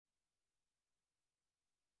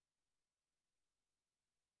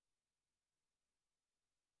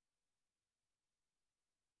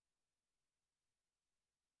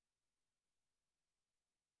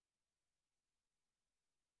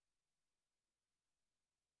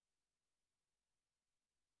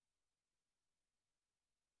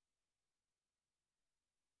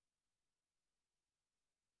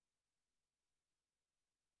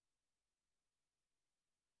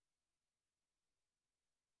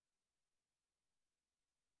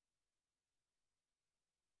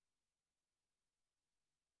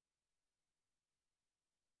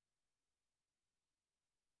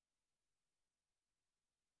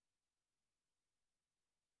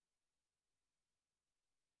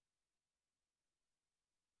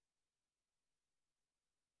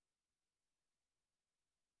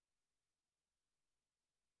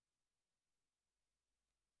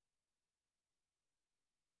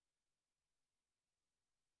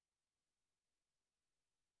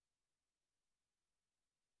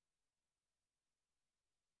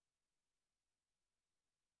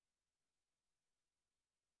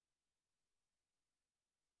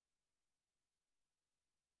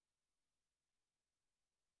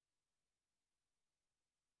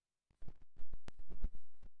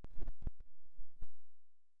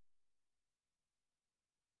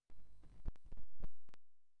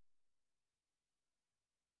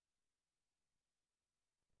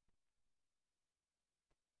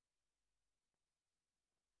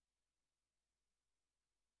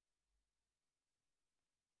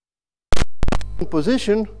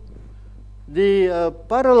position, the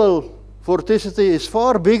parallel vorticity is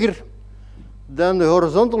far bigger than the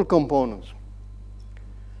horizontal components.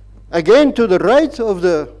 Again, to the right of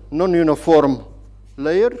the non-uniform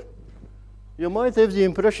layer, you might have the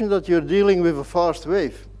impression that you're dealing with a fast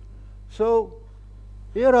wave. So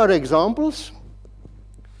here are examples.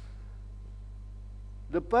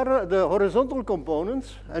 The horizontal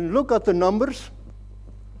components, and look at the numbers.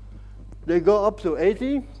 They go up to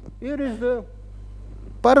 80. Here is the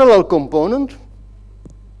parallel component.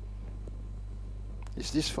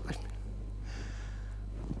 Is this fine?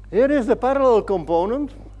 Here is the parallel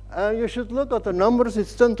component, and you should look at the numbers.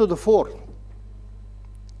 It's 10 to the 4th.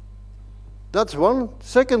 That's one.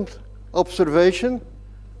 Second observation,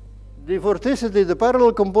 the vorticity, the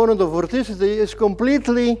parallel component of vorticity is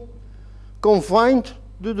completely confined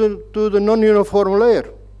to the non-uniform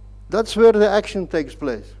layer. That's where the action takes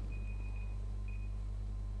place.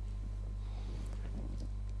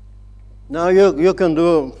 Now you can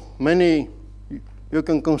do many, you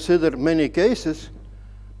can consider many cases,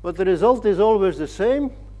 but the result is always the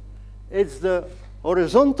same. It's the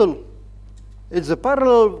horizontal, it's the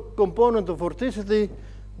parallel component of vorticity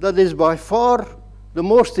that is by far the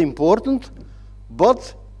most important,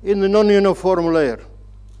 but in the non-uniform layer.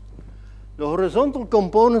 The horizontal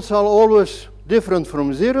components are always different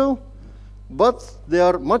from 0, but they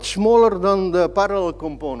are much smaller than the parallel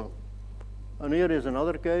component. And here is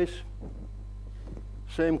another case,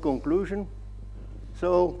 same conclusion.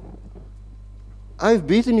 So I've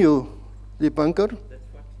beaten you, Dipankar.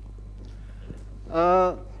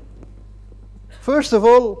 First of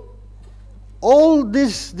all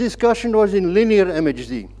this discussion was in linear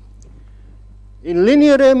MHD. In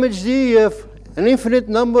linear MHD, you have an infinite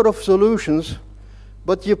number of solutions,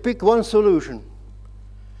 but you pick one solution.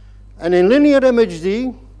 And in linear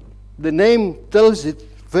MHD, the name tells it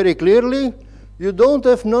very clearly, you don't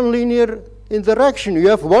have nonlinear interaction. You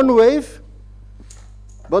have one wave,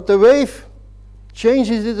 but the wave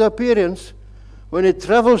changes its appearance when it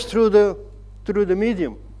travels through the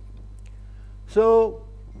medium. So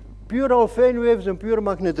pure Alfvén waves and pure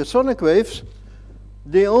magnetosonic waves,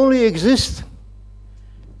 they only exist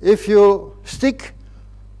if you stick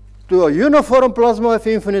to a uniform plasma of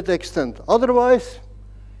infinite extent. Otherwise,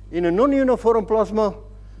 in a non-uniform plasma,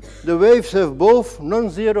 the waves have both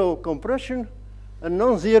non-zero compression and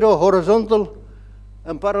non-zero horizontal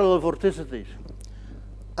and parallel vorticities.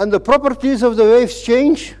 And the properties of the waves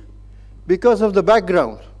change because of the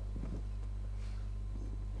background.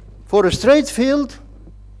 For a straight field,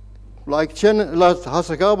 like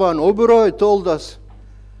Hasegawa and Oberoi told us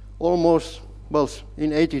almost, well,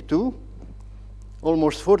 in '82,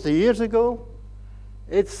 almost 40 years ago,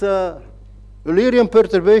 it's a Eulerian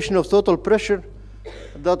perturbation of total pressure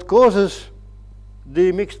that causes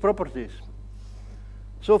the mixed properties.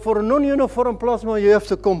 So for a non-uniform plasma, you have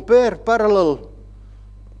to compare parallel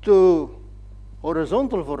to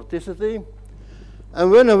horizontal vorticity.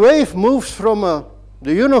 And when a wave moves from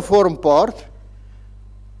the uniform part,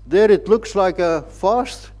 there it looks like a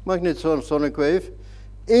fast magnetosonic wave,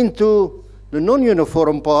 into the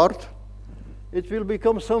non-uniform part, it will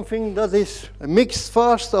become something that is a mixed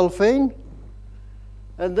fast Alfvén.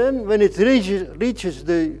 And then when it reaches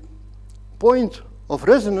the point of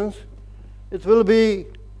resonance, it will be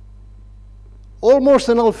almost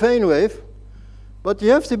an Alfvén wave, but you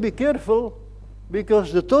have to be careful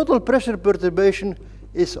because the total pressure perturbation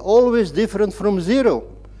is always different from 0.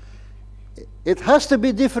 It has to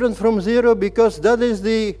be different from 0 because that is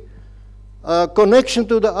the connection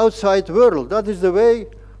to the outside world. That is the way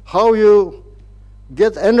how you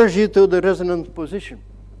get energy to the resonant position.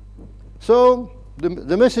 So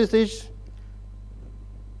the message is,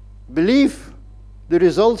 believe the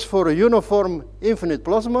results for a uniform infinite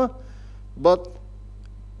plasma, but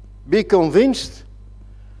be convinced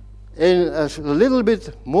in a little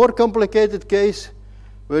bit more complicated case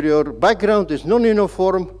where your background is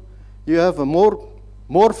non-uniform, you have a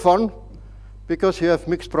more fun because you have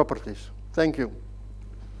mixed properties. Thank you.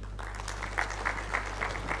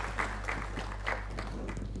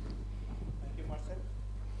 Thank you, Marcel.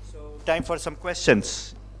 So time for some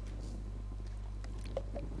questions.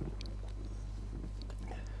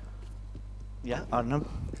 Yeah, Arnab.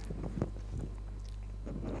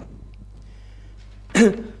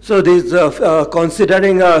 So this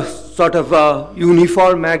considering a sort of a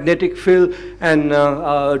uniform magnetic field and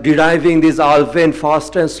deriving these Alfvén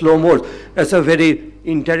fast and slow modes, that's a very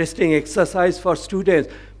interesting exercise for students.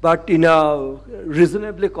 But in a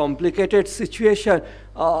reasonably complicated situation,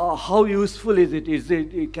 how useful is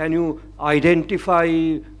it? Can you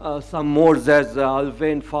identify some modes as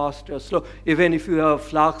Alvin, fast, slow? Even if you have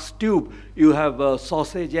flux tube, you have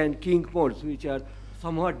sausage and kink modes, which are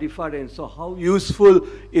somewhat different. So how useful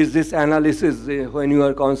is this analysis when you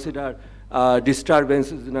are consider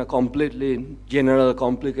disturbances in a completely general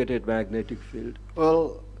complicated magnetic field?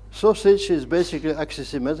 Well, sausage is basically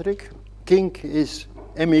axisymmetric. Kink is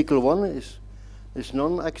m=1, is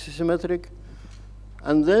non-axisymmetric.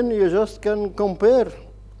 And then you just can compare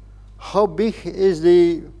how big is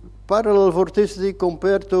the parallel vorticity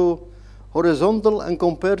compared to horizontal and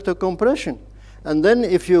compared to compression. And then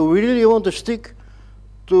if you really want to stick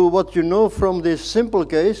to what you know from this simple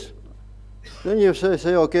case, then you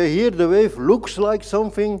say, okay, here the wave looks like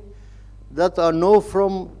something that I know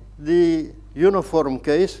from the uniform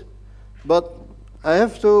case, but I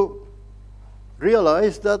have to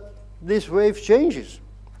realize that this wave changes.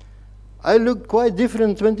 I looked quite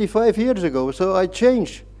different 25 years ago, so I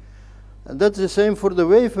changed. And that's the same for the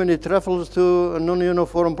wave when it travels to a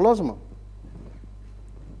non-uniform plasma.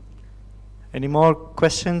 Any more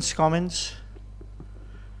questions, comments?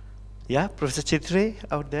 Yeah, Professor Chitri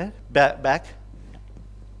out there, back.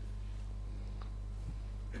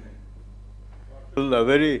 Well, a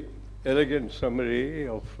very elegant summary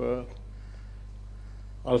of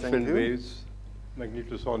Alfvén waves,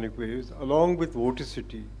 magnetosonic waves, along with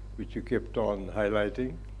vorticity, which you kept on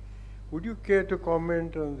highlighting. Would you care to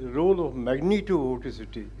comment on the role of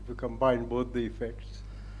magnetovorticity if you combine both the effects?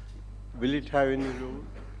 Will it have any role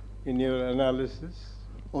in your analysis?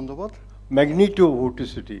 On the what?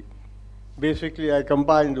 Magnetovorticity. Basically, I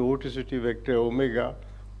combine the vorticity vector omega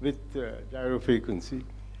with gyro frequency,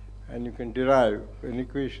 and you can derive an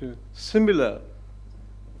equation similar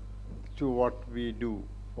to what we do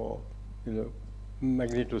for,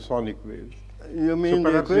 magnetosonic waves. You mean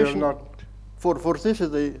so the equation equation not for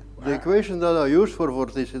vorticity? The equation that I use for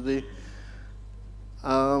vorticity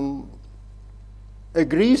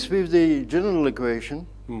agrees with the general equation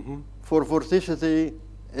for vorticity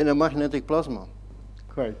in a magnetic plasma.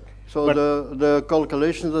 Quite. So the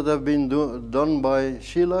calculations that have been done by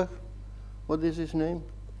Sheila, what is his name?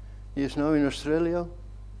 He is now in Australia.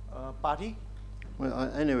 Party?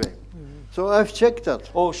 Well, anyway, so I've checked that.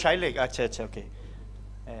 Oh, Shailik, okay.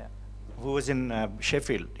 Who was in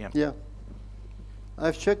Sheffield, yeah. Yeah,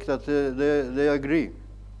 I've checked that, they agree.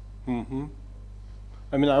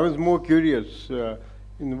 I mean, I was more curious,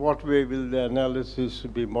 in what way will the analysis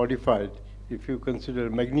be modified if you consider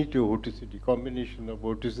magnetovorticity, combination of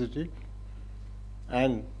vorticity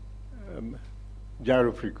and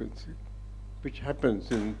gyro frequency, which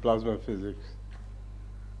happens in plasma physics.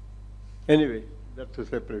 Anyway, that's a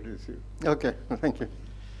separate issue. Okay, thank you.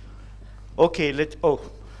 Okay,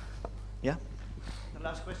 yeah. The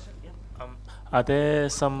last question, yeah. Are there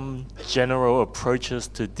some general approaches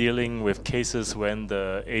to dealing with cases when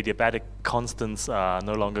the adiabatic constants are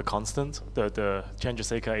no longer constant? The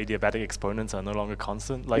Chandrasekhar adiabatic exponents are no longer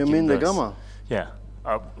constant? Like You mean the gamma? Yeah.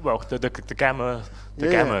 Well, the gamma,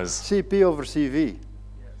 gammas. CP over CV.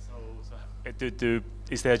 Yeah, so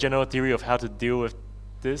is there a general theory of how to deal with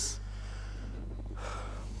this?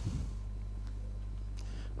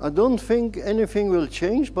 I don't think anything will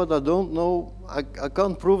change, but I don't know. I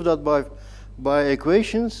can't prove that by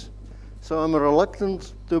equations, so I'm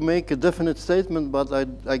reluctant to make a definite statement, but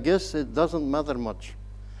I guess it doesn't matter much.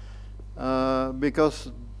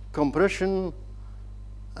 Because compression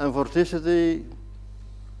and vorticity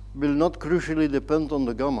will not crucially depend on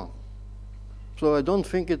the gamma. So I don't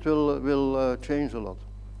think it will change a lot.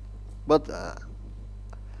 But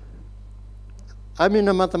I'm in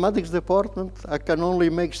a mathematics department. I can only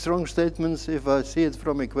make strong statements if I see it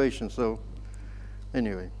from equations, so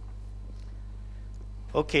anyway.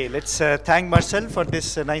 Okay, let's thank Marcel for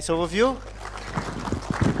this nice overview.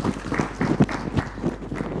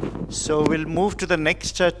 So we'll move to the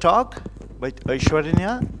next talk by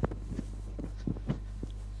Aishwarya.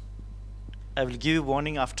 I will give you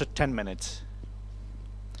warning after 10 minutes.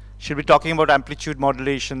 She'll be talking about amplitude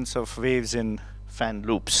modulations of waves in fan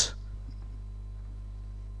loops.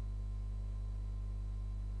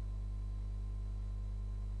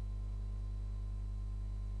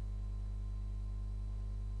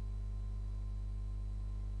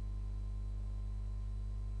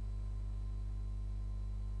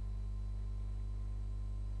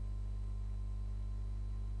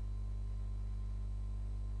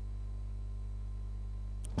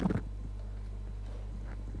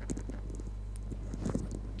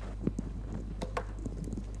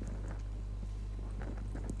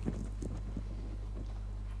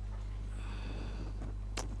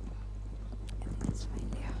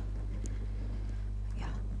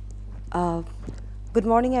 Good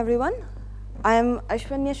morning, everyone. I am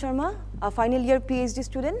Ashwanya Sharma, a final year PhD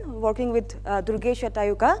student working with Durgesh at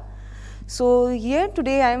IUCAA. So here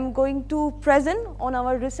today I am going to present on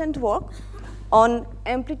our recent work on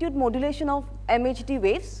amplitude modulation of MHD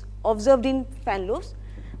waves observed in fan loops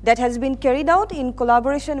that has been carried out in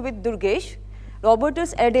collaboration with Durgesh,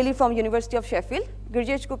 Robertus Erdely from University of Sheffield,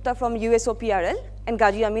 Girjesh Gupta from USOPRL, and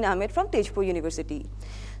Gaji Amin Ahmed from Tezpur University.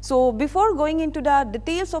 So before going into the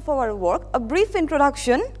details of our work, a brief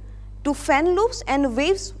introduction to fan loops and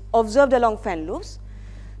waves observed along fan loops.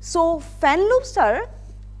 So fan loops are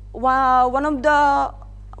one of the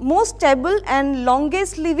most stable and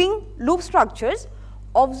longest living loop structures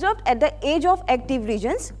observed at the edge of active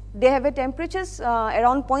regions. They have a temperatures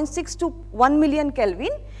around 0.6 to 1 million Kelvin,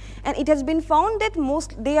 and it has been found that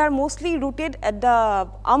they are mostly rooted at the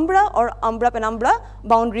umbra or umbra-penumbra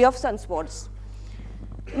boundary of sunspots.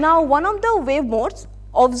 Now, one of the wave modes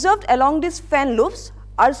observed along these fan loops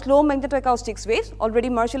are slow magnetoacoustics waves. Already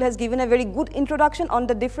Marshall has given a very good introduction on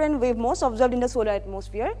the different wave modes observed in the solar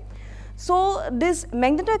atmosphere. So these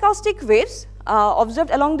magnetoacoustic waves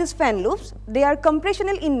observed along these fan loops, they are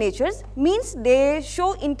compressional in nature, means they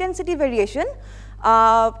show intensity variation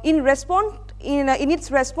in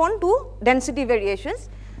its response to density variations.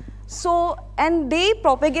 So, and they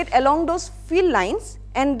propagate along those field lines,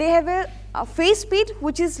 and they have a phase speed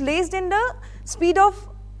which is less than the speed of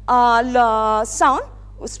sound,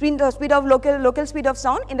 speed of local speed of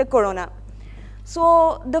sound in the corona.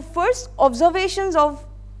 So the first observations of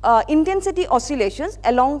intensity oscillations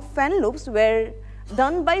along fan loops were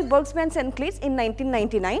done by Bergsmans and Klitsch in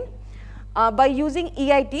 1999 by using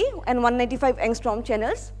EIT and 195 angstrom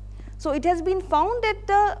channels. So it has been found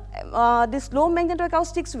that these low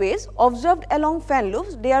magnetoacoustics waves observed along fan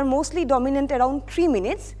loops, they are mostly dominant around 3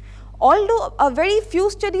 minutes. Although a very few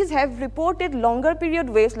studies have reported longer period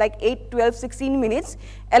waves like 8, 12, 16 minutes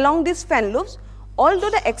along these fan loops, although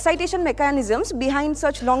the excitation mechanisms behind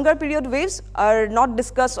such longer period waves are not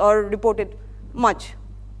discussed or reported much.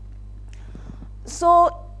 So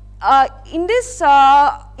in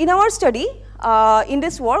our study, in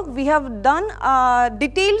this work, we have done a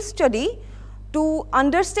detailed study to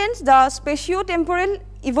understand the spatio-temporal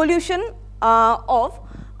evolution of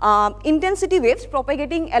intensity waves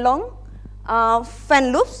propagating along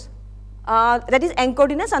fan loops that is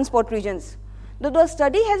anchored in the sunspot regions. The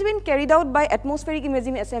study has been carried out by Atmospheric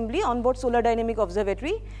Imaging Assembly on board Solar Dynamic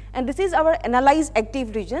Observatory, and this is our analyzed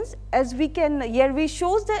active regions. As we can, here we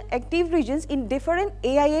shows the active regions in different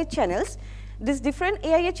AIA channels. These different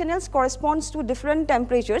AIA channels corresponds to different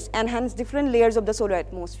temperatures and hence different layers of the solar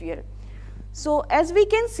atmosphere. So as we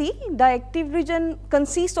can see, the active region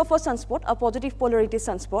consists of a sunspot, a positive polarity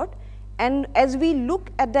sunspot, and as we look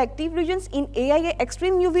at the active regions in AIA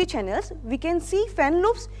extreme UV channels, we can see fan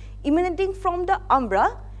loops emanating from the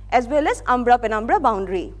umbra as well as umbra-penumbra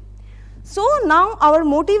boundary. So now our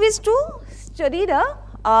motive is to study the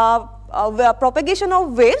propagation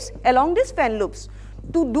of waves along these fan loops.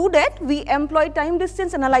 To do that, we employ time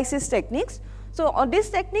distance analysis techniques. So this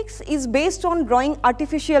techniques is based on drawing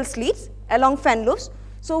artificial slits along fan loops.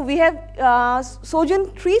 So we have chosen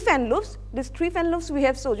 3 fan loops. These 3 fan loops we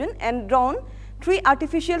have chosen and drawn 3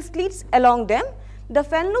 artificial slits along them. The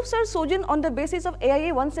fan loops are chosen on the basis of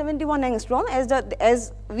AIA 171 angstrom,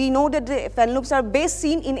 as we know that the fan loops are best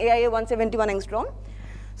seen in AIA 171 angstrom.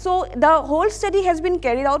 So the whole study has been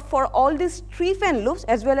carried out for all these 3 fan loops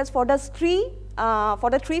as well as for the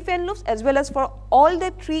 3 fan loops as well as for all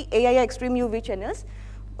the 3 AIA extreme UV channels.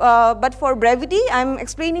 But for brevity, I am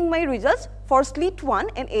explaining my results for slit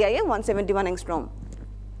 1 and AIA 171 angstrom.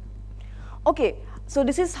 Okay, so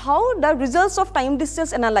this is how the results of time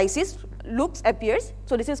distance analysis appears.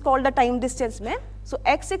 So this is called the time distance map. So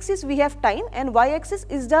x-axis we have time and y-axis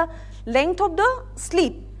is the length of the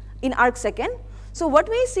slit in arc second. So what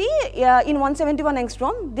we see in 171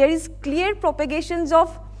 angstrom, there is clear propagations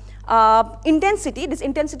of intensity, this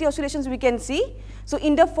intensity oscillations we can see. So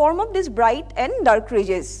in the form of these bright and dark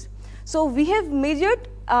ridges. So we have measured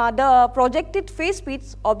the projected phase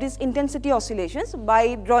speeds of these intensity oscillations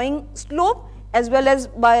by drawing slope as well as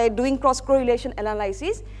by doing cross correlation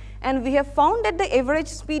analysis. And we have found that the average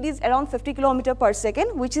speed is around 50 km per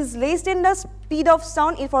second, which is less than the speed of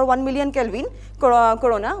sound for 1 million Kelvin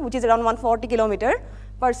corona, which is around 140 km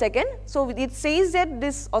per second. So it says that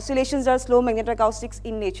these oscillations are slow magnetoacoustics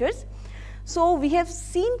in nature. So we have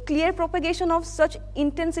seen clear propagation of such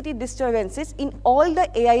intensity disturbances in all the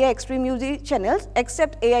AIA extreme UV channels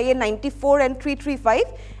except AIA 94 and 335,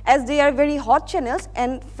 as they are very hot channels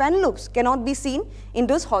and fan loops cannot be seen in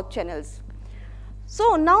those hot channels.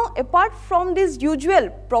 So now, apart from this usual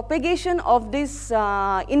propagation of this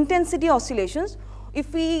intensity oscillations,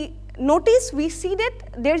 if we notice, we see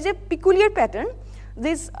that there is a peculiar pattern.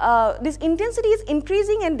 This intensity is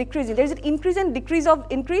increasing and decreasing. There is an increase and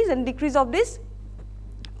decrease of these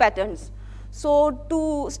patterns. So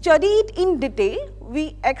to study it in detail,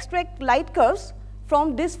 we extract light curves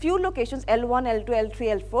from these few locations L1, L2,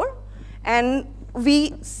 L3, L4, and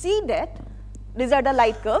we see that these are the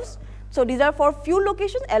light curves. So these are for few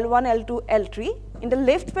locations L1, L2, L3. In the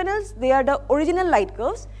left panels, they are the original light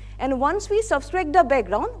curves, and once we subtract the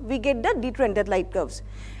background, we get the detrended light curves.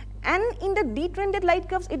 And in the detrended light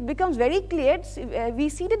curves, it becomes very clear. We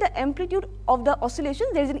see that the amplitude of the oscillation,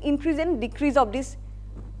 there is an increase and decrease of this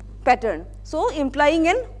pattern. So implying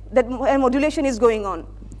that a modulation is going on.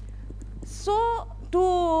 So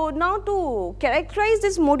to characterize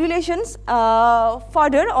these modulations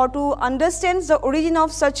further, or to understand the origin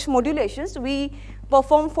of such modulations, we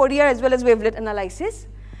perform Fourier as well as wavelet analysis.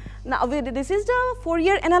 Now this is the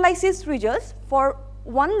Fourier analysis results for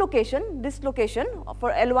one location, this location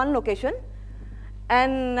for L1 location,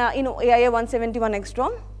 and AIA 171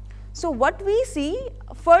 angstrom. So what we see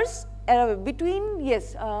first between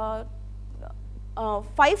 5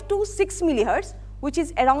 to 6 millihertz, which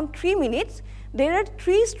is around 3 minutes, there are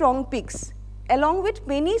 3 strong peaks along with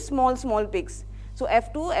many small peaks. So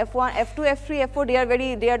F2, F1, F2, F3,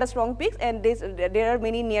 F4, they are the strong peaks, and there are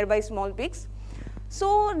many nearby small peaks.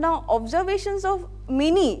 So now observations of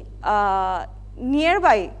many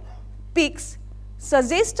nearby peaks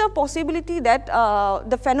suggest a possibility that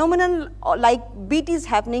the phenomenon like beat is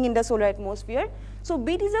happening in the solar atmosphere. So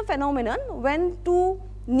beat is a phenomenon when two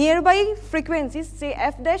nearby frequencies, say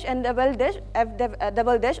F dash and double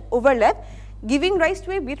dash overlap, giving rise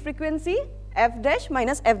to a beat frequency F dash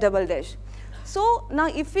minus F double dash. So now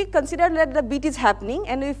if we consider that the beat is happening,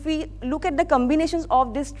 and if we look at the combinations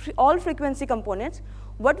of these all frequency components,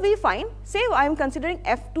 what we find, say I am considering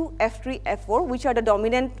F2, F3, F4, which are the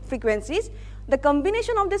dominant frequencies. The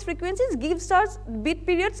combination of these frequencies gives us beat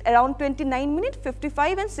periods around 29 minutes,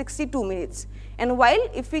 55 and 62 minutes. And while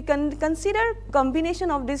if we consider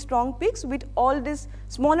combination of these strong peaks with all these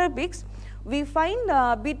smaller peaks, we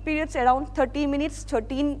find beat periods around 30 minutes,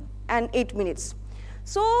 13 and 8 minutes.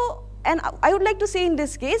 So, and I would like to say in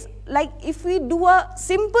this case, like if we do a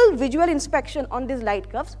simple visual inspection on these light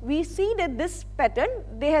curves, we see that this pattern,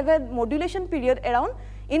 they have a modulation period around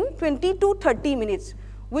in 20 to 30 minutes,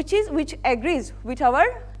 which agrees with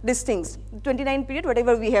our things, 29 period,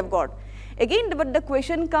 whatever we have got. Again, but the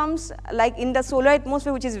question comes, like in the solar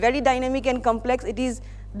atmosphere, which is very dynamic and complex, it is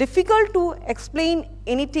difficult to explain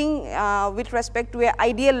anything with respect to an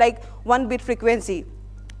ideal like 1 bit frequency,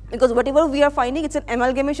 because whatever we are finding, it's an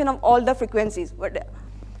amalgamation of all the frequencies.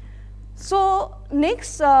 So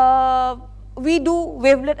next, we do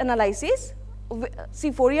wavelet analysis.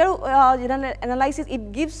 See, Fourier analysis,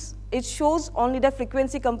 it shows only the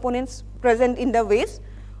frequency components present in the waves.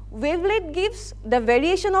 Wavelet gives the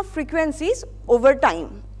variation of frequencies over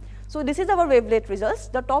time. So this is our wavelet results.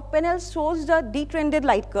 The top panel shows the detrended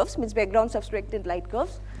light curves, means background subtracted light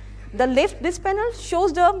curves. The left, this panel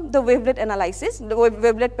shows the wavelet analysis, the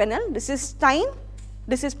wavelet panel. This is time,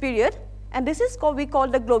 this is period, and this is we call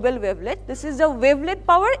the global wavelet. This is the wavelet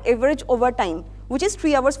power average over time, which is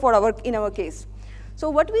 3 hours in our case. So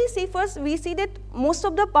what we see first, we see that most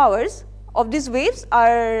of the powers of these waves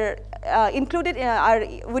are included are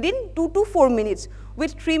within 2 to 4 minutes,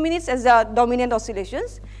 with 3 minutes as the dominant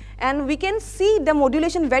oscillations. And we can see the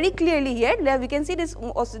modulation very clearly here. We can see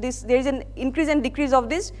there is an increase and decrease of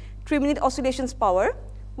this 3-minute oscillations power,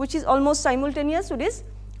 which is almost simultaneous to this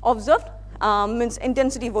observed means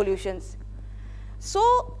intensity evolutions.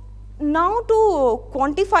 So now to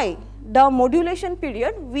quantify the modulation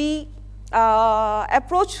period, we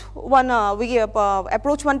approach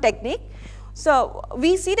one technique. So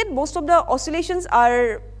we see that most of the oscillations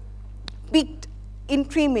are peaked in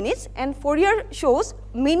 3 minutes, and Fourier shows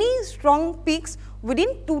many strong peaks within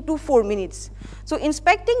 2 to 4 minutes. So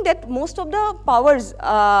inspecting that most of the powers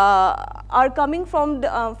are coming from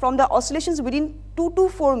the oscillations within 2 to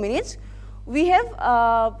 4 minutes, we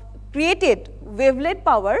have created wavelet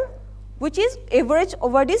power, which is average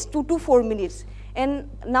over this 2 to 4 minutes. And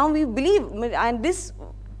now we believe, and this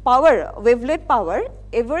power, wavelet power,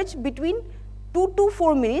 average between 2 to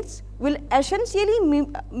 4 minutes will essentially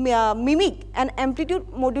mimic an amplitude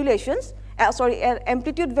modulations,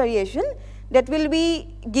 amplitude variation that will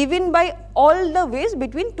be given by all the waves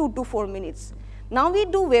between 2 to 4 minutes. Now we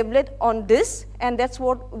do wavelet on this, and that's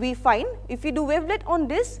what we find. If we do wavelet on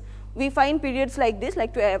this, we find periods like this,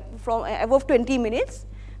 like from above 20 minutes.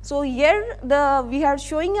 So here we are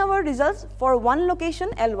showing our results for one location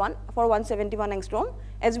L1 for 171 angstrom.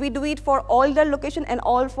 As we do it for all the location and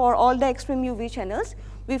for all the extreme UV channels,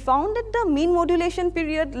 we found that the mean modulation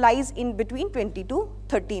period lies in between 20 to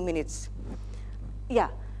 30 minutes. Yeah,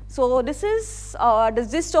 so this is the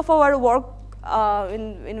gist of our work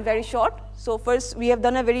in very short. So first we have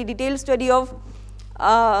done a very detailed study of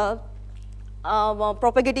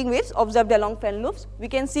propagating waves observed along fan loops. We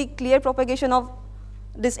can see clear propagation of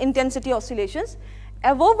this intensity oscillations.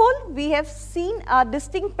 Above all, we have seen a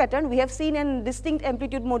distinct pattern. We have seen a distinct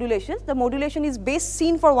amplitude modulations. The modulation is best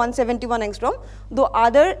seen for 171 angstrom, though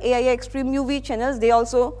other AIA extreme UV channels, they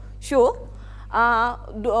also show.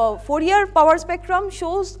 Fourier power spectrum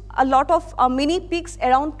shows a lot of mini peaks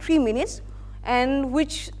around 3 minutes, and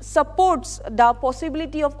which supports the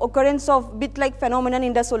possibility of occurrence of bit-like phenomenon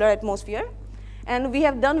in the solar atmosphere. And we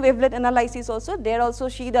have done wavelet analysis also. There also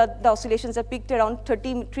see that the oscillations are peaked around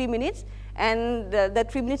 3 minutes, and the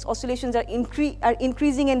 3 minutes oscillations are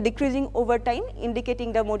increasing and decreasing over time,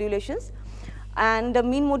 indicating the modulations. And the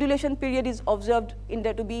mean modulation period is observed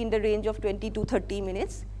to be in the range of 20 to 30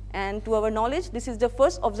 minutes. And to our knowledge, this is the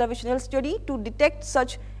first observational study to detect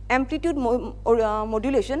such amplitude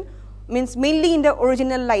modulation, means mainly in the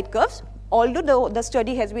original light curves, although the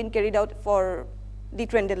study has been carried out for the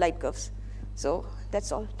trended light curves. So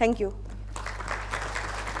that's all. Thank you.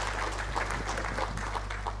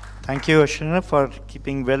 Thank you, Ashwina, for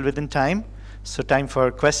keeping well within time. So time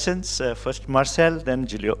for questions. First Marcel, then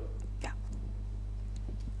Giulio. Yeah.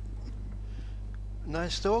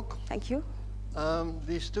 Nice talk. Thank you.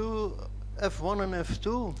 These two, F1 and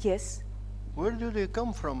F2, Yes. where do they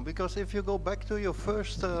come from? Because if you go back to your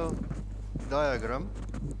first diagram,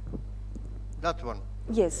 that one,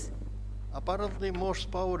 Yes. apparently most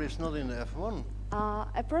power is not in the F1.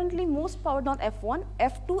 Apparently, most power not F1,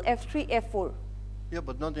 F2, F3, F4, Yeah,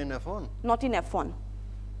 but not in F1. not in F1.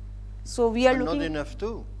 So we are And looking. not in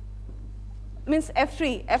F2. Means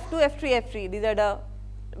F3, F2, F3, F3. These are the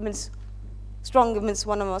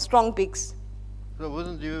one of our strong peaks. So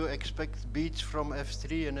wouldn't you expect beats from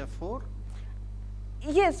F3 and F4?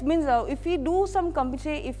 Yes, means if we do some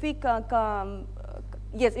if we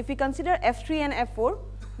yes, if we consider F3 and F4,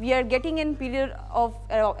 we are getting in period of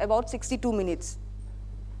about 62 minutes.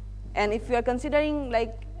 And if we are considering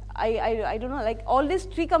like I don't know, like all these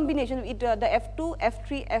three combinations, the F2,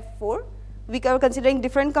 F3, F4, we are considering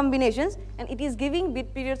different combinations, and it is giving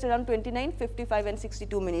bit periods around 29, 55, and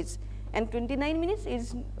 62 minutes. And 29 minutes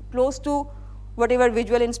is close to whatever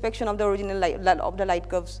visual inspection of the original light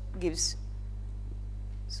curves gives.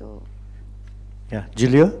 So, Yeah,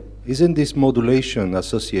 Giulio? Isn't this modulation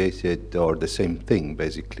associated or the same thing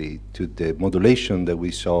basically to the modulation that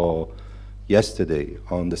we saw yesterday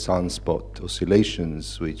on the sunspot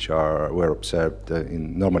oscillations, which were observed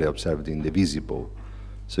normally observed in the visible?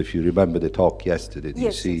 So if you remember the talk yesterday,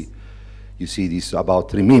 yes, you see these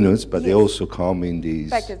about 3 minutes, but they Yes. also come in these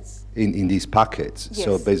Packets. in these packets.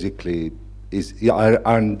 So Yes. basically,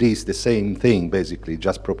 aren't these the same thing basically,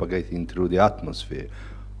 just propagating through the atmosphere?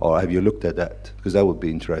 Or have you looked at that? Because that would be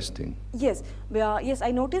interesting. yes, yes,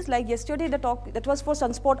 I noticed like yesterday the talk that was for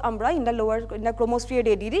sunspot umbra in the chromosphere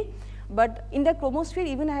ADD, but in the chromosphere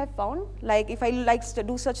even I have found like if I to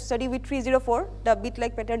do such study with 304, the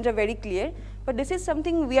bit-like patterns are very clear. But this is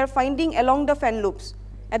something we are finding along the fan loops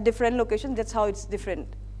at different locations. That's how it's different.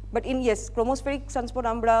 But in chromospheric sunspot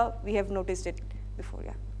umbra, we have noticed it before.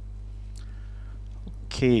 Yeah.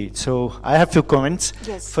 Okay, so I have few comments.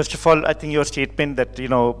 Yes. First of all, I think your statement that,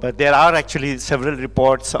 but there are actually several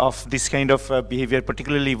reports of this kind of behavior,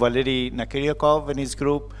 particularly Valery Nakiryakov and his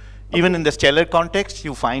group. Even in the stellar context,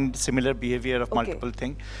 you find similar behavior of multiple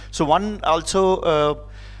things. So one also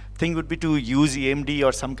thing would be to use EMD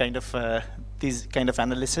or some kind of these kind of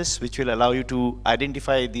analysis, which will allow you to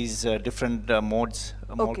identify these different modes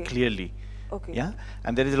more clearly. Okay. Yeah,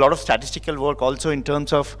 and there is a lot of statistical work also in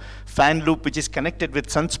terms of fan loop, which is connected with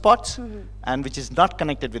sunspots and which is not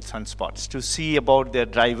connected with sunspots, to see about their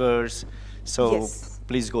drivers. So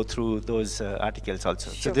please go through those articles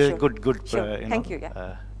also. Sure, so there are sure. good, Thank you,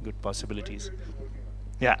 yeah. good possibilities.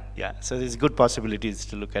 Yeah. So there's good possibilities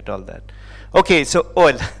to look at all that. Okay, so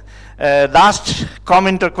Oel, last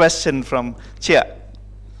comment or question from Chia.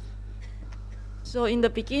 So in the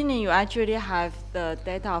beginning, you actually have the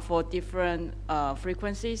data for different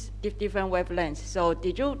frequencies, different wavelengths. So do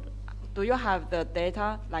you have the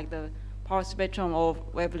data, like the power spectrum or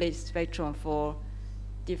wavelength spectrum for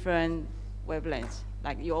different wavelengths?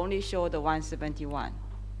 Like you only show the 171.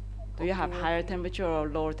 Do you have higher temperature or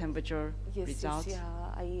lower temperature results? Yes,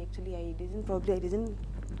 yeah. I didn't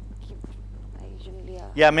Visually, yeah.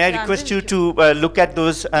 Yeah, may I Yeah, request this you is to look at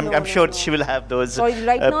those? I'm No, sure no. she will have those Sorry,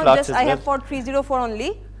 right now plots just as I well. have for 304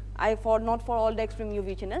 only. Not for all the extreme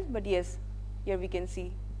UV channels, but yes, here we can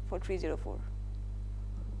see for 304.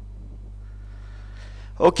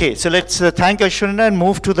 Okay, so let's thank Ashwina and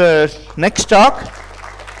move to the next talk.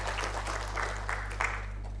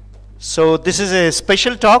 So this is a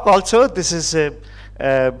special talk also. This is a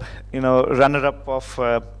runner-up of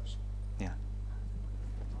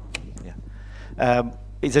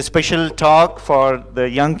it's a special talk for the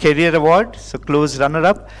Young Career Award, so close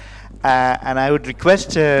runner-up. And I would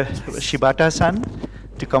request Shibata-san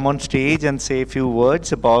to come on stage and say a few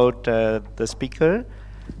words about the speaker,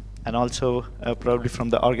 and also probably from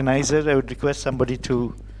the organizer. I would request somebody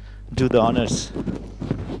to do the honors.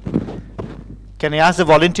 Can I ask the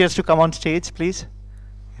volunteers to come on stage, please?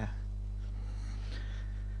 Yeah.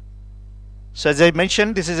 So as I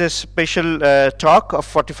mentioned, this is a special talk of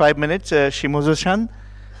 45 minutes, Shimozu-san.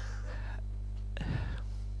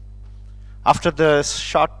 After the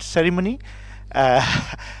short ceremony,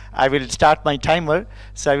 I will start my timer.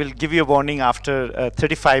 So I will give you a warning after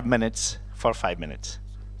 35 minutes for 5 minutes.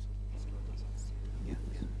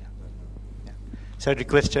 So I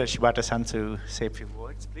request Shibata-san to say a few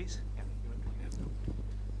words, please.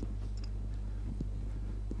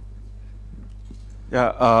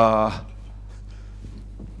 As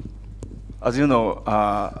you know,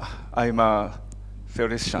 I'm a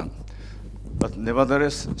theoretician, but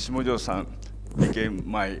nevertheless, Shimojo-san became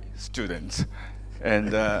my student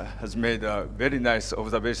and has made a very nice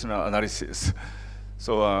observational analysis.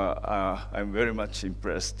 So I'm very much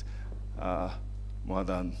impressed more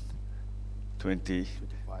than 20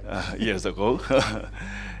 years ago.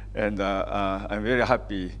 And I'm very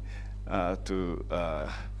happy to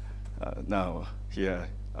now here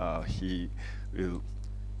he will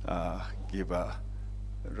give a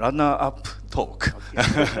runner-up talk.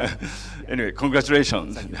 Okay. Anyway,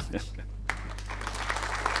 congratulations. Yeah.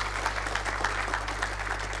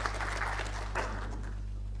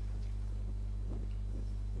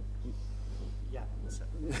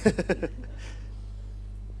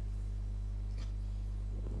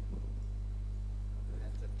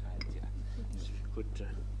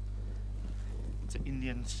 It's an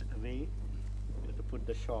Indian way. You have to put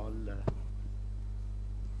the shawl.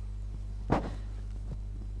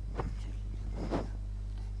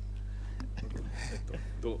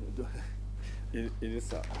 It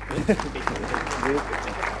is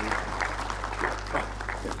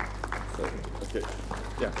okay.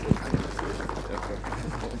 Yeah.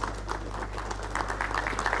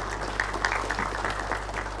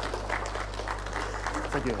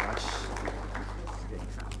 Thank you very much.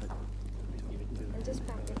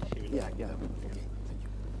 Yeah.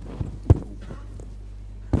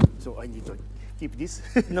 So I need to keep this?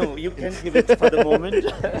 No, you can give it for the moment.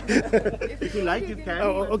 If you like, you can.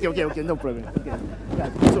 Oh, okay, no problem. Okay. Yeah,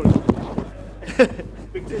 sorry.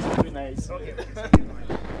 Pictures will be nice. Okay.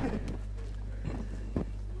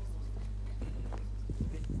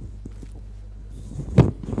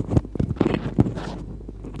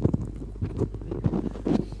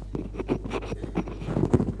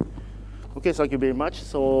 Okay, thank you very much.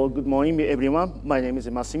 So good morning, everyone. My name is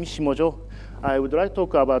Masumi Shimojo. I would like to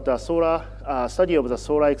talk about the solar study of the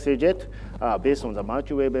solar X-ray jet based on the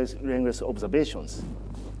multi-wavelength observations.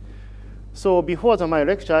 So before my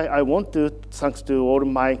lecture, I want to thank to all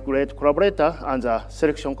my great collaborators and the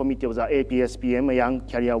selection committee of the APSPM Young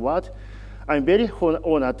Career Award. I'm very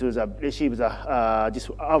honored to receive this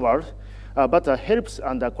award. But the helps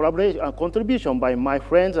and the contribution by my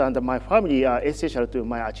friends and my family are essential to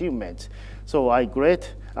my achievements. So I greatly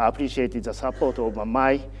appreciate the support of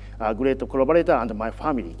my great collaborator and my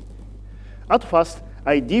family. At first,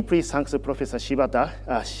 I deeply thank Professor Shibata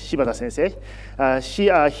Sensei.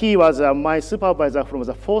 He was my supervisor from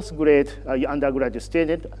the 4th grade undergraduate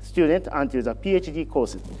student until the PhD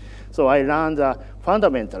course. So I learned the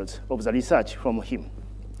fundamentals of the research from him.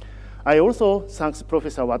 I also thank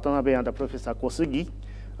Professor Watanabe and Professor Kosugi.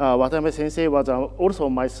 Watanabe Sensei was also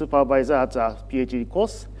my supervisor at the PhD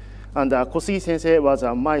course, and Kosugi Sensei was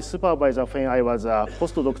my supervisor when I was a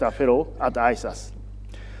postdoctoral fellow at ISAS.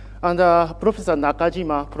 And Professor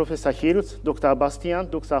Nakajima, Professor Hills, Dr. Bastian,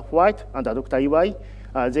 Dr. White, and Dr. Iwai,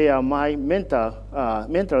 they are my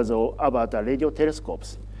mentors about radio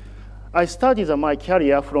telescopes. I started my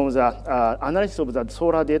career from the analysis of the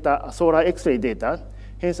solar X-ray data.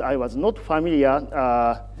 Hence, I was not familiar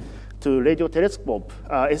to radio telescope,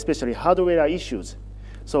 especially hardware issues.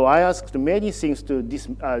 So I asked many things to these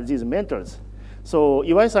mentors. So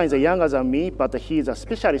Iwai-san is younger than me, but he is a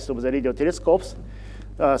specialist of the radio telescopes.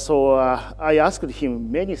 I asked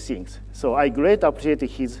him many things. So I greatly appreciate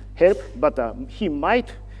his help, but he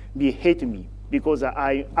might be hate me because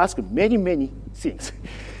I asked many things.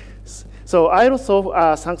 So I also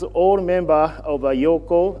thank all members of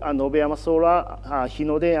Yokowo and Nobeyama Solar,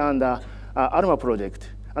 Hinode, and ALMA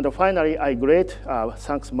project. And finally, I greatly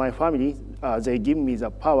thank my family. They give me the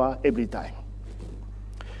power every time.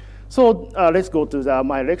 So let's go to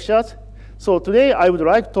my lectures. So today I would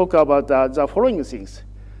like to talk about the following things.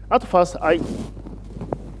 At first, I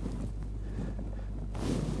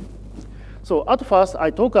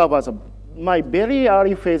talk about my very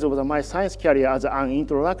early phase of my science career as an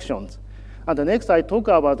introduction. And the next, I talk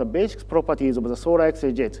about the basic properties of the solar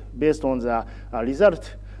X-ray jet based on the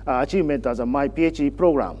result achievement as my PhD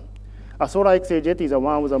program. A solar X-ray jet is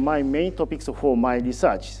one of my main topics for my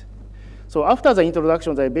research. So after the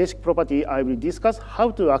introduction of the basic property, I will discuss how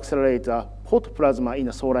to accelerate hot plasma in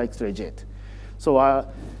a solar X-ray jet. So,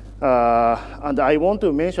 and I want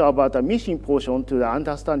to mention about the missing portion to the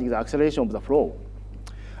understanding the acceleration of the flow.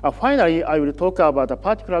 Finally, I will talk about a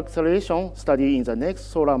particular acceleration study in the next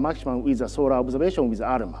solar maximum with the solar observation with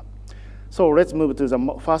ALMA. So let's move to the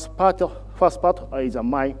first part is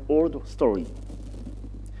my old story.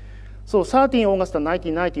 So 13 August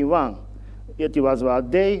 1991, it was a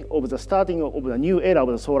day of the starting of the new era of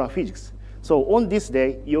the solar physics. So on this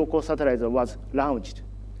day, Yokowo satellite was launched.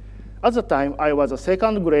 At the time, I was a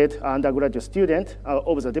second grade undergraduate student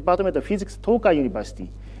of the Department of Physics, Tokai University.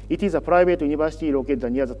 It is a private university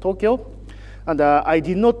located near Tokyo, and I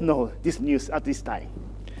did not know this news at this time.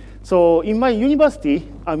 So in my university,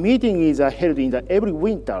 a meeting is held every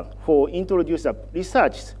winter for introduce the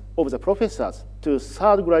research of the professors to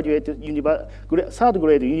undergraduate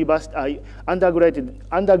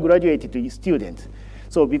students.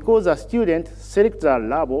 So because the students select the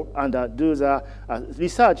lab and do the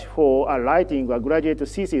research for writing a graduate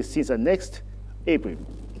thesis since the next April.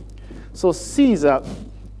 So she is Dr.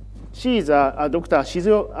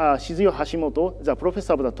 Shizuyo Hashimoto, the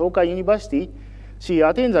professor of the Tokai University. She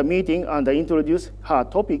attends the meeting and introduces her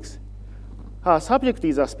topics. Her subject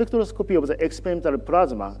is a spectroscopy of the experimental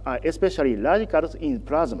plasma, especially radicals in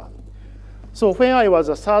plasma. So when I was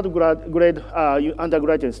a third grade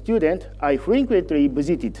undergraduate student, I frequently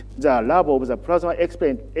visited the lab of the plasma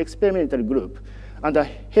experimental group and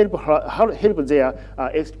help their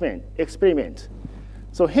experiments.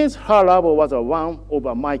 So hence her lab was one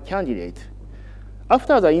of my candidates.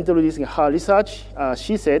 After introducing her research,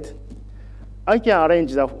 she said, I can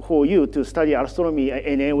arrange for you to study astronomy at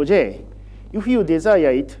NAOJ. If you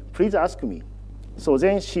desire it, please ask me. So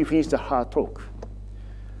then she finished her talk.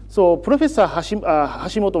 So Professor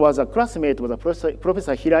Hashimoto was a classmate of Professor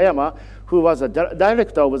Hirayama, who was the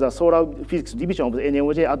director of the solar physics division of the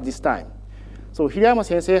NAOJ at this time. So Hirayama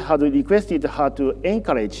sensei had requested her to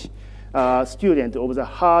encourage students of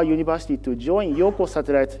her university to join Yokowo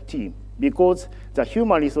satellite team because the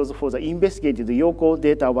human resource for the investigated Yokowo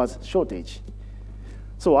data was shortage.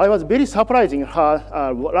 So I was very surprised in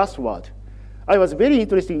her last word. I was very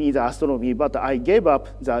interested in the astronomy, but I gave up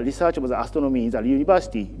the research of the astronomy in the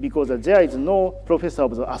university because there is no professor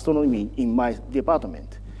of the astronomy in my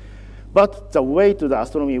department. But the way to the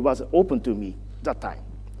astronomy was open to me that time.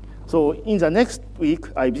 So in the next week,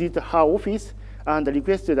 I visited her office and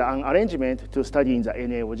requested an arrangement to study in the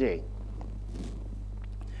NAOJ.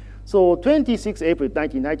 So 26 April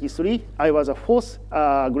 1993, I was a fourth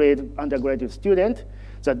grade undergraduate student.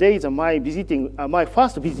 The day is my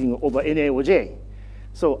first visiting over NAOJ.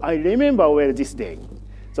 So I remember well this day.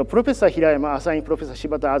 So Professor Hirayama assigned Professor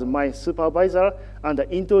Shibata as my supervisor and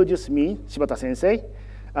introduced me, Shibata sensei.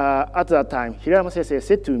 At that time, Hirayama sensei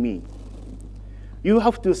said to me, you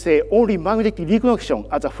have to say only magnetic reconnection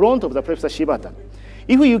at the front of the Professor Shibata.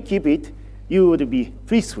 If you keep it, you would be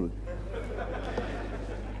peaceful.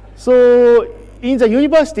 So in the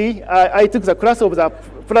university, I took the class of the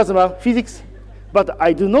plasma physics, but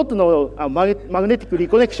I do not know magnetic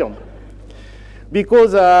reconnection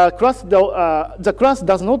because the class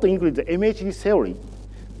does not include the MHD theory.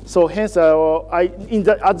 So hence,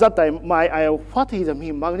 at that time, what is the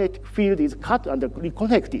magnetic field is cut and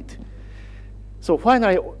reconnected. So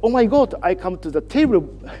finally, oh my God, I come to the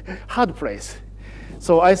terrible hard place.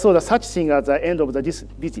 So I saw such thing at the end of this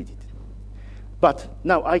visit. But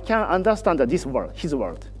now I can understand this word, his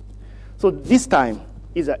word. So this time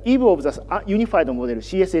is the eve of the unified model,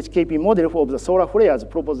 CSHKP model of the solar flares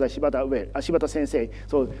proposed by Shibata sensei,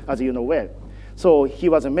 so as you know well. So he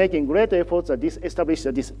was making great efforts to establish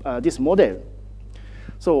this model.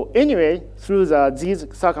 So anyway, through these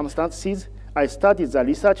circumstances, I started the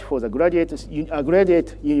research for the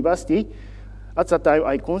graduate university. At that time,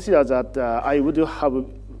 I considered that I would have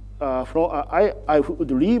I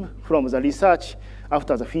would leave from the research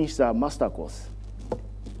after the finish the master course.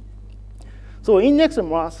 So in next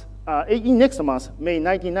month, May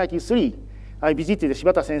 1993, I visited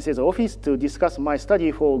Shibata Sensei's office to discuss my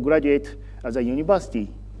study for graduate at the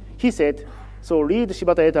university. He said, so read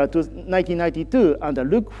Shibata et al. 1992 and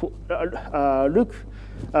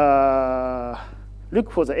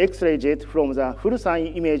look for the X-ray jet from the full sun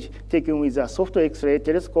image taken with the soft X-ray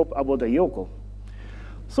telescope about the Yoko.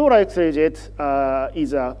 Solar X-ray jet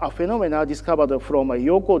is a phenomenon discovered from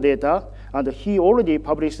Yoko data, and he already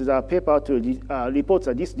published the paper to report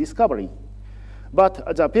this discovery.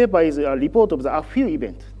 But the paper is a report of a few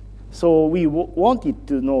events. So we wanted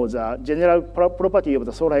to know the general property of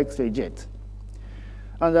the solar X-ray jet.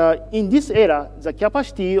 And in this era, the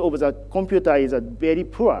capacity of the computer is very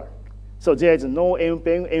poor. So there is no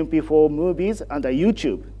MP4 movies and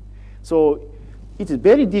YouTube. So it is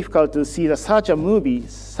very difficult to see such a movie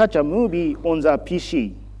on the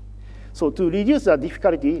PC. So to reduce the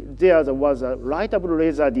difficulty, there was a writable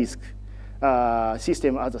laser disc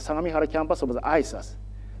system at the Sagamihara campus of the ISAS.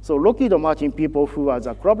 So Lockheed Martin people who are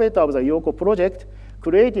the collaborator of the Yoko project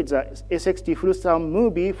created the SXT full sun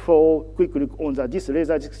movie for quick look on this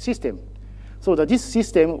laser disc system. So this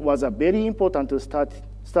system was very important to start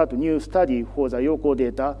a new study for the Yoko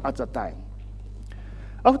data at the time.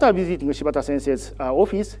 After visiting Shibata Sensei's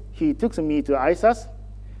office, he took me to ISAS.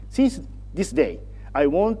 Since this day, I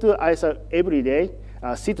want to ISAS every day,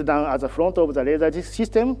 sit down at the front of the laser disc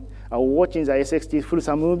system, watching the SXT full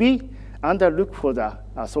sun movie, and look for the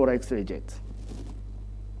solar X-ray jet.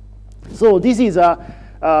 So this is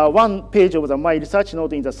one page of my research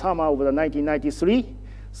note in the summer of 1993.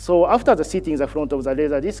 So after the sitting in the front of the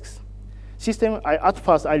laser disc system, at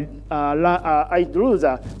first I drew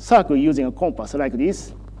the circle using a compass like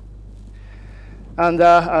this, and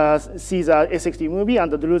see the SXT movie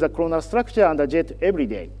and drew the coronal structure and the jet every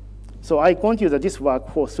day. So I continued this work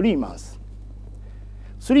for 3 months.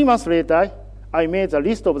 3 months later, I made a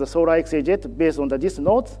list of the solar X-ray jet based on this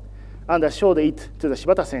note, and I showed it to the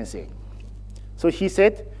Shibata Sensei. So he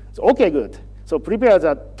said, okay, good. So prepare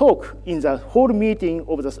the talk in the whole meeting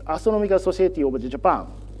of the Astronomical Society of Japan.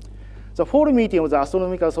 The fall meeting of the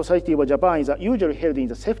Astronomical Society of Japan is usually held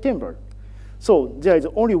in September. So there is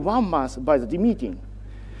only 1 month by the meeting.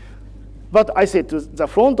 But I said to the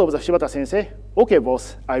front of the Shibata Sensei, okay,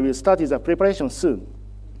 boss, I will start the preparation soon.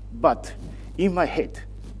 But in my head,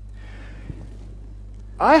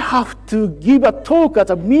 I have to give a talk at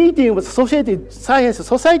a meeting with Associated Science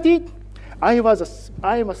Society. I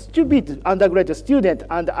am a stupid undergraduate student,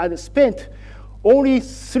 and I spent only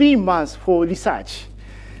 3 months for research.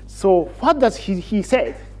 So what does he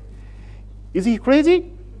say? Is he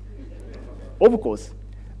crazy? Of course,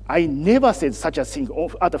 I never said such a thing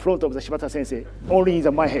at the front of the Shibata Sensei, only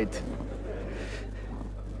in my head.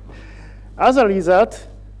 As a result,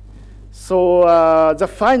 so the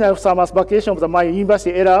final summer vacation of my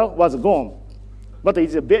university era was gone. But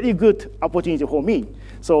it's a very good opportunity for me.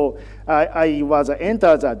 So I was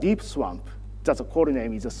entered the deep swamp. That's the code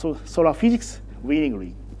name is solar physics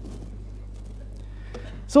willingly.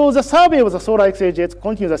 So the survey of the solar X-ray jets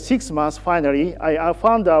continued 6 months. Finally, I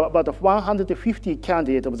found about 150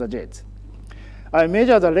 candidates of the jets. I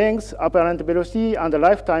measured the length, apparent velocity, and the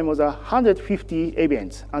lifetime of the 150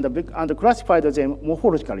 events, and classified them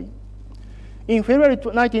morphologically. In February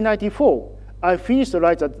 1994, I finished to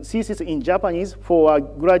write a thesis in Japanese for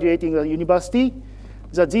graduating the university.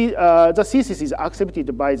 The thesis is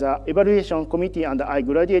accepted by the evaluation committee, and I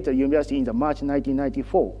graduated the university in March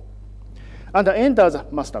 1994. And I entered the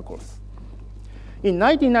master course. In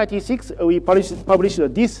 1996, we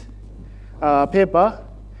published this paper.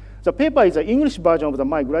 The paper is the English version of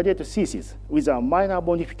my graduate thesis with minor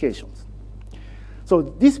modifications. So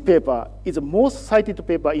this paper is the most cited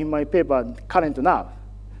paper in my paper current now.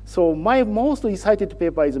 So my most cited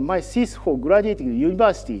paper is my thesis for graduating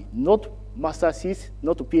university, not master thesis,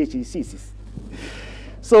 not PhD thesis.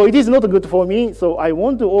 So it is not good for me, so I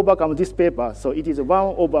want to overcome this paper. So it is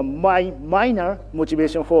one of my minor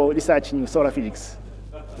motivation for researching solar physics.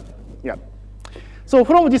 Yeah. So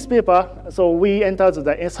from this paper, so we entered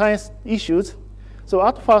the science issues. So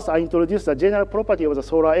at first, I introduced the general property of the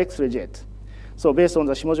solar X-ray jet. So based on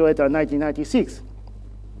the Shimojo et al. 1996.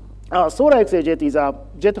 Solar X-ray jet is a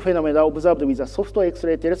jet phenomenon observed with the soft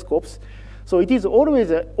X-ray telescopes. So it is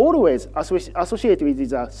always associated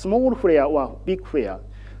with a small flare or big flare.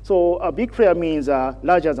 So a big flare means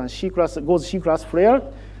larger than Gauss C-class flare.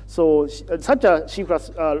 So such a C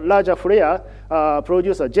plus larger flare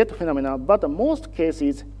produce a jet phenomena, but most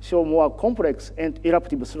cases show more complex and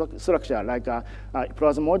eruptive structure like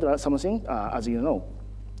plasmoid or something, as you know.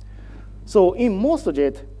 So in most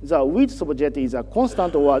jet, the width of jet is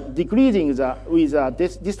constant or decreasing with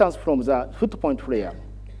distance from the footpoint flare.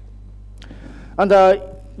 And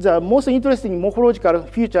the most interesting morphological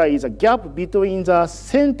feature is a gap between the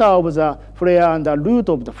center of the flare and the root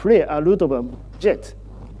of the flare, root of the jet.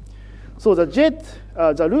 So the jet,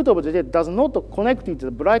 the root of the jet does not connect to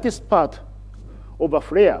the brightest part of a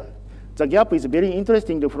flare. The gap is very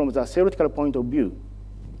interesting from the theoretical point of view.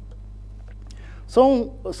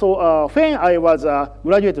 So when I was a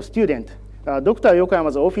graduate student, Dr.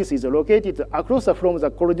 Yokoyama's office is located across from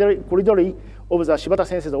the corridor of the Shibata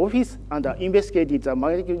Sensei's office and investigated the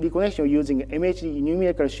magnetic reconnection using MHD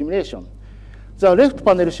numerical simulation. The left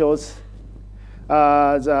panel shows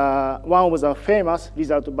the one of the famous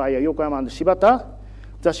result by Yokoyama and Shibata.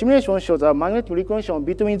 The simulation shows a magnetic reconnection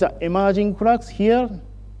between the emerging cracks here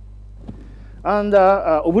and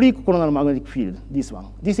the oblique coronal magnetic field, this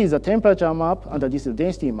one. This is the temperature map, and this is the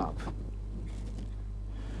density map.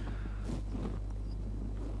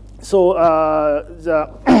 So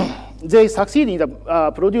they succeed in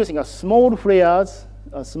producing a small flare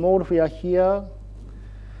here,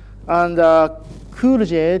 and cool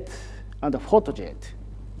jet and hot jet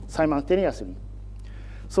simultaneously.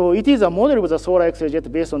 So it is a model of the solar X-ray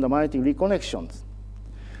jet based on the magnetic reconnections.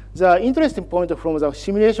 The interesting point from the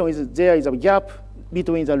simulation is there is a gap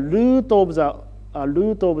between the root of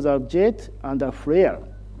the jet and the flare.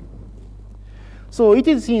 So it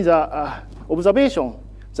is in the observation.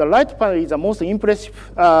 The right panel is the most impressive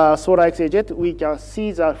solar X-ray jet. We can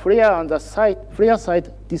see the flare on the flare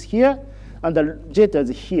side is here, and the jet is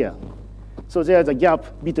here. So there is a gap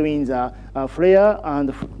between the flare and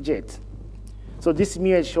the jet. So this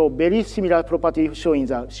image shows very similar property shown in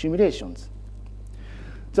the simulations.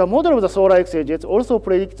 The model of the solar X-ray jet also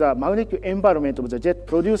predicts the magnetic environment of the jet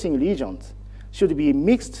producing regions should be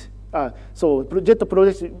mixed. So jet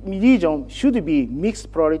producing region should be mixed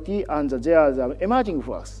polarity, and there is an emerging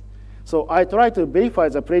flux. So I try to verify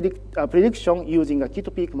the prediction using a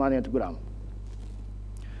kit-peak magnetogram.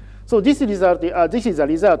 So this result, this is a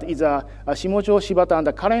result is Shimojo, Shibata,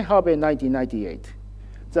 and Karen Harvey 1998.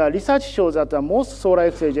 The research shows that most solar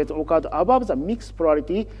X-ray jets occurred above the mixed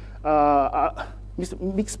polarity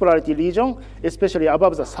region, especially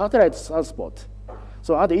above the satellite sunspot.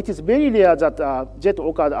 So and it is very rare that jet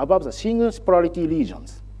occurred above the single polarity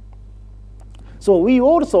regions. So we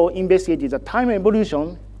also investigated the time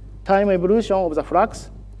evolution of the flux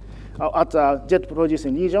at the jet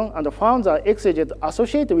producing region, and found that X-ray jet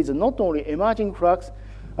associated with not only emerging flux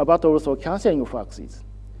but also cancelling fluxes.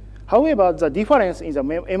 However, the difference in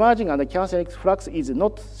the emerging and the cancelling flux is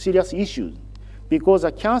not serious issue, because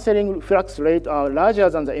the cancelling flux rate are larger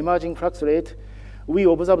than the emerging flux rate. We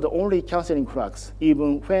observed only cancelling flux,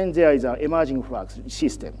 even when there is an emerging flux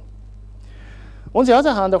system. On the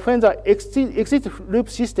other hand, when the exit loop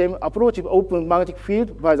system approaches open magnetic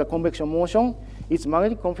field by the convection motion, its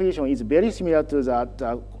magnetic configuration is very similar to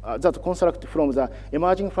that construct from the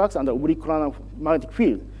emerging flux and the oblique coronal magnetic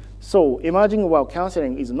field. So emerging while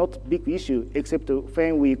cancelling is not a big issue, except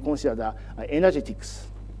when we consider the energetics.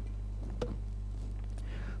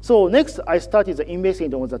 So next, I started the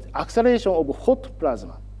investigation on the acceleration of hot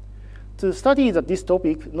plasma. To study this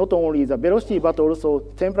topic, not only the velocity but also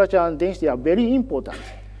temperature and density are very important.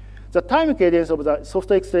 The time cadence of the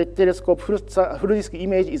soft X-ray telescope full disk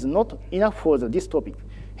image is not enough for this topic.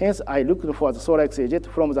 Hence, I looked for the solar X-ray jet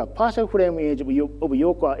from the partial frame image of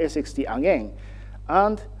Yokoa SXT again,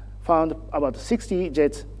 and found about 60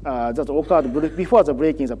 jets that occurred before the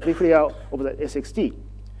breaking the periphery of the SXT.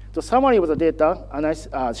 The summary of the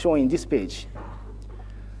data shown in this page.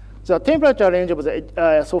 The temperature range of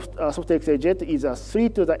the soft X-ray jet is 3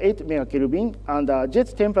 to the 8 megakelvin, and the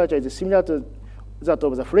jet temperature is similar to that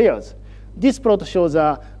of the flares. This plot shows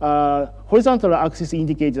the horizontal axis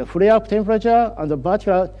indicates the flare temperature, and the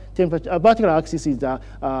vertical axis is the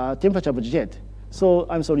temperature of the jet. So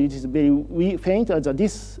I'm sorry, it is very faint.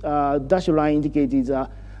 This dashed line indicates the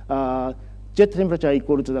jet temperature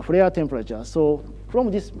equal to the flare temperature. So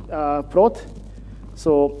from this plot,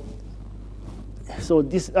 so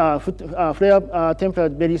this flare temperature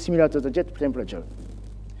is very similar to the jet temperature.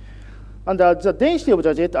 And the density of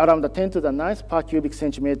the jet around 10 to the 9th per cubic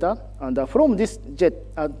centimeter. And from this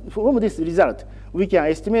result, we can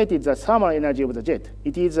estimate the thermal energy of the jet.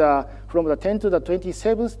 It is from the 10 to the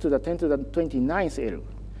 27th to the 10 to the 29th L.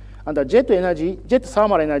 And the jet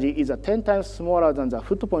thermal energy is 10 times smaller than the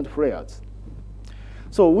footpoint flares.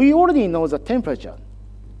 So we already know the temperature.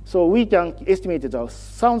 So we can estimate the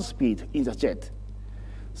sound speed in the jet.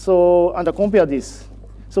 So, and compare this.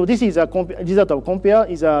 So this is a result of compare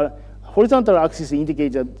is a horizontal axis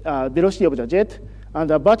indicates the velocity of the jet, and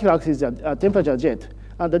the vertical axis is the temperature jet.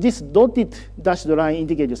 And this dotted dashed line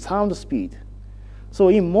indicates the sound speed. So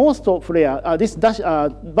in most of flare, this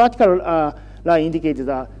vertical line indicates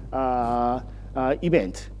the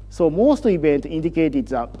event. So most event indicated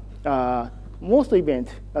the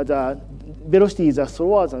velocity is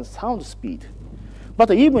slower than sound speed.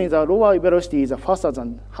 But even the lower velocity is faster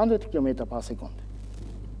than 100 km per second.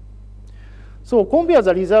 So compare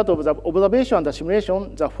the result of the observation and the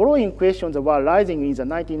simulation. The following questions were rising in the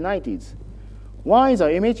 1990s. One is the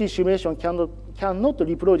MHE simulation cannot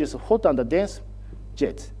reproduce hot and dense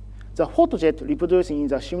jets. The hot jet reproducing in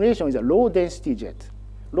the simulation is a low density jet.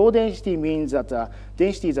 Low density means that the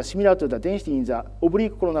density is similar to the density in the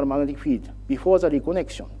oblique coronal magnetic field before the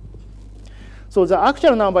reconnection. So the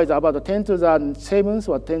actual number is about 10 to the 7th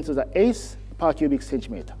or 10 to the 8th per cubic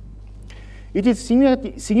centimeter. It is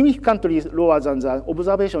significantly lower than the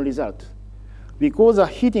observation result because the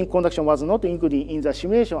heating conduction was not included in the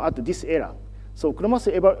simulation at this era. So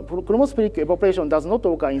chromospheric evaporation does not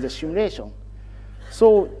occur in the simulation.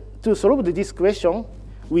 So to solve this question,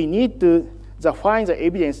 we need to find the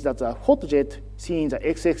evidence that the hot jet seen in the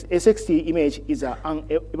SXT image is an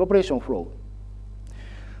evaporation flow.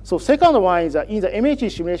 So second one is in the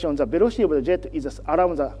MHE simulation, the velocity of the jet is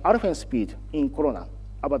around the Alfvén speed in corona,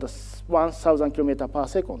 about 1,000 km per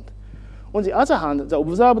second. On the other hand, the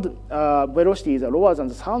observed velocity is lower than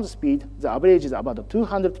the sound speed. The average is about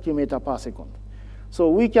 200 km per second. So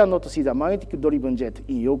we cannot see the magnetic-driven jet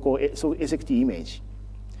in Yokowo SXT image.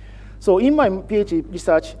 So in my PhD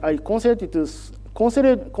research, I concentrated to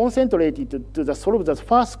solve the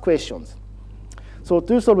first questions. So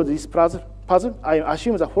to solve this puzzle, I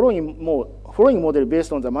assume the following model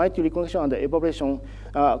based on the magnetic reconnection and the evaporation,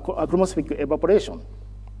 chromospheric evaporation.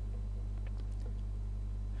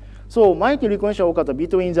 So magnetic reconnection occurs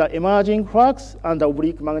between the emerging flux and the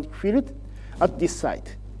oblique magnetic field at this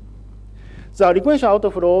site. The reconnection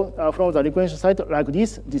outflow from the reconnection site like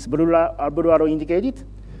this blue arrow indicated.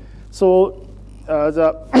 So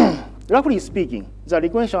roughly speaking, the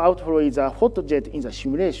reconnection outflow is a hot jet in the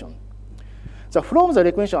simulation. From the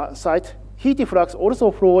reconnection site, heat flux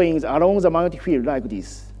also flowing along the magnetic field like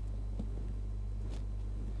this.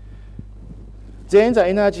 Then the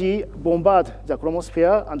energy bombard the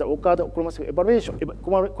chromosphere and occurred chromospheric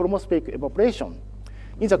evaporation.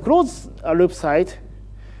 In the closed loop site,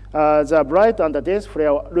 the bright and the dense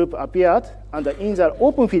flare loop appeared, and in the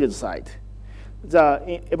open field site, the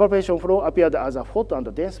evaporation flow appeared as a hot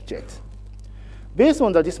and dense jet. Based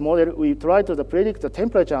on this model, we tried to predict the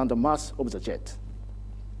temperature and the mass of the jet.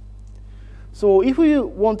 So if you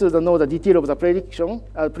want to know the detail of the prediction,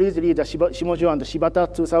 please read the Shimojo and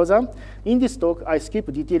Shibata 2000. In this talk, I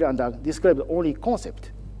skip detail and describe only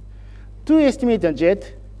concept. To estimate the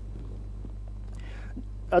jet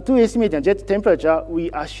temperature,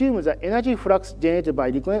 we assume the energy flux generated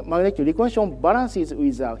by magnetic reconnection balances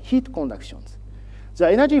with the heat conductions. The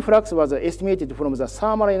energy flux was estimated from the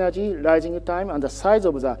thermal energy, rising time, and the size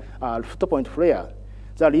of the footpoint flare.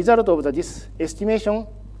 The result of this estimation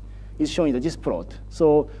is shown in this plot.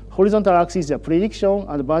 So horizontal axis is the prediction,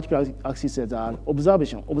 and the vertical axis is the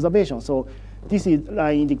observation. So this is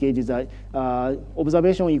line indicates that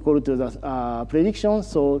observation equal to the prediction.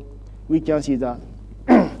 So we can see the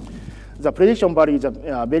the prediction value is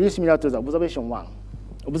very similar to the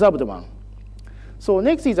observed one. So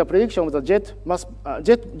next is the prediction of the jet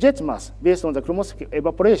mass based on the chromospheric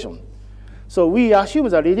evaporation. So we assume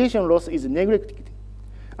the radiation loss is neglected,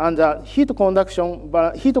 and the heat flux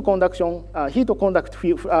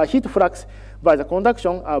by the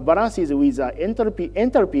conduction balances with the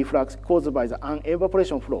enthalpy flux caused by the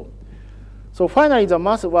evaporation flow. So finally, the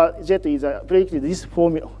mass of jet is predicted this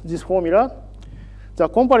formula. The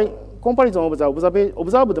comparison of the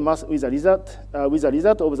observed mass with the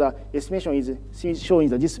result of the estimation is shown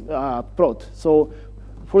in this plot. So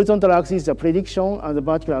horizontal axis is the prediction, and the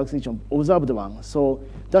vertical axis is observed one. So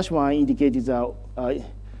dash one indicates the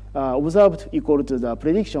observed equal to the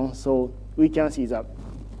prediction. So we can see the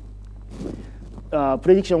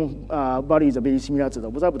prediction value is very similar to the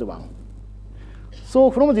observed one. So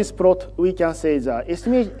from this plot, we can say the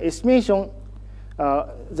estimation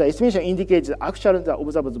indicates the actual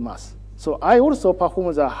observed mass. So I also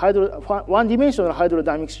performed the one-dimensional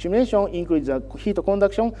hydrodynamic simulation, includes the heat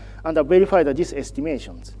conduction, and verified these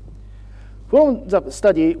estimations. From the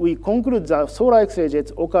study, we conclude that solar X-ray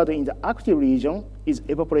jets occurred in the active region is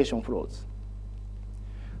evaporation flows.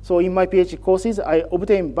 So in my PhD courses, I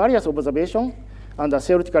obtained various observations and the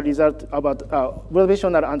theoretical result about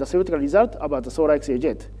observational and the theoretical result about the solar X-ray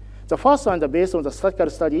jet. The first one, based on the statistical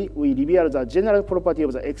study, we revealed the general property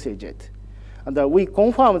of the X-ray jet. And we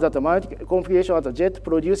confirmed that the magnetic configuration of the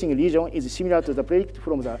jet-producing region is similar to the predicted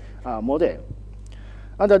from the model.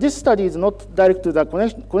 And this study is not direct to the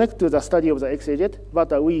connect to the study of the X-ray jet,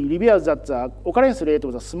 but we revealed that the occurrence rate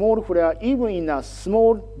of the small flare, even in a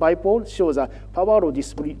small bipole, shows a power of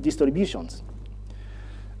distributions.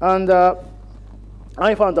 And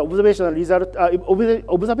I found the observational result,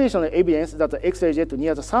 observational evidence that the X-ray jet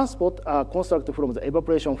near the sunspot are constructed from the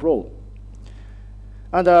evaporation flow.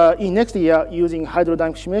 And in next year, using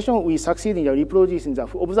hydrodynamic simulation, we succeeded in reproducing the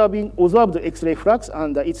observed X-ray flux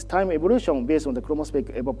and its time evolution based on the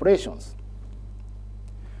chromospheric evaporations.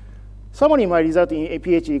 Summary, my result in a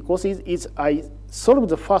PhD courses is I solved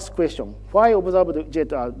the first question: why observed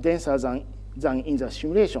jet are denser than in the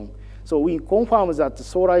simulation? So we confirmed that the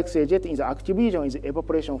solar X-ray jet in the active region is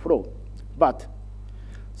evaporation flow. But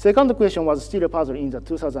second question was still a puzzle in the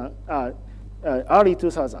early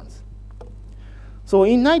 2000s. So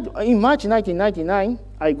in March 1999,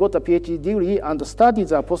 I got a PhD degree and studied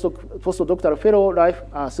the postdoctoral fellow life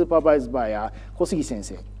supervised by Kosugi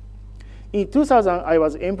sensei. In 2000, I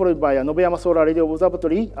was employed by Nobeyama Solar Radio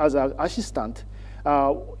Observatory as an assistant,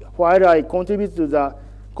 while I contribute to the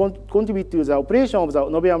operation of the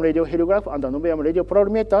Nobeyama radio heliograph and the Nobeyama radio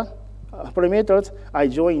parameters. I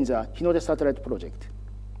joined the Hinode satellite project.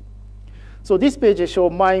 So this page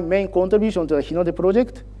shows my main contribution to the Hinode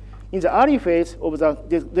project. In the early phase of the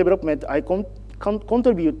development, I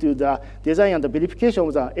contribute to the design and the verification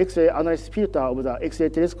of the X-ray analysis filter of the X-ray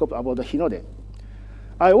telescope about the Hinode.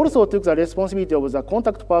 I also took the responsibility of the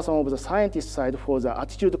contact person of the scientist side for the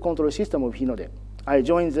attitude control system of Hinode. I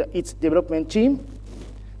joined its development team,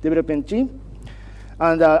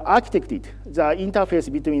 and architected the interface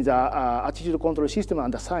between the attitude control system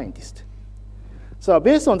and the scientist. So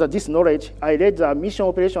based on this knowledge, I led the mission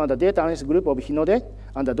operation and the data analysis group of Hinode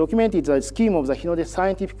and documented the scheme of the Hinode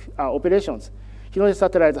scientific operations. Hinode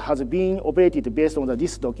satellite has been operated based on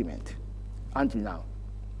this document until now.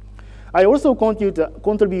 I also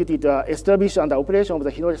contributed to establish and operation of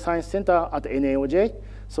the Hinode Science Center at NAOJ.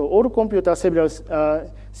 So all computers several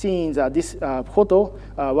seen in this photo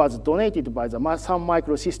was donated by the Sun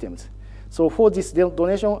Microsystems. So for this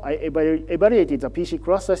donation, I evaluated the PC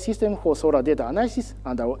cluster system for solar data analysis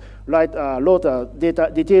and wrote a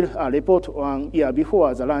detailed report 1 year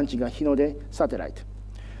before the launching of Hinode satellite.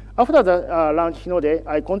 After the launch Hinode,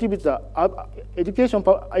 I contributed the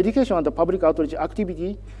education and the public outreach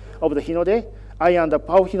activity of the Hinode. I and the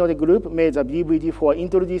PAO Hinode group made the DVD for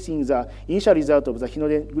introducing the initial result of the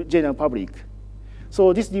Hinode general public.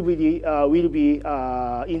 So this DVD will be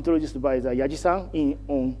introduced by the Yaji-san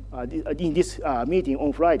in this meeting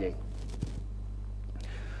on Friday.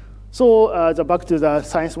 So back to the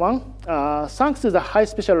science one. Thanks to the high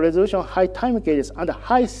spatial resolution, high time cadence, and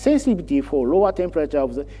high sensitivity for lower temperature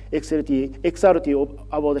of the XRT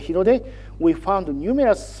about the Hinode, we found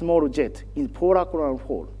numerous small jets in polar coronal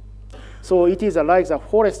hole. So it is like the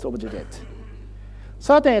forest of the jet.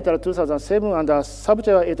 Certain et al. 2007 and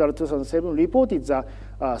Subchair et al. 2007 reported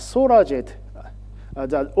the solar jet,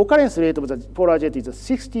 the occurrence rate of the polar jet is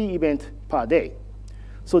 60 events per day.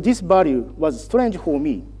 So this value was strange for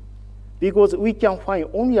me because we can find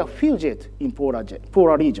only a few jets in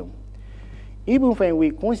polar region. Even when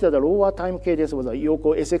we consider the lower time cadence of the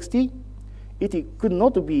Yoko SXT, it could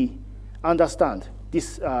not be understand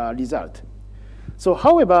this result. So,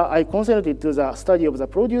 however, I concentrated to the study of the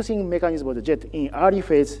producing mechanism of the jet in early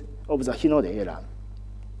phase of the Hinode era.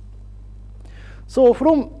 So,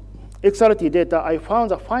 from XRT data, I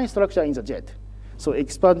found the fine structure in the jet. So,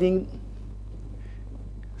 expanding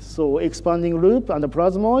loop and the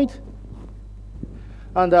plasmoid,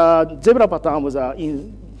 and zebra pattern was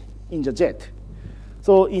in the jet.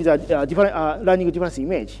 So, in the running difference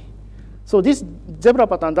image. So this zebra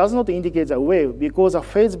pattern does not indicate the wave because the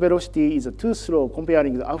phase velocity is too slow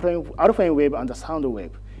comparing the alpha wave and the sound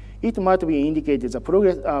wave. It might be indicated the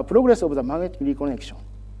progress of the magnetic reconnection.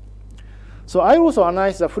 So I also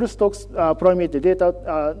analyzed the full Stokes parameter data,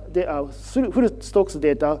 full Stokes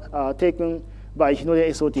data taken by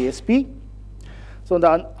Hinode SOT-SP. So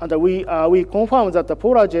we confirmed that the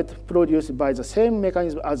polar jet produced by the same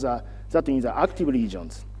mechanism as that in the active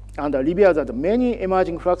regions, and revealed that many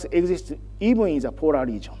emerging flux exist even in the polar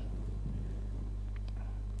region.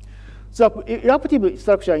 The eruptive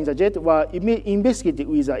structure in the jet were investigated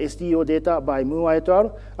with the SDO data by Moore et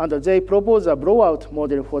al., and they proposed a blowout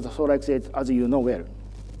model for the solar X-ray, as you know well.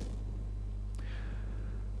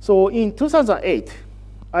 So in 2008,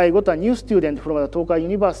 I got a new student from the Tokai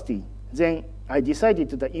University. Then I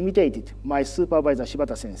decided to imitate my supervisor,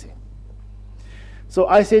 Shibata sensei. So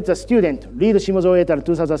I said to the student, read Shimojo et al.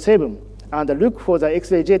 2007 and look for the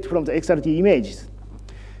X-ray jet from the XRT images.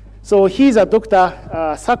 So he's a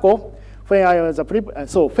Dr. Sako. When I was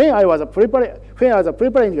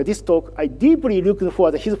preparing this talk, I deeply looked for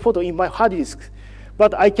his photo in my hard disk,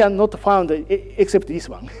 but I cannot find except this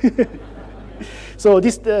one. So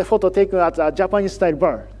this photo taken at a Japanese style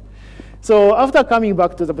bar. So after coming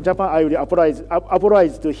back to Japan, I will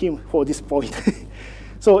apologize to him for this point.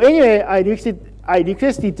 So anyway, I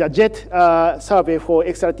requested the jet survey for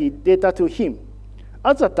XRT data to him.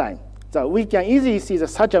 At that time, we can easily see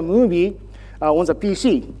such a movie on the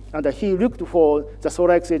PC, and he looked for the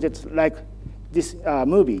solar X-ray jets like this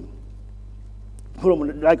movie,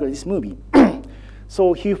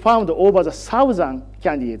 So he found over 1,000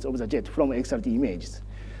 candidates of the jet from XRT images.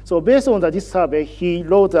 So based on this survey, he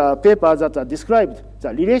wrote a paper that described the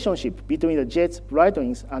relationship between the jet's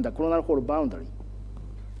brightenings and the coronal hole boundary.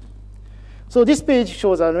 So this page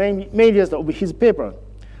shows the main result of his paper.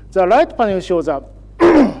 The right panel shows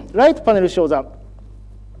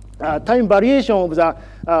time variation of the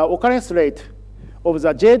occurrence rate of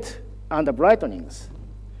the jet and the brightenings.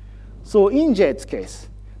 So in jet's case,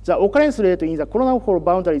 the occurrence rate in the coronal hole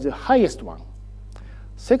boundary is the highest one.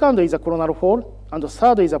 Second is the coronal hole, and the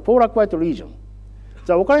third is the polar quiet region.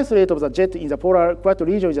 The occurrence rate of the jet in the polar quiet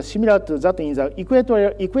region is similar to that in the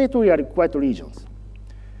equatorial quiet regions.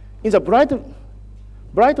 In the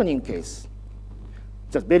brightening case,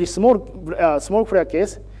 the very small flare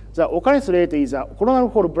case, the occurrence rate is a coronal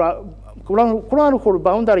hole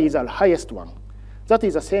boundary is the highest one. That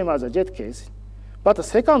is the same as the jet case. But the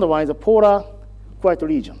second one is the polar quiet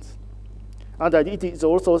regions. And it is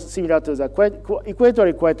also similar to the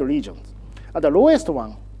equatorial quiet regions. And the lowest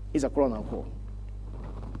one is a coronal hole.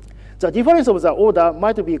 The difference of the order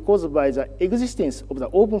might be caused by the existence of the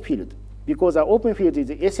open field, because the open field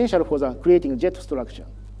is essential for the creating jet structure.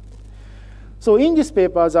 So in this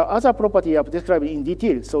paper, the other property are described in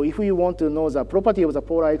detail. So if you want to know the property of the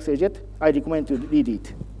polar X-ray jet, I recommend to read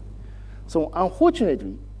it. So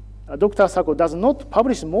unfortunately, Dr. Sako does not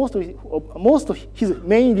publish most of his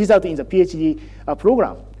main result in the PhD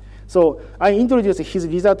program. So I introduced his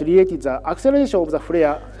result related to the acceleration of the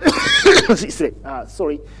flare.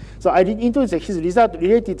 Sorry. So I introduced his result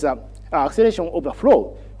related to the acceleration of the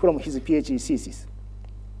flow from his PhD thesis.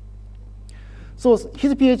 So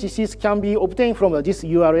his PhD thesis can be obtained from this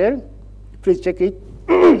URL. Please check it.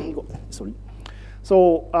 Sorry.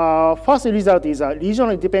 So first result is a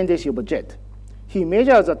regional dependency of a jet. He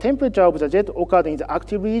measures the temperature of the jet occurred in the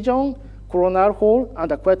active region, coronal hole,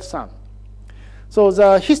 and the quiet sun. So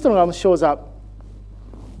the histogram shows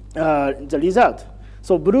the result.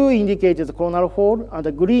 So blue indicates the coronal hole, and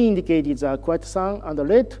the green indicates the quiet sun, and the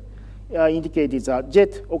red indicates the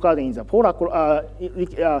jet occurred in the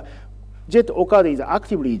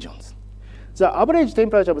active regions. The average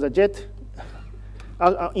temperature of the jet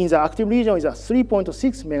in the active region is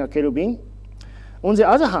 3.6 megakelvin. On the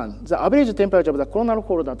other hand, the average temperature of the coronal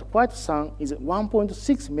hole at quiet sun is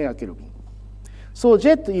 1.6 megakelvin. So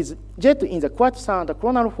jet in the quiet sun and the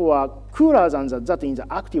coronal hole are cooler than that in the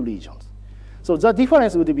active regions. So the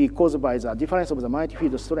difference would be caused by the difference of the magnetic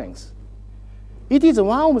field strength. It is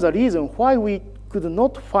one of the reasons why we could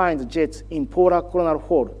not find jets in polar coronal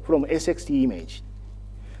hole from SXT image.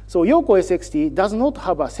 So Yokowo SXT does not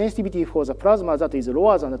have a sensitivity for the plasma that is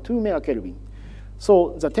lower than 2 megakelvin.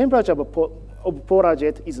 So the temperature of polar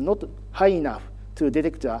jet is not high enough to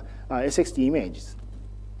detect the SXT images.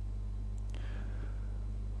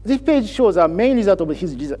 This page shows the main result of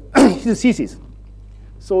his thesis.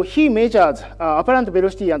 So he measured apparent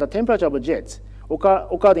velocity and the temperature of jets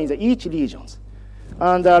occurred in each regions.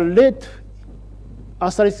 And the red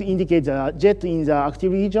asterisk indicates the jet in the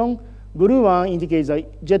active region, blue one indicates the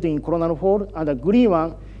jet in coronal hole, and the green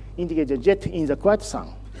one indicates the jet in the quiet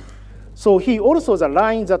sun. So he also the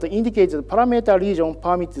line that indicates the parameter region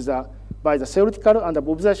permitted by the theoretical and the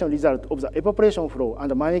observation result of the evaporation flow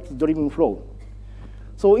and the magnetic-driven flow.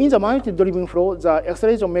 So in the magnetic-driven flow, the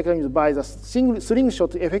acceleration mechanism by the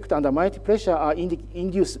slingshot effect and the magnetic pressure are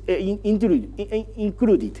included.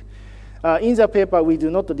 In the paper, we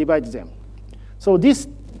do not divide them. So these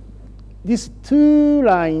two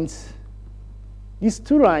lines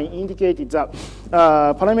indicated the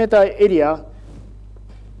parameter area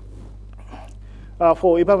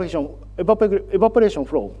for evaporation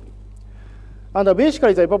flow. And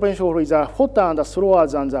basically, the evaporation flow is hotter and slower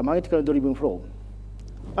than the magnetic-driven flow.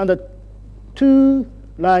 And the two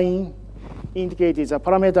lines indicated the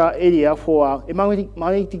parameter area for a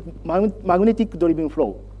magnetic-driven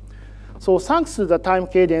flow. So thanks to the time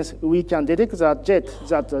cadence, we can detect that jet,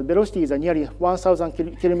 that the velocity is nearly 1,000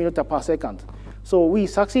 kilometers per second. So we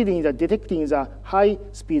succeed in detecting the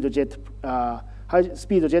high-speed jet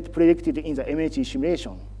predicted in the MHE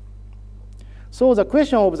simulation. So the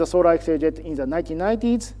question of the solar X-ray jet in the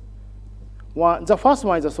 1990s, the first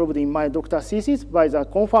one is solved in my doctoral thesis by the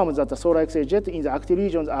confirmed that the solar X-ray jet in the active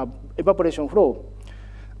regions are evaporation flow.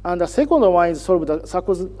 And the second one is solved the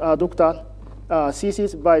Sarko's doctoral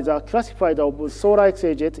thesis by the classified of solar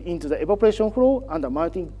X-ray jet into the evaporation flow and the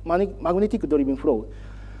magnetic driven flow.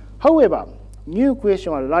 However, new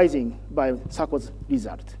questions are rising by Sarko's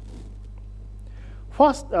result.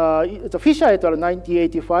 First, the Fisher et al.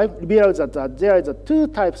 1985 revealed that there are two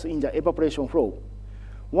types in the evaporation flow.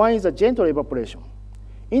 One is the gentle evaporation.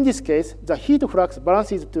 In this case, the heat flux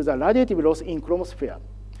balances to the radiative loss in chromosphere.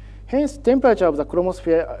 Hence, temperature of the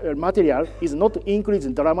chromosphere material is not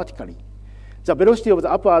increasing dramatically. The velocity of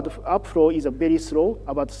the upward upflow is very slow,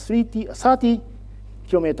 about 30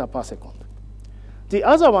 km per second. The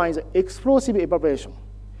other one is explosive evaporation.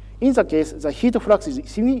 In the case, the heat flux is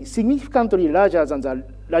significantly larger than the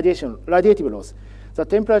radiative loss. The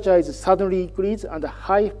temperature is suddenly increased and the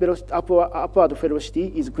high velocity, upward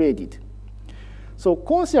velocity is created. So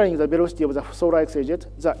considering the velocity of the solar X-ray jet,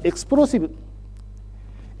 the explosive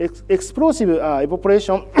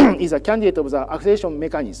evaporation is a candidate of the acceleration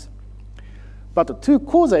mechanism. But to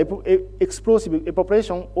cause the explosive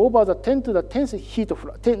evaporation over the 10 to the 10th heat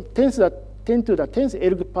of 10 to the 10th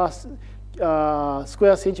erg per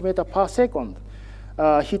square centimeter per second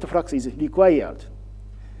heat flux is required.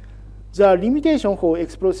 The limitation for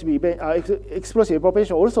explosive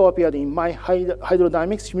evaporation also appeared in my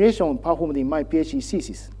hydrodynamic simulation performed in my PhD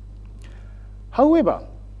thesis. However,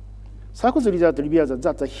 Sarko's result reveals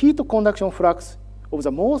that the heat conduction flux of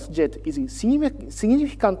the MOS jet is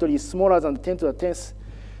significantly smaller than 10 to the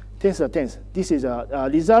 10th. This is a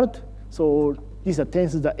result. So this is 10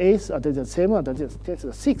 to the 8th, and this is 7, and this is 10 to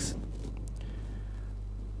the 6th.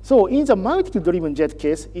 So in the magnetic-driven jet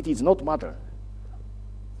case, it is not matter.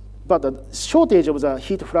 But the shortage of the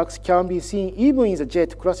heat flux can be seen even in the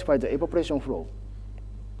jet classified the evaporation flow.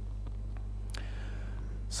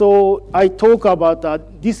 So I talk about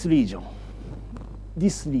this region.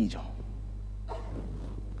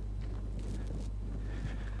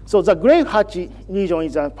 So the gray hatch region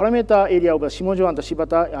is a parameter area of Shimojo and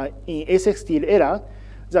Shibata in SXT era.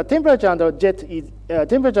 The temperature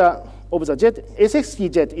of the jet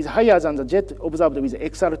SXT jet is higher than the jet observed with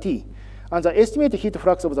XRT. And the estimated heat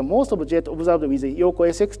flux of the most of the jet observed with Yoko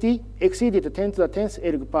SXT exceeded 10 to the 10th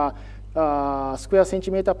erg per square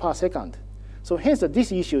centimeter per second. So hence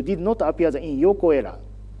this issue did not appear in Yoko era.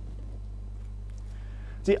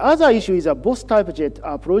 The other issue is that both type jets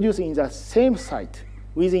are produced in the same site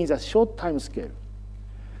within the short time scale.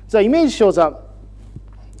 The image shows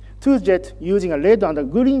two jets using a red and a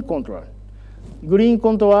green contour. Green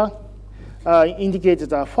contour indicates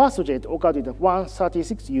the first jet occurred at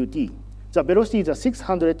 136 UT. The velocity is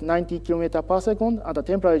 690 km per second, and the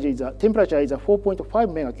temperature is 4.5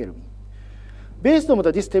 megakelvin. Based on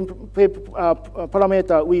this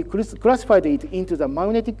parameter, we classified it into the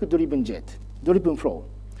magnetic-driven flow.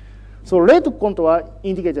 So red contour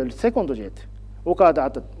indicates the second jet occurred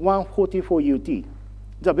at 144 UT.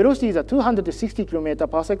 The velocity is 260 km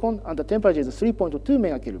per second, and the temperature is 3.2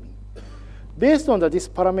 megakelvin. Based on this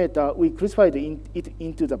parameter, we classified it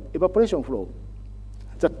into the evaporation flow.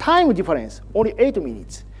 The time difference, only 8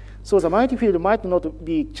 minutes. So the magnetic field might not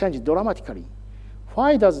be changed dramatically.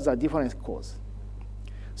 Why does the difference cause?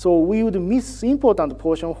 So we would miss important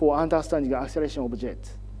portion for understanding the acceleration of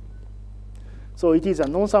jets. So it is a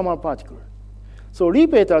non-thermal particle. So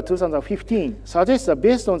Lieb et al. 2015 suggests that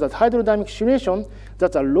based on the hydrodynamic simulation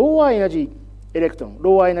that a lower energy electron,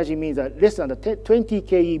 lower energy means less than 20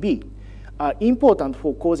 keV, are important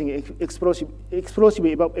for causing explosive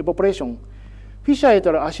evaporation. Fisher et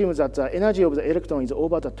al. Assumes that the energy of the electron is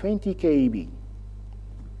over the 20 keV.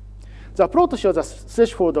 The plot shows the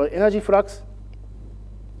threshold energy flux.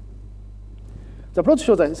 The plot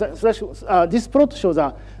shows this plot shows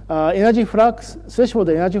the energy flux, threshold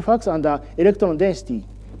energy flux, and the electron density,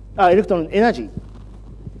 electron energy.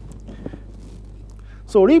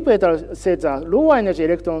 So Lieb et al. Said the lower energy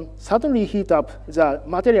electron suddenly heat up the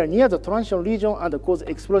material near the transition region and cause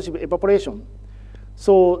explosive evaporation.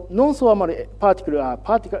 So non-thermal particles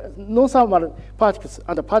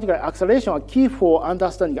and particle acceleration are key for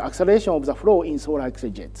understanding acceleration of the flow in solar X-ray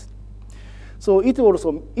jets. So it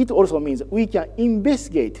also means we can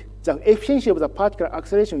investigate the efficiency of the particle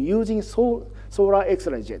acceleration using solar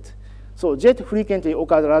X-ray jets. So jet frequently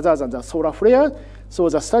occurs rather than the solar flare. So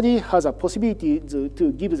the study has a possibility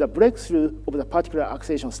to give the breakthrough of the particular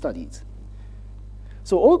acceleration studies.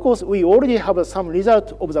 So of course, we already have some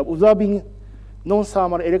result of the observing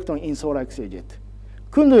non-thermal electron in solar X-ray jet.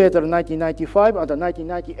 Kundu et al. 1995 and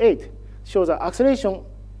 1998 shows the acceleration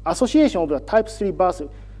association of the type 3 burst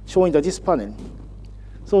shown in this panel.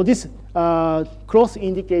 So this cross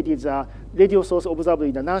indicated the radio source observed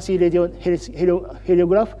in the Nancy radio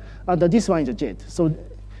heliograph, and this one is a jet. So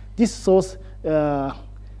this source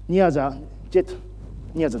near the jet.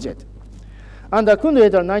 And Kundu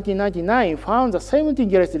et al. 1999 found the 17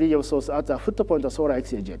 galaxy radio source at the footpoint of solar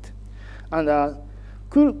X-ray jet. And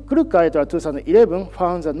Krukka et al. 2011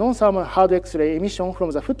 found the non-thermal hard X-ray emission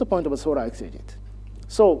from the footpoint of a solar X-ray jet.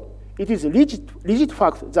 So it is a legit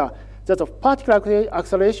fact that a particular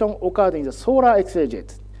acceleration occurred in the solar X-ray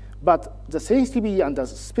jet, but the sensitivity and the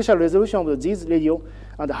spatial resolution of these radio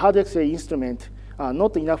and the hard X-ray instrument are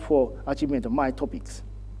not enough for achievement of my topics.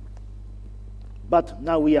 But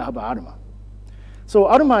now we have ALMA. So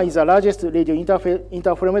ALMA is the largest radio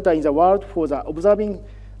interferometer in the world for the observing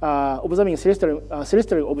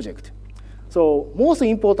celestial object. So most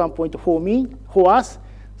important point for us,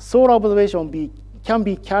 solar observation can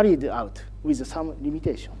be carried out with some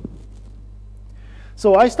limitation.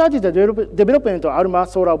 So I started the development of ALMA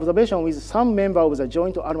solar observation with some member of the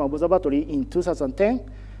Joint ALMA Observatory in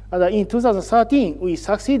 2010. And in 2013, we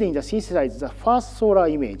succeeded in synthesizing the first solar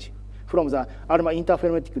image from the ALMA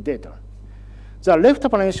interferometric data. The left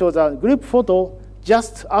panel shows a group photo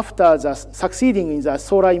just after the succeeding in the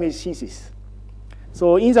solar image synthesis.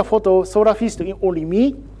 So in the photo, solar physicist only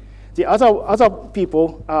me. The other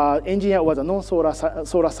people, engineer was a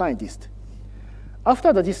non-solar scientist.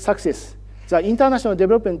 After this success, the international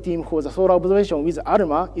development team for the solar observation with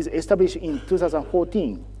ALMA is established in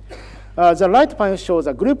 2014. The right panel shows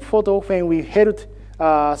a group photo when we held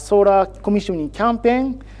solar commissioning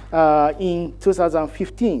campaign in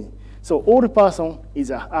 2015. So all person is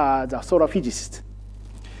the solar physicist.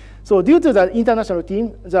 So due to the international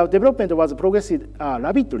team, the development was progressed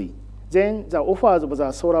rapidly. Then the offers of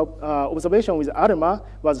the solar observation with ALMA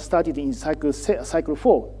was started in cycle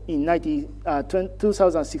 4 in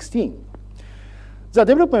 2016. The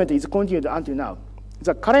development is continued until now.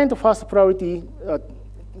 The current first priority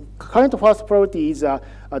is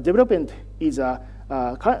development is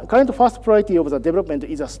current first priority of the development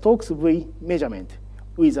is a Stokes V measurement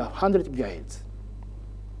with 100 gigahertz.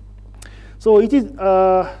 So it is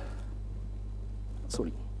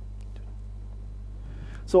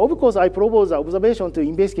So of course, I propose the observation to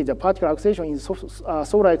investigate the particle acceleration in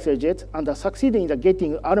solar X-ray jet and succeeding in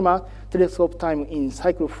getting ALMA telescope time in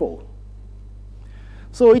cycle 4.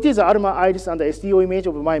 So it is the ALMA iris and the SDO image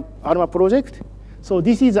of my ALMA project. So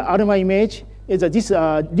this is the ALMA image. This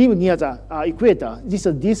rim near the equator. This is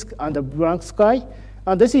a disk and a blank sky.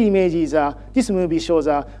 And this image is this movie shows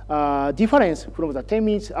a difference from the 10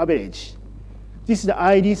 minutes average. This is the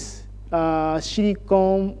iris,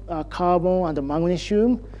 silicon, carbon, and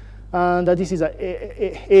magnesium. And this is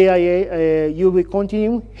AIA, UV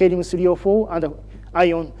continuum, helium 304, and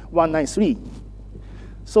ion 193.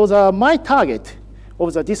 So my target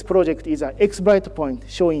of this project is an X-bright point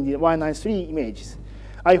showing the 193 images.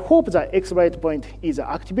 I hope the X-bright point is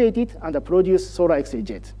activated and produce solar X-ray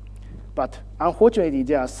jet. But unfortunately,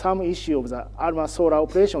 there are some issues of the ALMA solar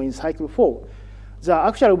operation in cycle 4. The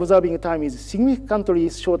actual observing time is significantly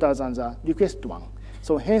shorter than the requested one.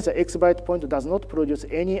 So hence, the X-bright point does not produce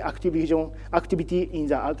any activity in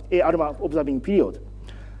the ALMA observing period.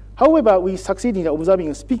 However, we succeed in observing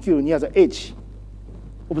a spicule near the edge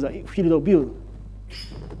of the field of view.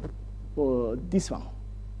 Or this one.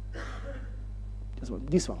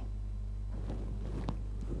 This one.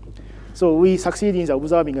 So we succeed in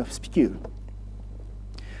observing a spicule.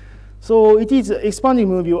 So it is expanding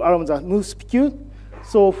movie around the move spicule.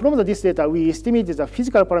 So from this data, we estimated the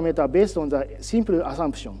physical parameter based on the simple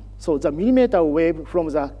assumption. So the millimeter wave from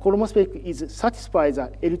the chromospheric is satisfies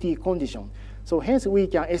the LT condition. So hence we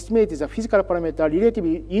can estimate the physical parameter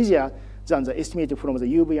relatively easier than the estimate from the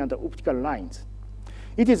UV and the optical lines.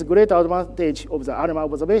 It is a great advantage of the ALMA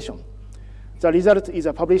observation. The result is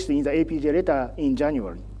published in the APJ letter in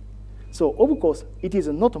January. So of course, it is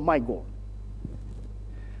not my goal.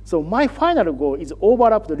 So my final goal is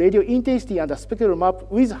overlap the radio intensity and the spectral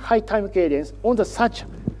map with high time cadence on the such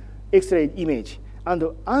X-ray image and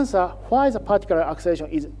answer why the particular acceleration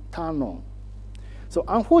is turned on. So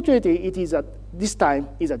unfortunately, it is this time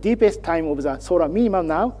is the deepest time of the solar minimum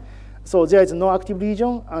now. So there is no active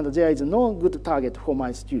region and there is no good target for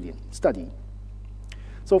my study.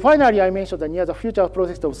 So finally, I mentioned the near the future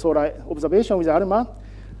process of solar observation with ALMA.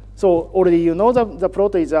 So already you know the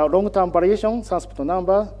plot is a long-term variation, sunspot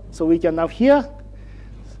number. So we can have here.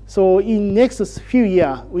 So in next few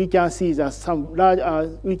years, we can see that some large,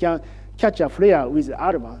 we can catch a flare with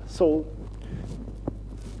ALMA. So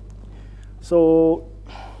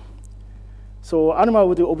ALMA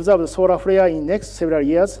would observe the solar flare in next several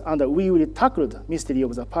years, and we will tackle the mystery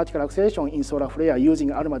of the particle acceleration in solar flare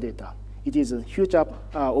using ALMA data. It is a huge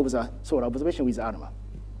up of the solar observation with ALMA.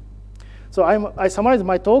 So I summarized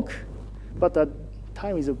my talk, but the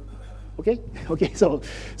time is okay. Okay. So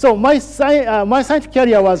my scientific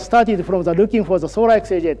career was started from the looking for the solar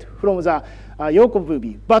X-ray from the Yakov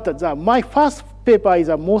movie. But my first paper is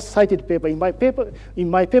the most cited paper in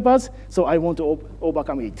my papers. So I want to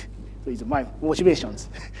overcome it. So it's my motivations.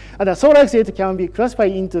 And the solar X-ray can be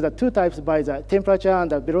classified into the two types by the temperature and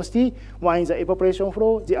the velocity. One is the evaporation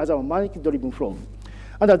flow, the other one magnetic-driven flow.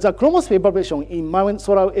 And the chromosphere evaporation in my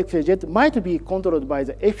solar X-ray jet might be controlled by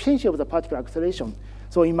the efficiency of the particle acceleration,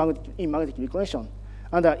 so in magnetic recognition.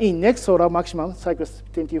 And in next solar maximum, cycle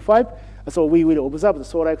 25, so we will observe the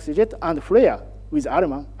solar X-ray jet and flare with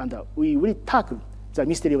ALMA, and we will tackle the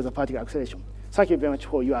mystery of the particle acceleration. Thank you very much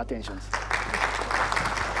for your attention.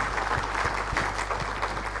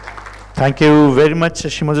 Thank you very much,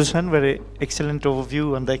 Shimozu-san. Very excellent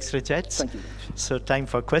overview on the X-ray jets. Thank you. So time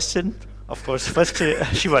for question. Of course, first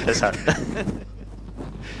Shibata-san.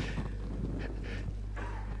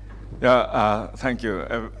 Yeah, thank you.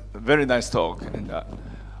 Very nice talk. And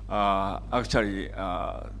actually,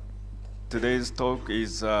 today's talk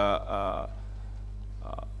is the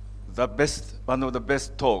best, one of the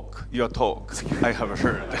best your talk I have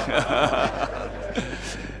heard.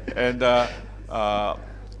 And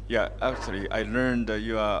yeah, actually, I learned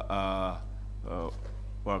your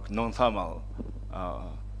work, non-thermal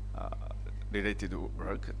related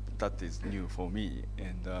work. That is new for me,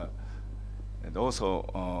 and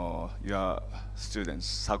also your students,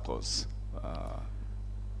 Sako's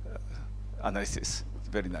analysis,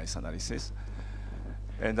 very nice analysis,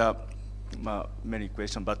 and many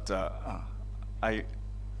questions. But I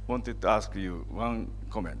wanted to ask you one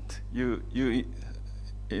comment.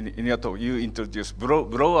 In your talk, you introduced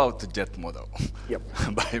blowout jet model. Yep.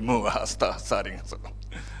 By Moore starting. So.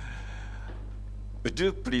 Would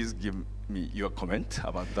you please give me your comment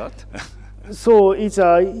about that? So it's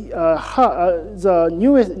the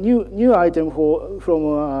new item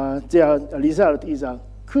from their result is a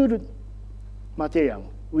cooled material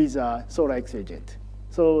with a solar X-ray jet.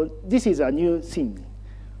 So this is a new thing,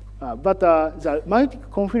 but the magnetic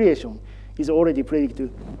configuration is already predicted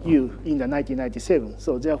in the 1997.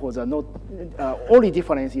 So therefore, the only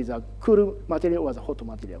difference is a cool material or the hot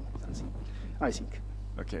material. I think.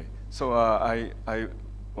 Okay. So I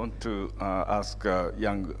want to ask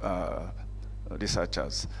young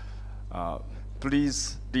researchers,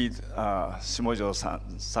 please read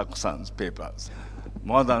Shimojo-san's papers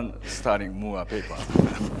more than studying Moore paper.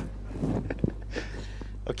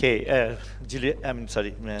 Okay, Julia, I'm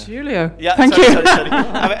sorry. Julio, yeah, thank sorry, you. Sorry.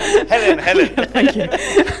 Helen. Thank you.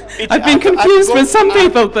 I've been confused with some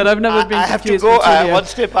people, but I've never been confused with Julio. I have to go one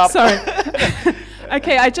step up. Sorry.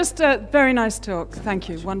 Okay, very nice talk. Thank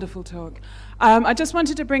you, wonderful talk. I just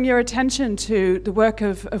wanted to bring your attention to the work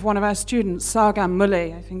of one of our students, Sargam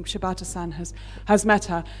Muley. I think Shibata-san has met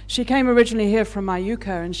her. She came originally here from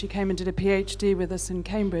Mayuka, and she came and did a PhD with us in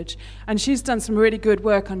Cambridge. And she's done some really good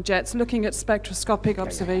work on jets, looking at spectroscopic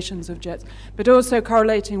observations of jets, but also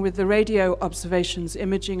correlating with the radio observations,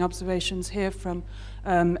 imaging observations here from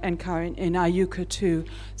NCAR in Ayuka too.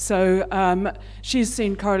 So she's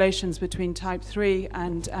seen correlations between type 3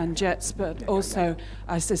 and jets, but also,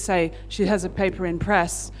 as I say, she has a paper in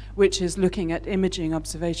press which is looking at imaging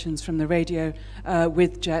observations from the radio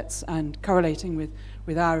with jets and correlating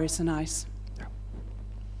with IRIS and ICE.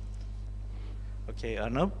 Okay,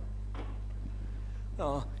 Arnav?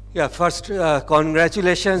 Yeah, first,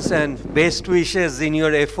 congratulations and best wishes in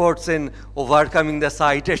your efforts in overcoming the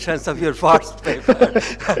citations of your first paper.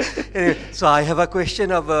 Anyway, so I have a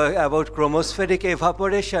question about chromospheric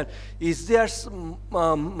evaporation. Is there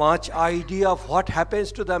much idea of what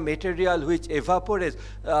happens to the material which evaporates?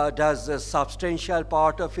 Does a substantial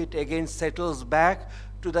part of it again settles back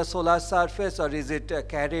to the solar surface, or is it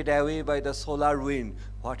carried away by the solar wind?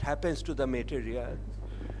 What happens to the material?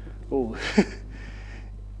 Oh.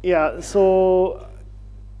 Yeah, so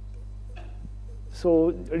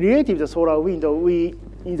related to the solar wind,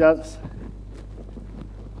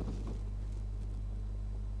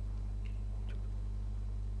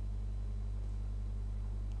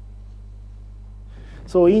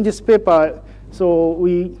 so in this paper, so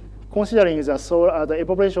we considering the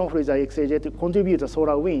evaporation from the X-ray jet to contribute to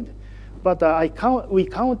solar wind, But we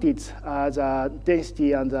counted the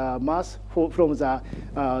density and the mass from the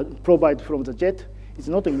provided from the jet is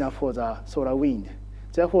not enough for the solar wind.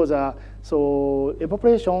 Therefore, so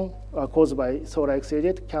evaporation caused by solar X-ray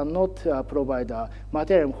jet cannot provide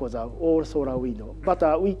material for the all solar wind.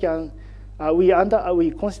 But we can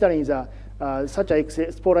we considering the such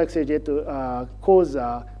a solar X-ray jet cause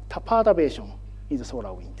perturbation in the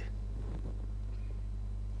solar wind.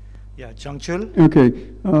 Yeah, Jungchul. Okay,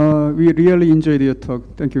 we really enjoyed your talk.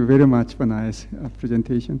 Thank you very much for nice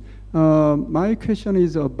presentation. My question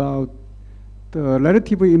is about the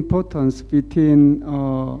relative importance between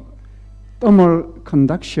thermal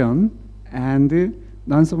conduction and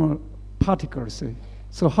non-thermal particles.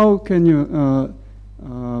 So how can you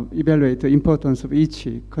evaluate the importance of each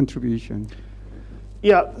contribution?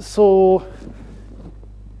 Yeah, so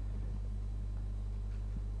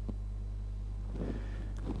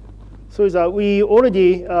we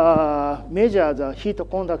already measure the heat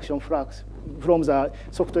conduction flux from the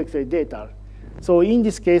software X-ray data. So in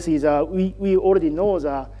this case, we already know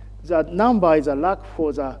the number is a lag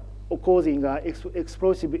for the causing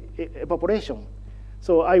explosive evaporation.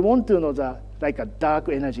 So I want to know the like a dark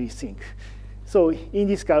energy sink. So in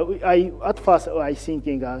this case, at first I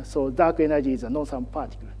thinking so dark energy is a non-thermal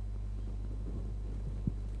particle.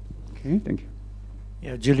 Okay, thank you.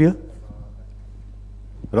 Yeah, Julia.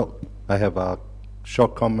 Hello. I have a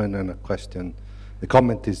short comment and a question. The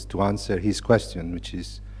comment is to answer his question, which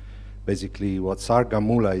is basically what Sarga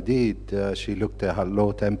Mulai did. She looked at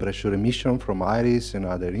low temperature emission from IRIS and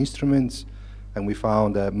other instruments, and we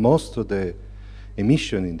found that most of the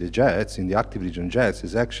emission in the jets, in the active region jets,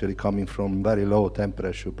 is actually coming from very low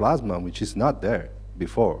temperature plasma, which is not there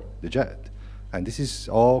before the jet. And this is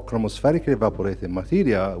all chromospherically evaporated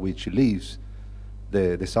material, which leaves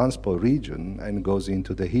the sunspot region and goes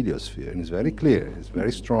into the heliosphere. And it's very clear, it's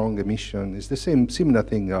very strong emission. It's the same, similar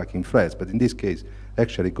thing like in FRES, but in this case,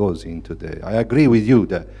 actually goes into the, I agree with you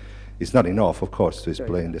that it's not enough, of course, to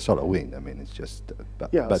explain the solar wind. I mean, it's just,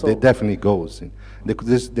 but so it definitely goes in.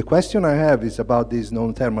 The question I have is about these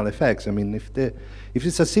non-thermal effects. I mean, if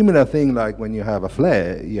it's a similar thing like when you have a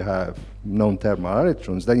flare, you have non-thermal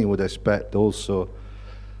electrons, then you would expect also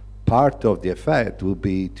part of the effect will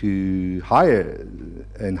be to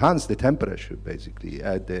enhance the temperature, basically,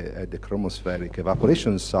 at the chromospheric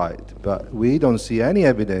evaporation site. But we don't see any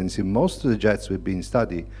evidence in most of the jets we've been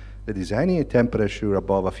studying that is any temperature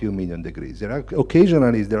above a few million degrees.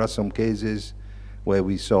 Occasionally, there are some cases where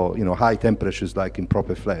we saw, high temperatures like in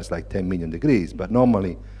proper flares, like 10 million degrees. But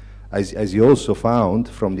normally, as you also found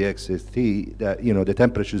from the XST, that the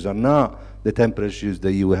temperatures are not the temperatures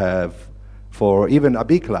that you have for even a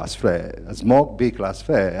B-class flare. A small B-class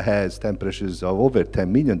flare has temperatures of over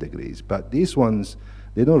 10 million degrees, but these ones,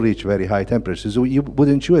 they don't reach very high temperatures. So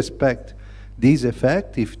wouldn't you expect this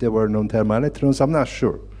effect if there were non-thermal electrons? I'm not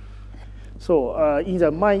sure. So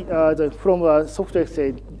from software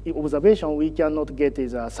X-ray observation, we cannot get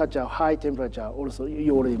such a high temperature. Also,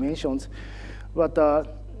 you already mentioned, but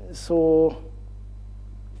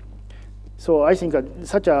So I think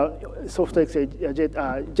such a software X-ray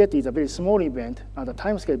jet is a very small event, and the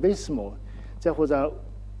time scale very small. Therefore,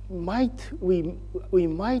 we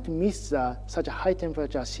might miss such a high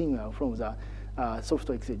temperature signal from the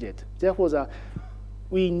software X-ray jet. Therefore,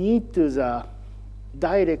 we need to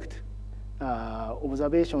direct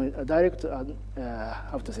observation,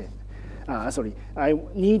 how to say? Sorry, I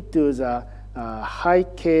need to the high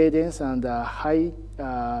cadence and high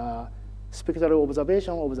spectral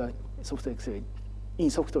observation of the software X-ray in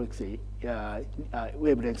software X-ray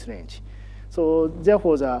wavelength range. So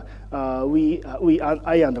therefore,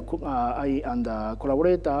 I and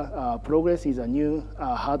collaborator progress is a new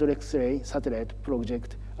hardware X-ray satellite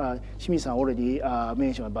project. Shimi-san already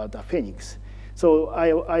mentioned about the Phoenix. So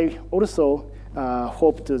I also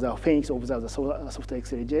hope to the Phoenix observe the software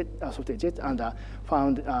X-ray jet, and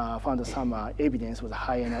found some evidence with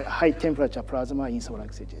high temperature plasma in solar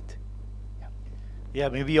X-ray jet. Yeah,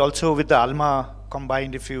 maybe also with the ALMA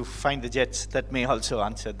combined, if you find the jets, that may also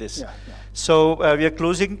answer this. Yeah. So we are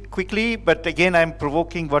closing quickly, but again, I'm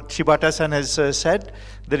provoking what Shibata-san has said.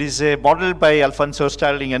 There is a model by Alfonso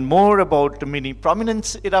Starling and Moore about mini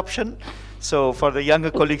prominence eruption. So for the younger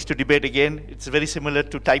colleagues to debate again, it's very similar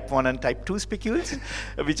to type 1 and type 2 spicules,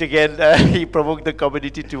 which again, he provoked the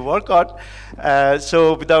community to work on.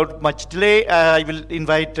 So without much delay, I will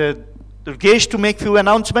invite Durgesh to make few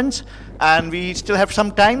announcements, and we still have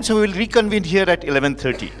some time, so we will reconvene here at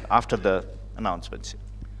 11:30 after the announcements.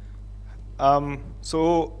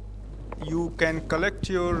 So you can collect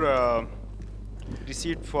your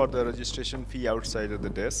receipt for the registration fee outside of the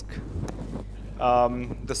desk.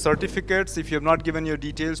 The certificates, if you have not given your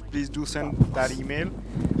details, please do send that email,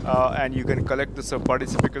 and you can collect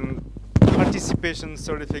the participation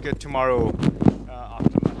certificate tomorrow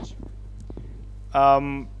after lunch.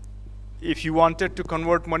 If you wanted to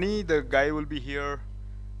convert money, the guy will be here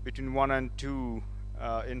between 1 and 2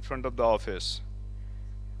 in front of the office.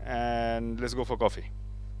 And let's go for coffee.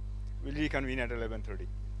 We'll reconvene at 11:30.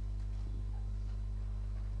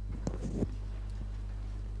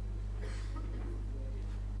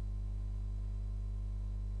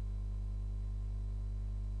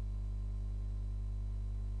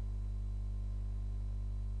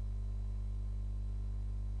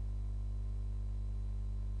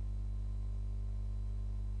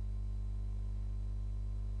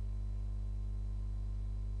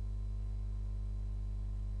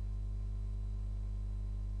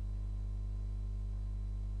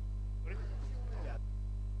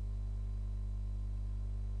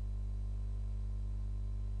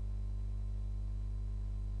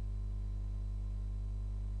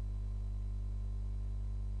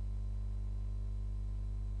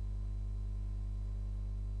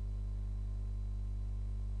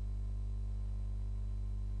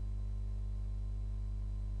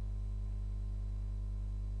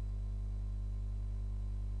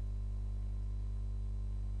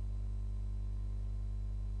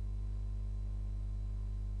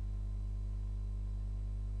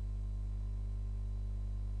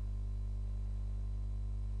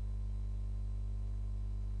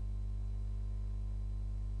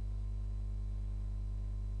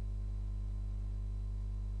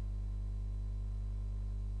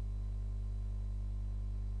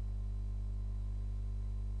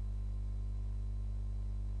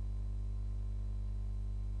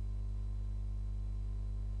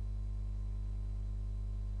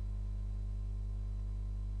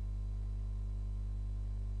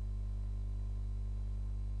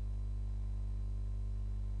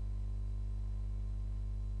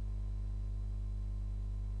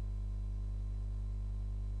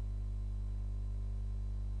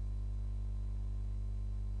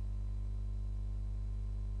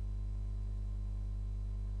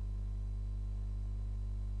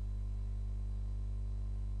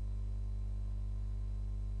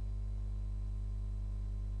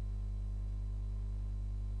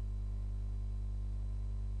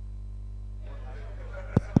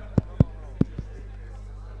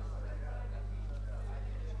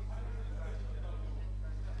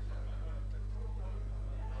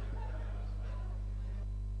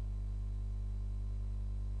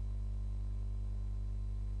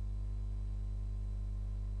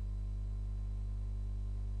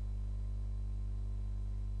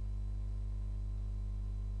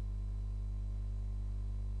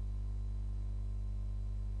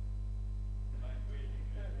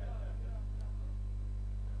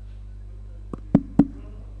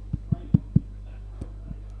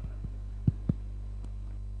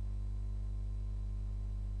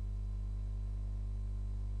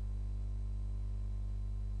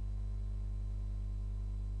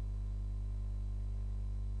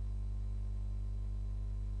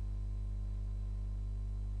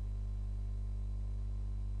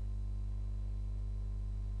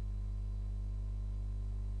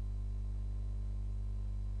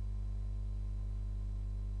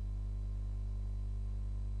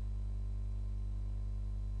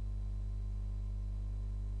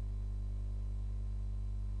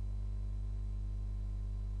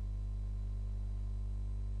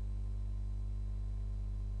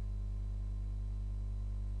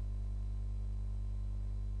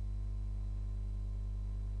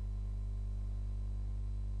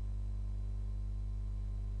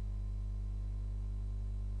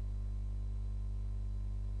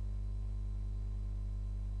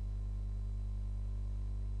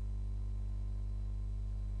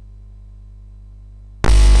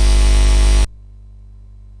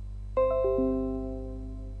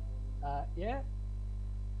 Yeah.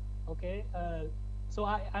 Okay. So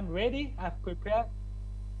I'm ready. I've prepared.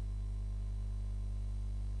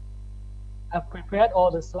 I've prepared all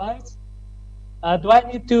the slides. Do I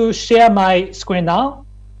need to share my screen now?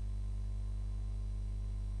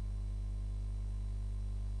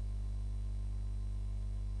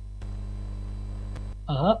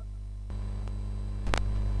 Uh-huh.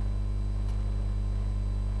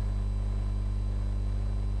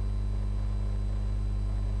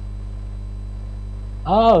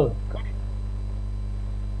 Oh, great.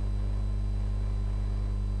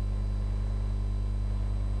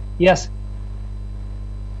 Yes.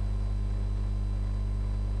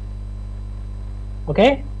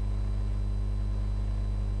 Okay.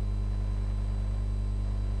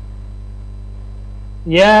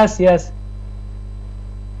 Yes, yes.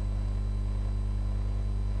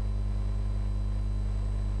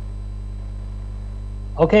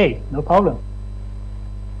 Okay, no problem.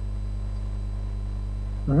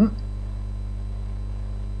 Mhm.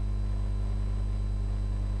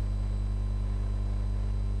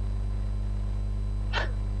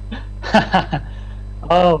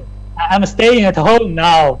 Oh, I'm staying at home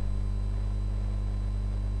now.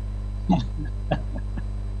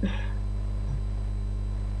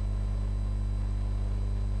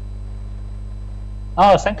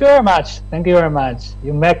 Oh, thank you very much. Thank you very much.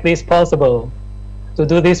 You make this possible to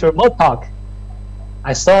do this remote talk.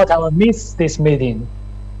 I thought I would miss this meeting.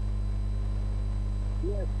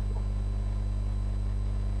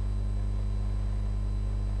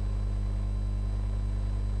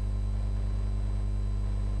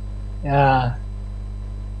 Yeah.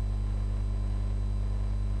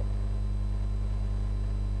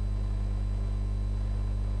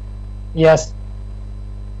 Yes.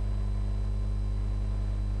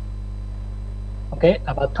 Okay,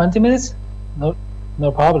 about 20 minutes? No,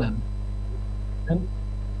 no problem.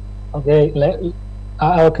 Okay,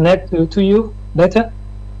 I'll connect to you later.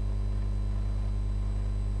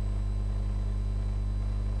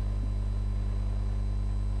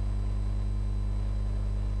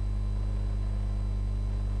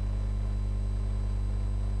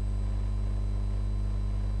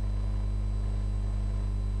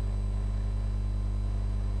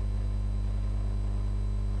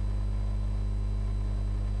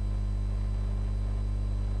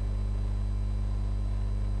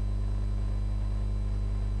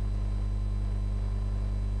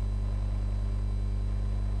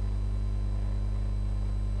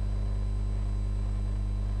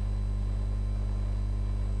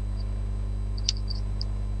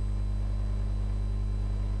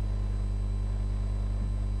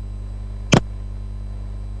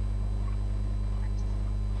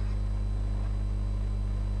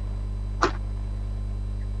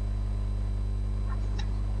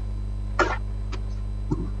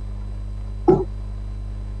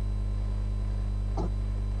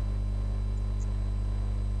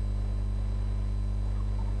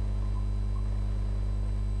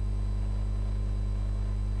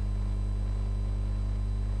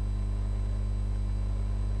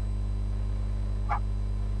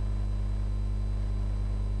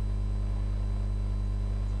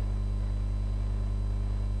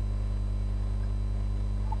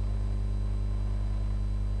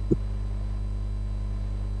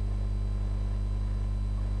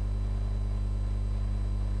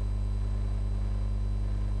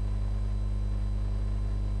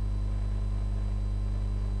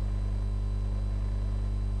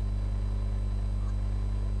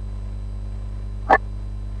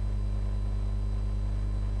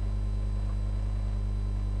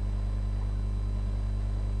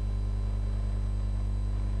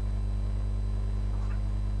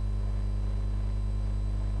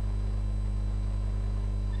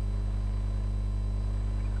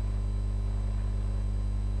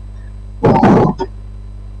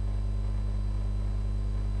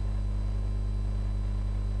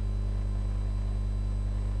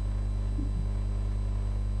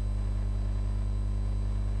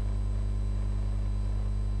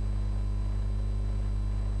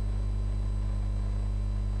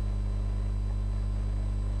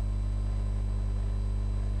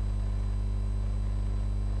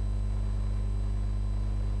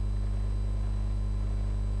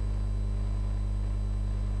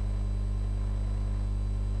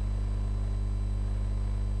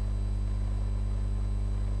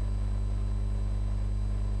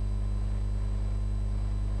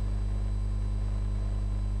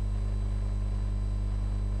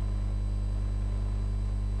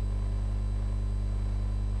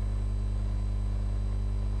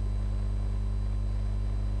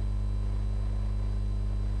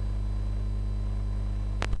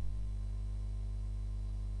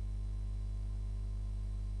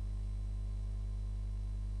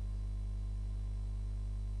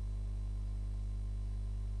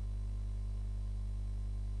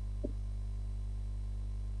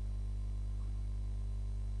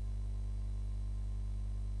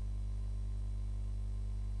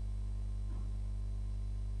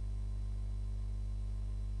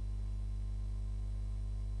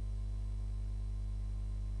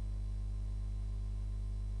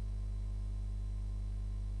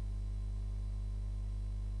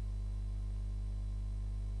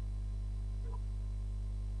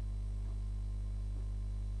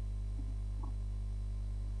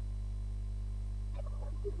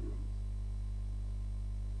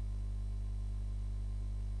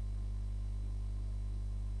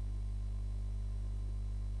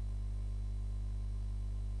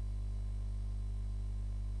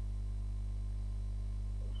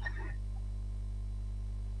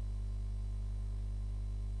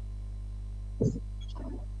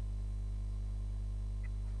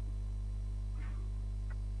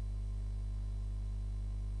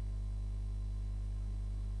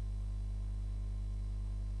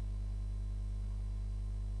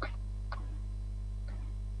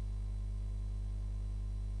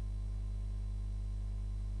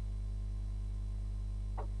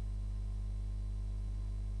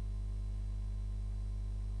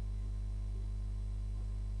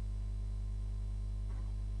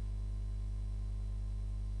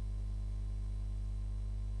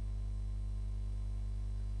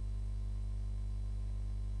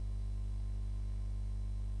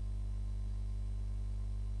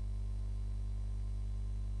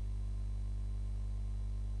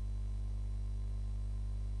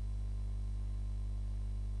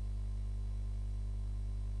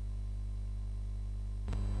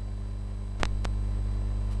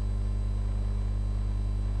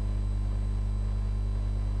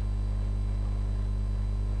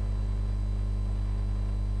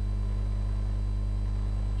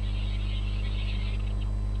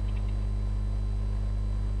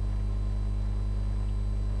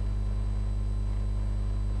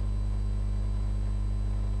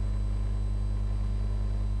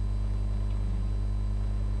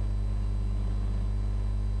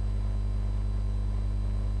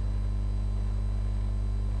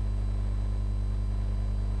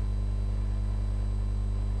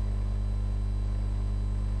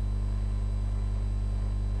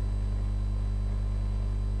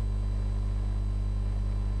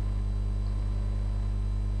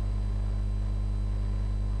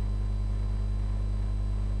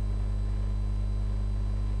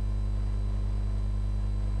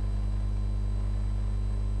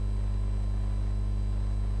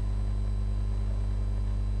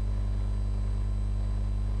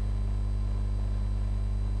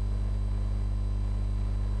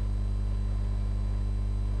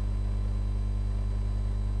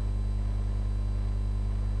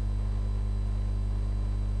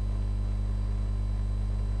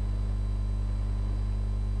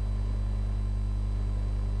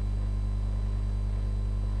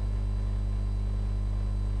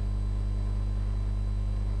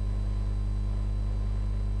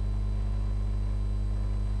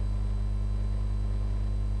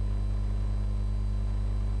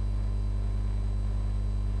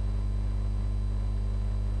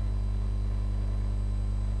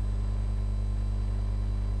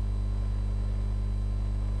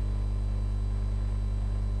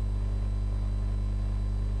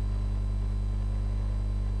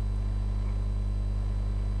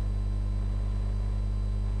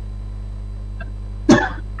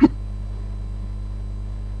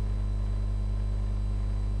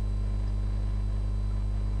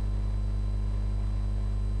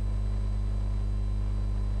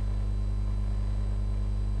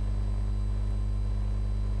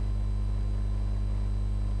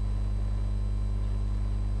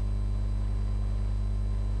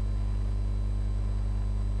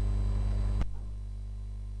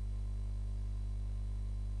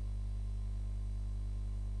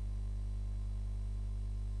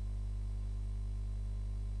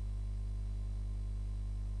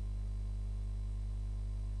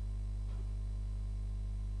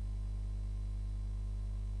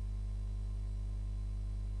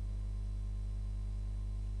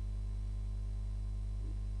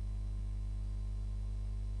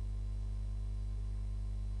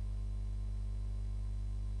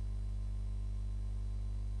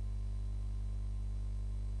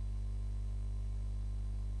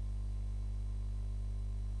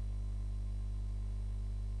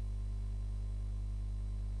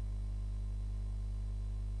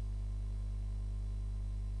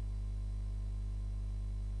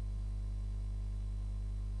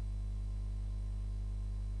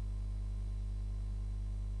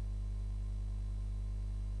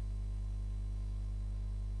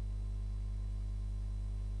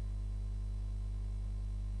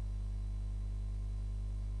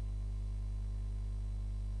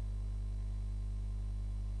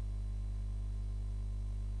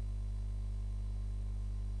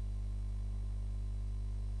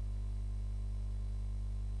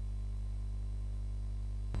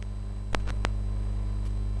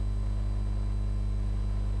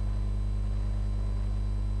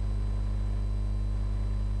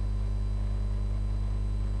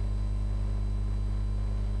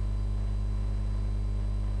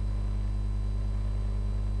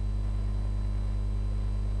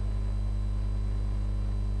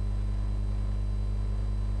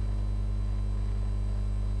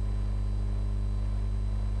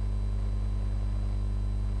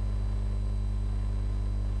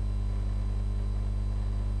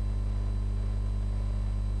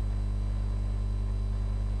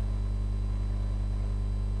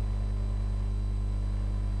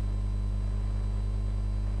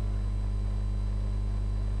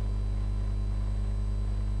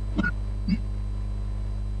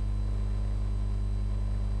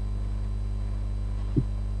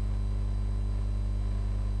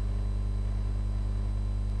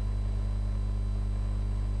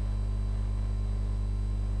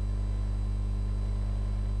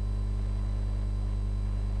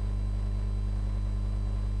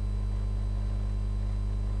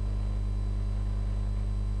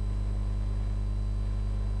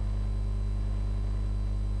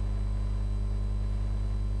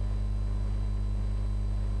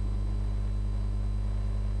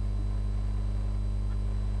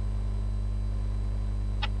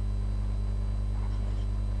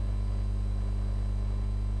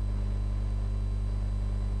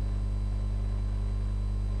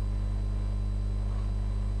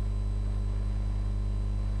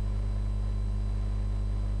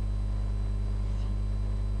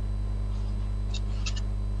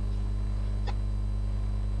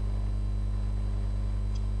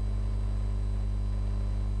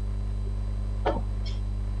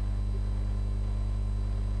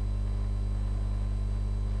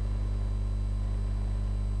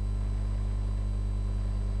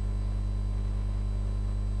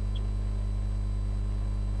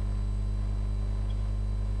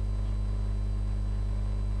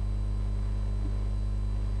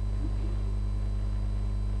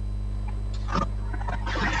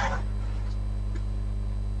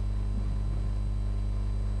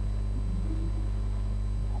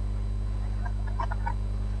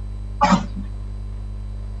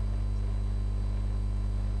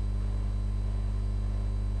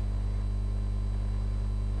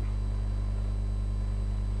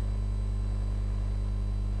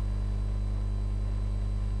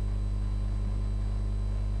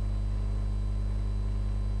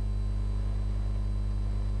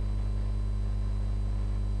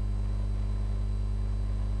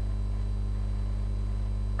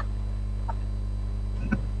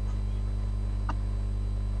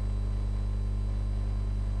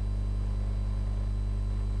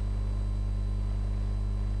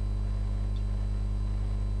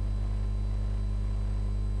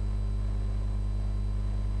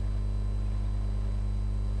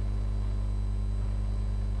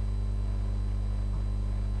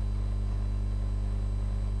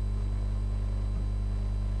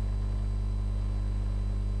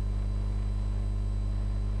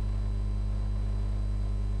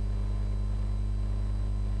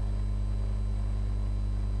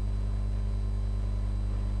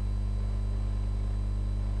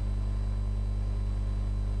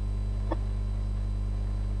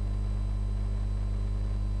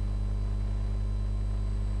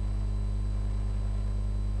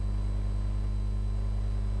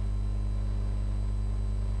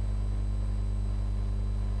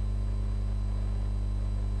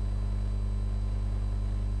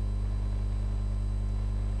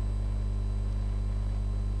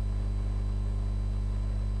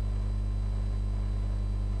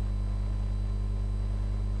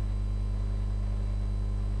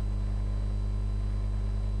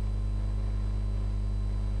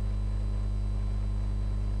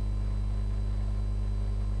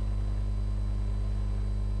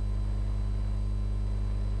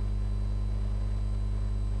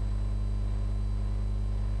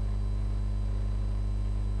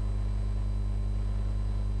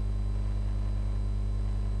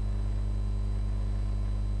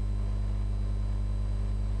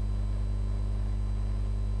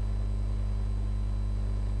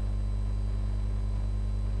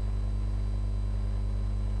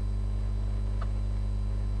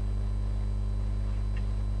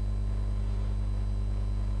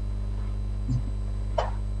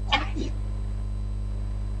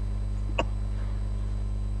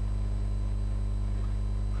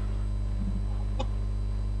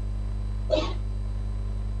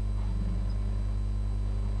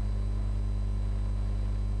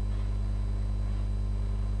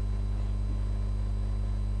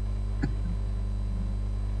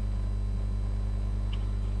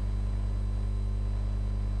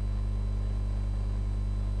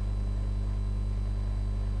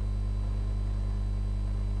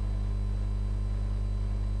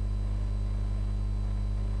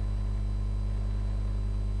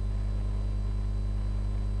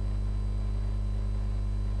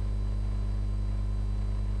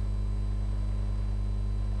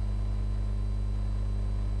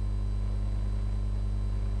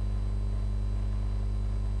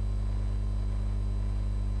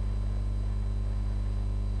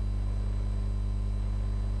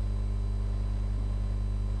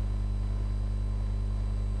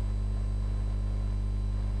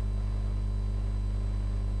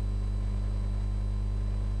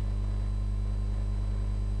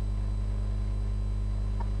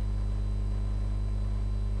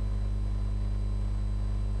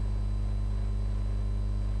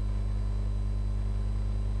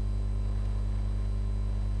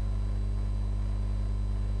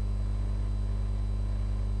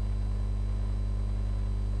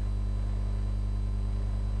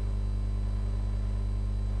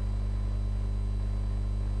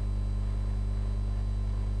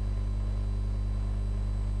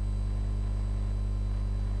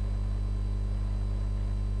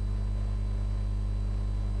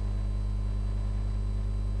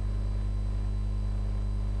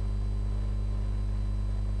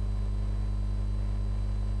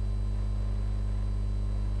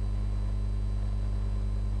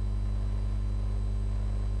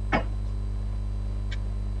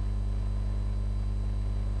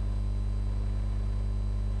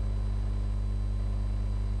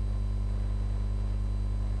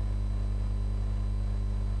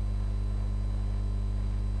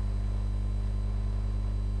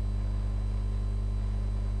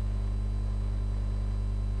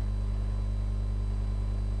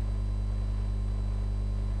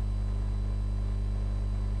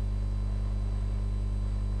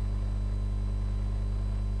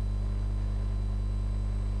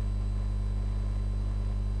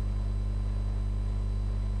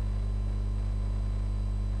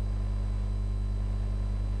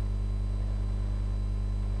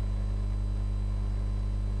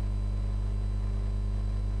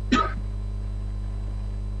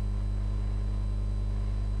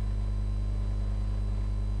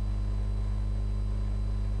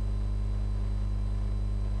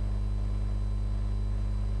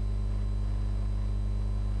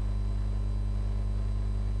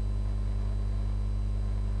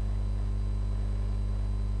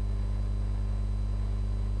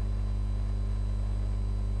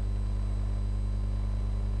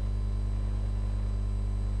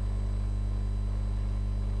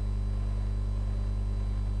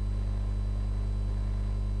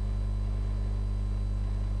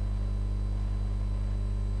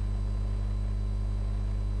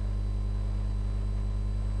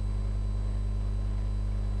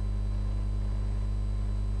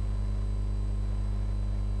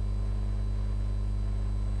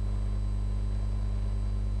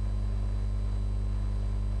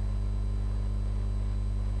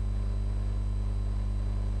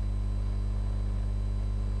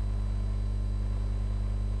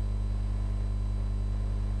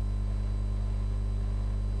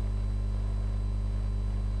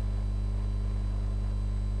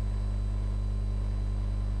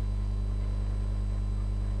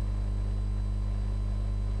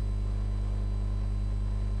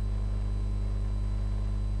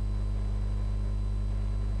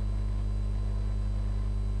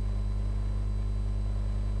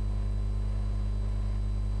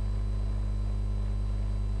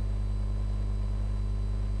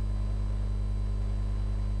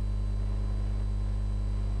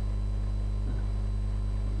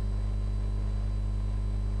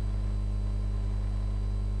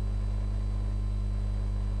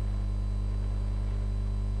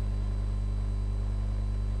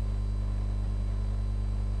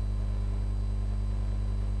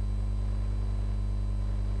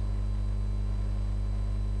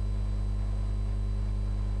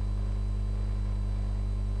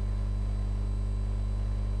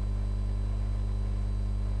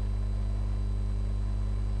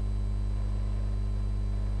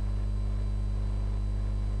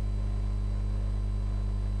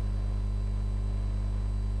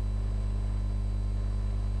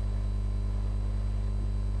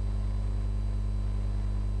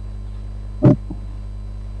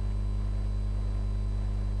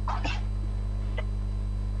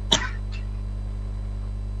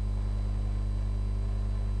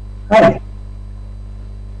 Hi.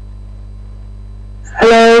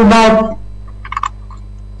 Hello, Mark.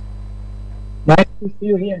 Nice to see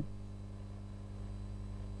you here.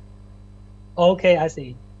 Okay, I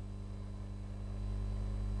see.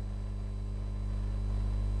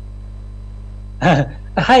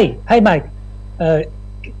 Hi, Mike.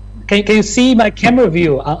 Can you see my camera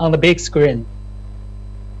view on the big screen?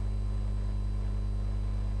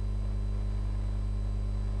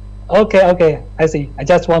 Okay, I see. I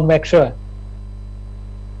just want to make sure.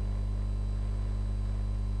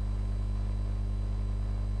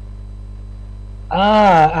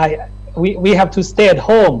 We have to stay at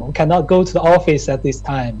home. We cannot go to the office at this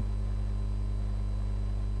time.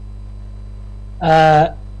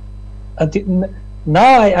 Now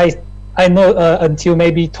I know until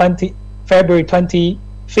maybe February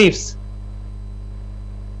 25th.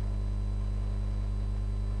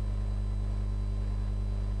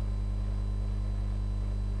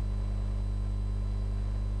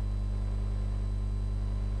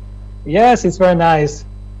 Yes, it's very nice.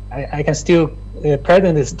 I can still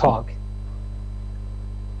present this talk.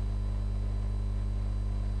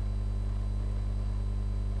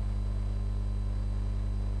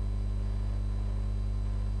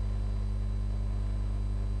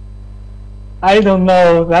 I don't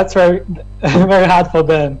know. That's very very hard for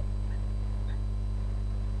them.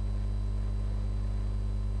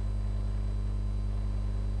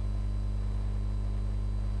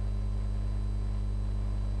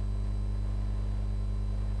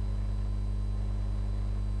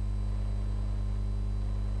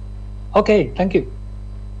 Okay, thank you.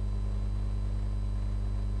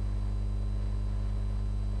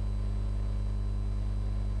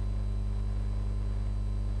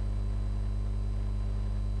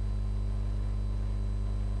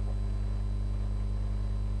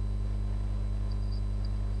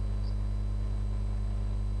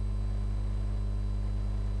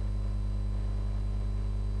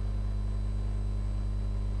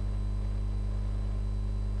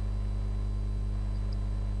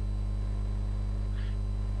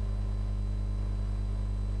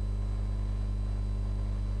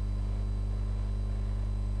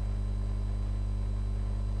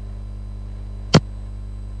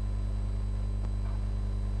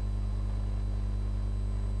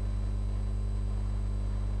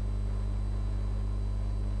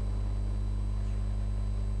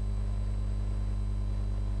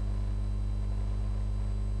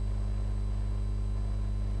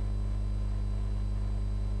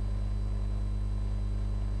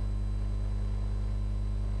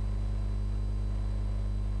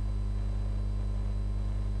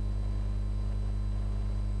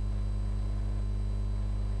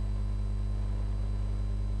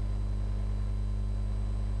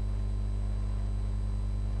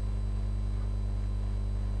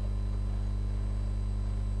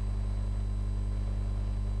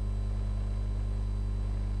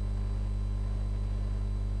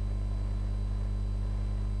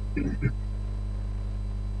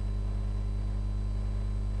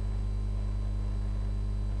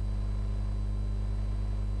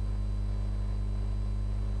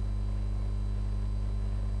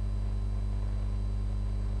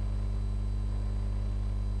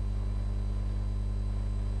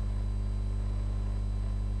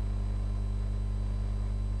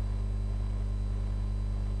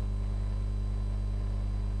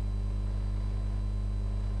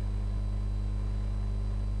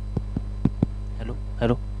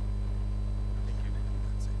 Hello.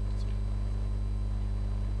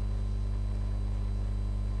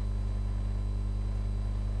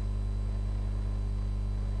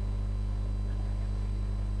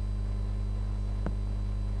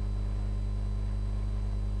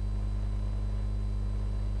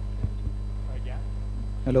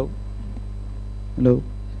 Hello. Hello.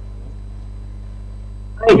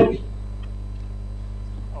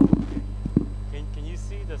 Can you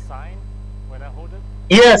see the sign when I hold it?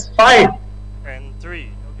 Yes, 5 And 3,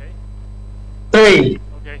 okay? 3.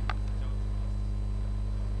 Okay.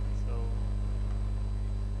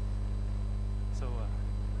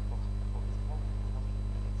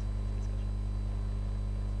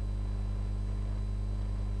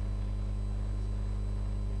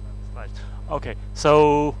 Okay,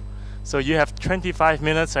 so you have 25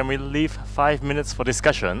 minutes and we leave 5 minutes for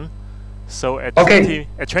discussion. So at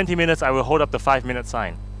 20 minutes, I will hold up the 5-minute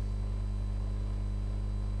sign.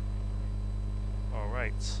 All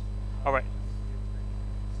right.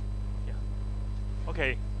 Yeah.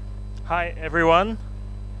 Okay. Hi, everyone.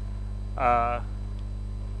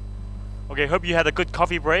 Okay, hope you had a good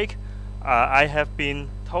coffee break. I have been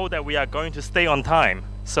told that we are going to stay on time.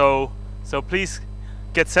 So please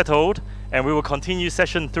get settled, and we will continue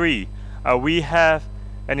session 3. We have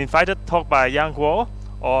an invited talk by Yang Guo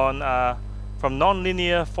on from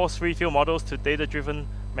nonlinear force-free field models to data-driven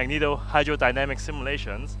magneto-hydrodynamic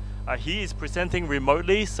simulations. He is presenting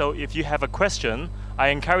remotely, so if you have a question, I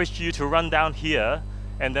encourage you to run down here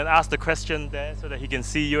and then ask the question there so that he can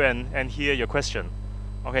see you and hear your question.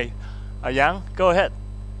 Okay, Yang, go ahead.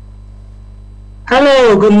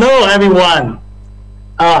 Hello, good morning, everyone.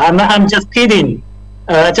 I'm just kidding.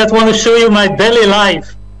 I just want to show you my daily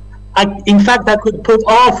life. In fact, I could put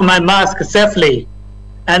off my mask safely,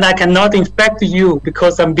 and I cannot infect you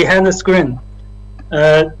because I'm behind the screen.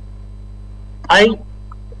 I'm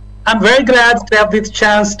very glad to have this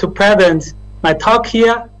chance to present my talk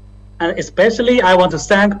here, and especially I want to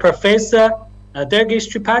thank Professor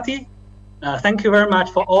Durgesh Tripathi. Thank you very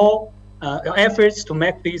much for all your efforts to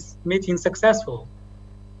make this meeting successful.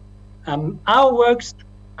 Our works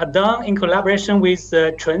are done in collaboration with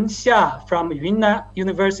Chun Xia from Yunnan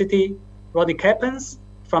University, Roddy Kappens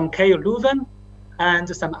from KU Leuven,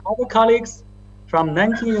 and some other colleagues from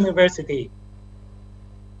Nanking University.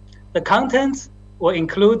 The contents will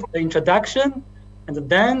include the introduction, and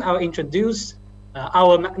then I'll introduce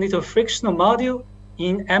our magnetofrictional module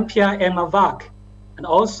in MPI-MRVAC, and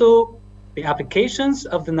also the applications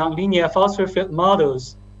of the nonlinear phosphor field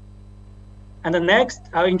models. And then next,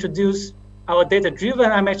 I'll introduce our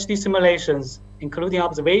data-driven MHD simulations, including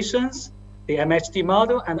observations, the MHD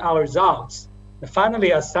model, and our results. And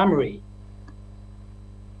finally, a summary.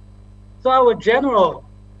 So our general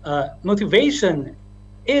motivation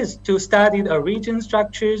is to study the origin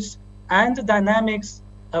structures and the dynamics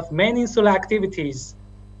of many solar activities,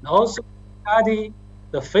 and also study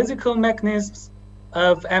the physical mechanisms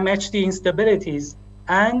of MHD instabilities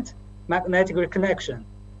and magnetic reconnection.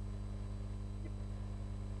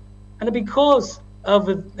 And because of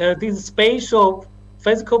these spatial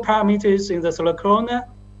physical parameters in the solar corona,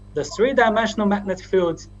 the three-dimensional magnetic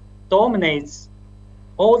field dominates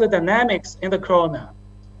all the dynamics in the corona.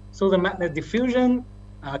 So the magnetic diffusion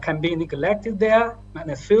can be neglected there.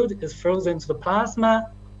 Magnetic field is frozen to the plasma.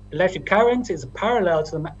 Electric current is parallel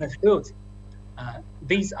to the magnetic field.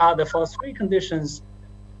 These are the force-free conditions.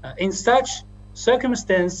 In such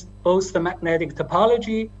circumstance, both the magnetic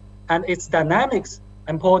topology and its dynamics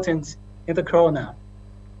are important in the corona.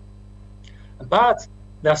 But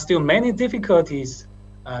there are still many difficulties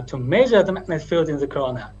to measure the magnetic field in the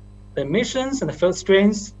corona. The emissions and the field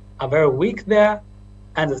strengths are very weak there,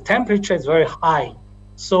 and the temperature is very high.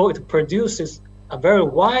 So it produces a very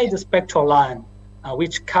wide spectral line,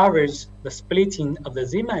 which covers the splitting of the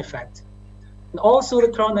Zeeman effect. And also the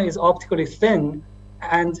corona is optically thin,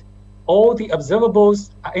 and all the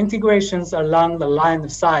observables are integrations along the line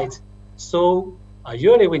of sight. So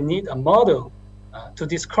usually we need a model to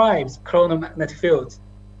describe the coronal magnetic field.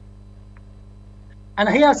 And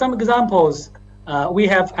here are some examples. We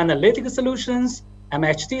have analytic solutions,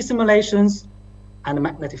 MHD simulations, and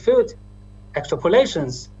magnetic field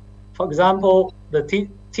extrapolations. For example, the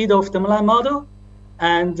Titov-Dumoulin model,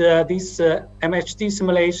 and this MHD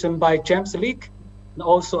simulation by James Leake, and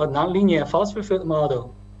also a nonlinear phosphor field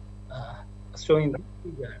model showing the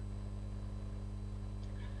figure.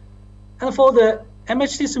 And for the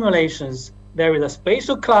MHD simulations, there is a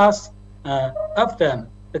spatial class of them.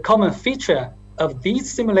 The common feature of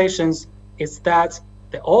these simulations is that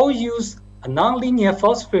they all use a nonlinear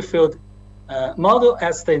phosphor field model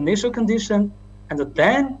as the initial condition, and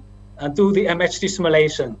then do the MHD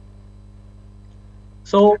simulation.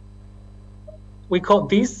 So we call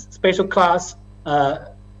this spatial class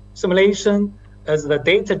simulation as the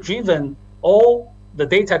data-driven or the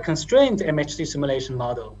data-constrained MHD simulation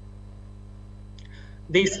model.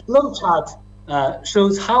 This flow chart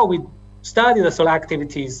shows how we study the solar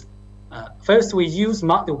activities. First, we use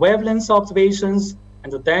multi-wavelength observations,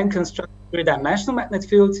 and then construct three-dimensional magnetic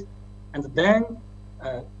fields, and then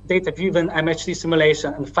data-driven MHD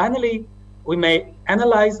simulation. And finally, we may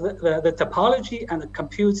analyze the topology and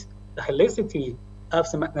compute the helicity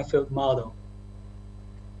of the magnetic field model.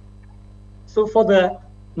 So for the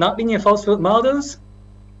nonlinear force field models,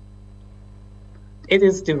 it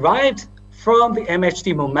is derived from the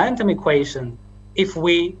MHD momentum equation if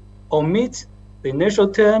we omit the initial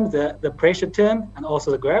term, the pressure term, and also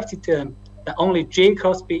the gravity term, then only J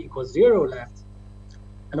cross B equals 0 left.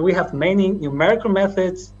 And we have many numerical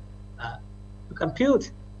methods to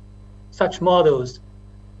compute such models.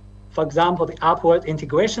 For example, the upward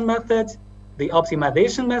integration method, the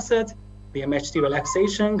optimization method, the MHD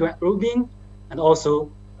relaxation, Grant-Rubin, and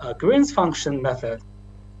also Green's function method.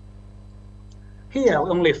 Here, we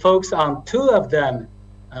only focus on two of them.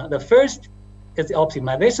 The first is the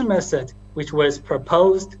optimization method, which was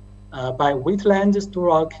proposed by Wheatland,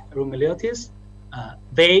 Sturrock, Roumeliotis.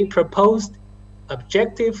 They proposed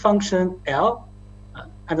objective function L,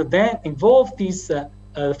 and then involve this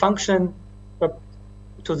function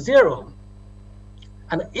to 0.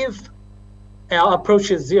 And if L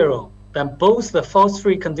approaches 0, then both the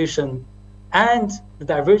force-free condition and the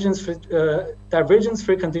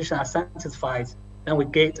divergence-free condition are satisfied. Then we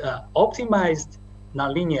get an optimized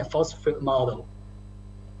nonlinear force-free model.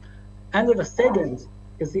 And the second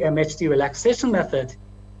is the MHD relaxation method.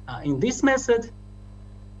 In this method,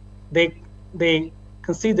 they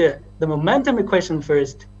consider the momentum equation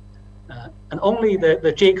first, and only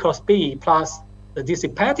the J cross B plus the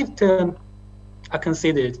dissipative term are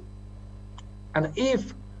considered. And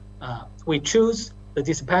if we choose the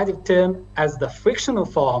dissipative term as the frictional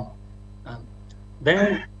form,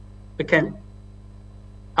 then we can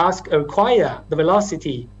require the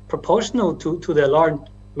velocity proportional to the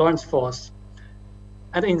Lorentz force.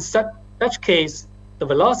 And in such case, the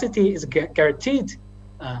velocity is guaranteed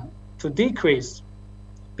to decrease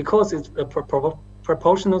because it's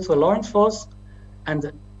proportional to the Lorentz force.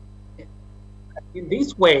 And in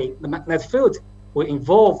this way, the magnetic field will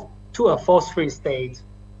evolve to a force-free state.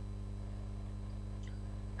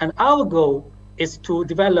 And our goal is to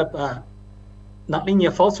develop a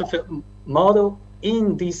nonlinear force field model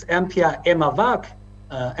in this MPI-EMAVAC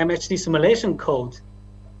MHD simulation code.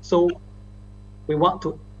 So we want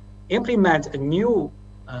to implement a new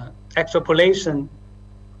extrapolation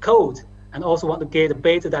code, and also want to get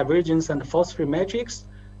beta divergence and force-free metrics,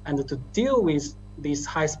 and to deal with this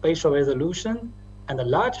high spatial resolution and the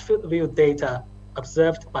large field view data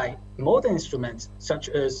observed by modern instruments such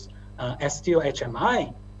as STO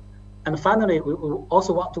HMI. And finally, we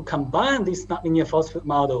also want to combine this nonlinear force field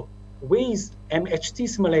model with MHD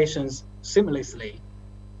simulations seamlessly.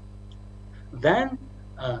 Then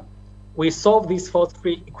we solve this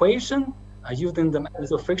force-free equation using the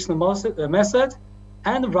magnetofrictional method,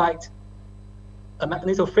 and write a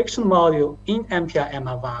magnetofriction module in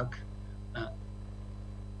MPI-EMAVAC.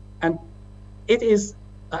 And it is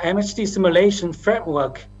a MHD simulation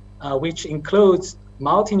framework which includes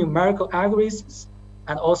multi-numerical algorithms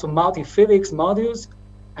and also multi-physics modules,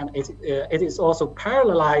 and it is also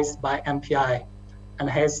parallelized by MPI and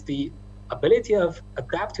has the ability of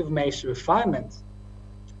adaptive mesh refinement.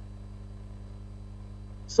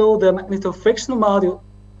 So the magnetofrictional module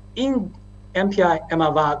in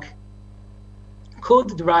MPI-EMAVAC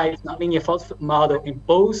could derive nonlinear force field model in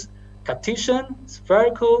both Cartesian,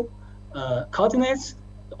 spherical coordinates,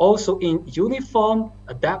 also in uniform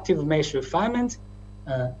adaptive mesh refinement,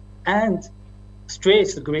 and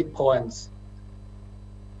straight grid points.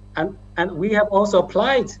 And we have also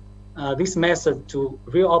applied this method to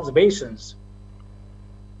real observations.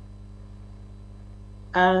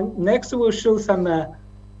 And next we'll show some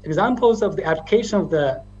examples of the application of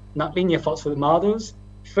the nonlinear force field models.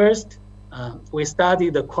 First, we study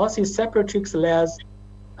the quasi-separatrix layers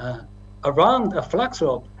around a flux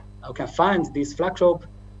rope. We can find this flux rope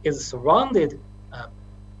is surrounded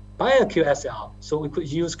by a QSL. So we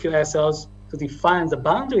could use QSLs to define the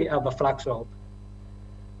boundary of a flux rope.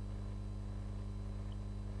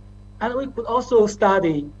 And we could also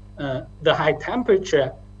study the high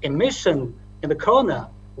temperature emission in the corona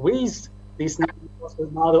with this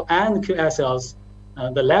model and QSLs.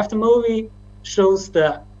 The left movie shows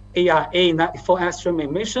the ARA 94 angstrom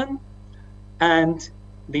emission, and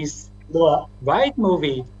this lower right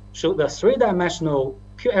movie shows the three-dimensional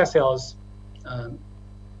QSLs.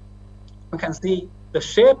 We can see the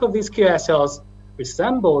shape of these QSLs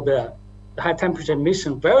resemble the high temperature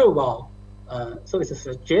emission very well. So it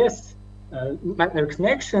suggests magnetic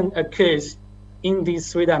connection occurs in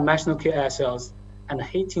these three-dimensional QSLs and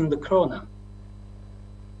heating the corona.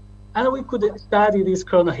 And we could study this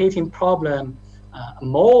corona heating problem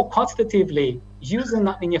more quantitatively using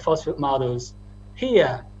nonlinear force field models.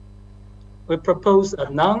 Here, we propose a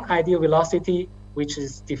non-ideal velocity, which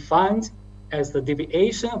is defined as the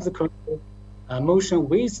deviation of the corona motion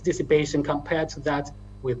with dissipation compared to that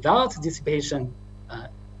without dissipation,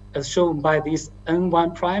 as shown by this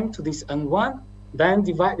n1 prime to this n1, then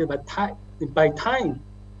divided by time,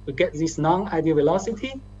 we get this non-ideal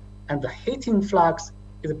velocity, and the heating flux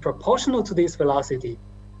is proportional to this velocity,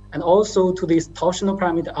 and also to this torsional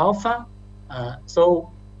parameter alpha.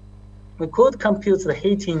 So we could compute the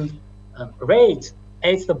heating rate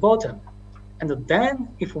at the bottom. And then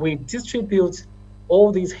if we distribute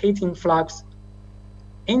all these heating flux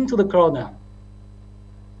into the corona,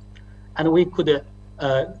 and we could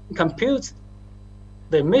compute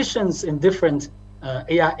the emissions in different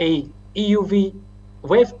ARA EUV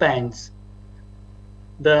wavebands,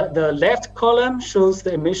 The left column shows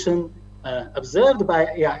the emission observed by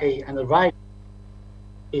ARA, and the right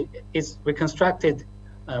is reconstructed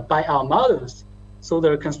by our models. So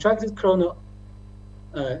the reconstructed coronal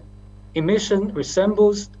emission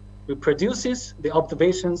reproduces the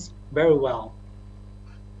observations very well.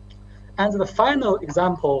 And the final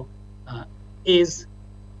example is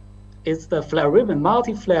the flare ribbon,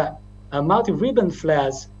 multi-ribbon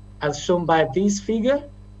flares, as shown by this figure.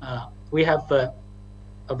 We have a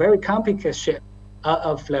very complicated shape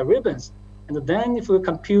of flare ribbons. And then if we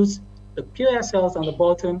compute the QSLs on the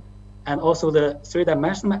bottom and also the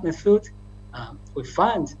three-dimensional magnetic field, we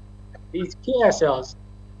find these QSLs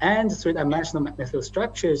and three-dimensional magnetic field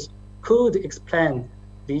structures could explain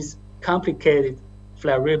these complicated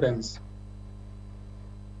flare ribbons.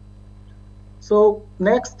 So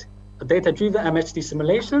next, data-driven MHD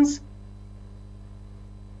simulations.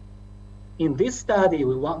 In this study,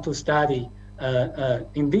 we want to study,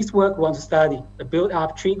 in this work, we want to study the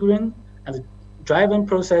build-up, triggering, and the driving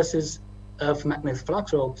processes of magnetic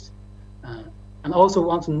flux ropes, and also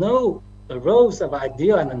want to know the roles of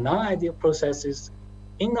ideal and non-ideal processes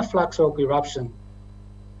in a flux rope eruption.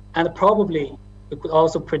 And probably we could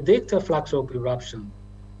also predict a flux rope eruption.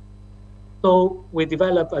 So we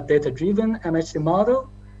develop a data-driven MHD model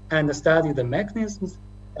and study the mechanisms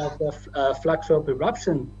of the flux rope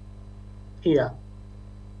eruption here.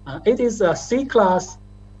 It is a C-class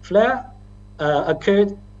flare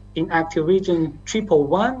occurred in active region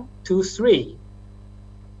 11123.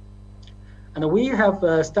 And we have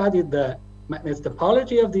studied the magnetic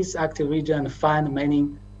topology of this active region and find many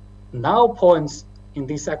null points in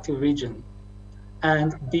this active region.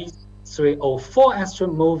 And the 304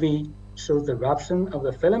 astron movie shows the eruption of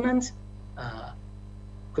the filament.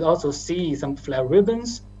 Could also see some flare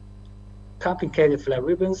ribbons, complicated flare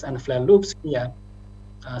ribbons and flare loops here.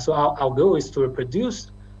 So our goal is to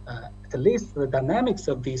reproduce at least the dynamics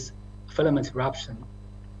of this filament eruption.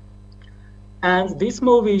 And this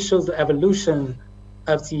movie shows the evolution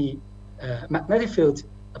of the magnetic field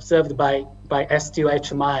observed by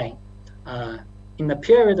STO-HMI in a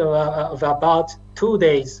period of about 2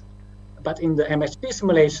 days. But in the MHD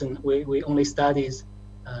simulation, we only studied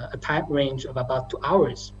a time range of about 2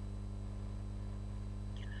 hours.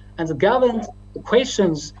 And the governed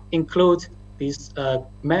equations include these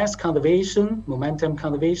mass conservation, momentum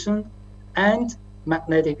conservation, and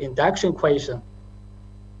magnetic induction equation.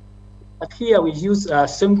 But here we use a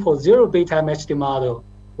simple zero beta MHD model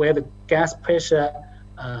where the gas pressure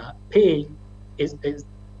P is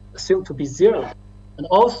assumed to be 0. And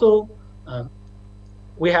also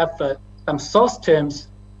we have some source terms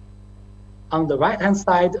on the right-hand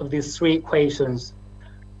side of these 3 equations.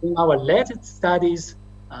 In our latest studies,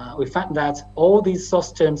 we found that all these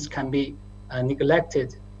source terms can be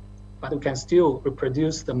neglected, but we can still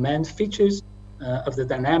reproduce the main features of the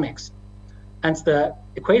dynamics. And the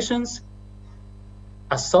equations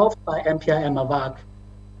are solved by MPI and MAVAC.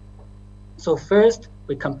 So first,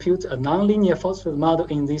 we compute a nonlinear force field model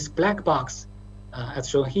in this black box, as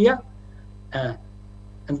shown here.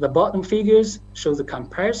 And the bottom figures show the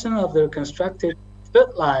comparison of the reconstructed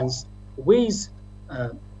field lines with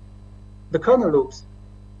the kernel loops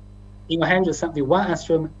in 171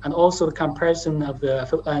 astron, and also the comparison of the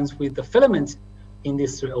field lines with the filament in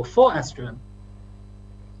this 304 astron.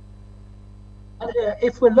 And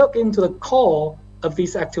if we look into the core of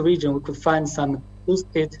this active region, we could find some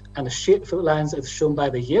boosted and sheared field lines as shown by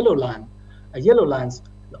the yellow lines,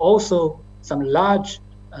 and also some large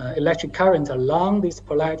electric current along this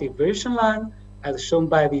polarity inversion line as shown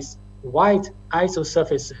by these white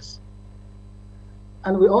isosurfaces.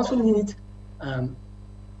 And we also need a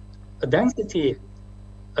density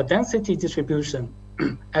distribution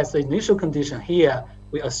as the initial condition. Here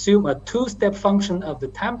we assume a 2-step function of the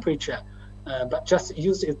temperature, but just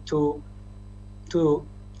use it to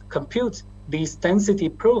compute this density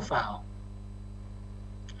profile.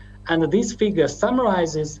 And this figure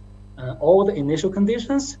summarizes all the initial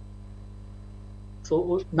conditions.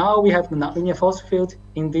 So now we have the nonlinear force field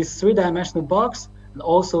in this 3-dimensional box, and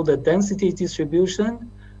also the density distribution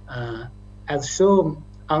as shown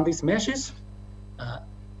on these meshes.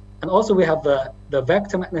 And also we have the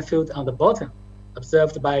vector magnetic field on the bottom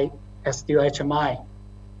observed by STO-HMI.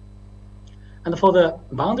 And for the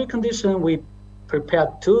boundary condition, we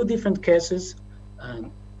prepared 2 different cases.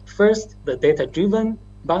 First, the data-driven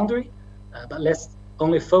boundary, but let's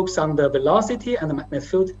only focus on the velocity and the magnetic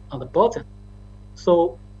field on the bottom.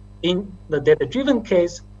 So in the data-driven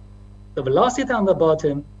case, the velocity on the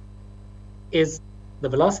bottom is the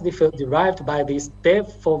velocity field derived by this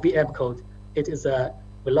dev4VM code. It is a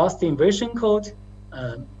velocity inversion code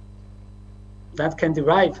that can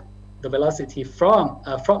derive the velocity from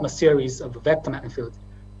a series of vector magnetic field.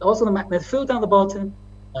 Also, the magnetic field on the bottom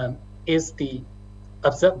is the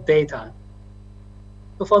observed data.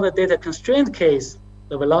 So for the data constrained case,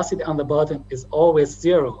 the velocity on the bottom is always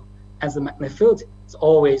 0, as the magnetic field is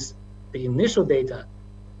always the initial data.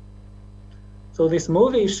 So this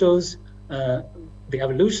movie shows the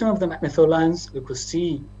evolution of the magnetic field lines. We could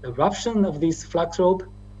see the eruption of this flux rope,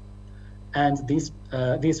 and these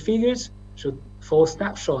figures show 4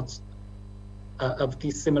 snapshots of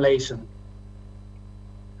this simulation.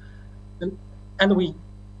 And we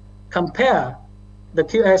compare the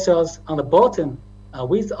QSLs on the bottom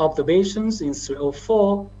with observations in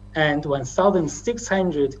 304 and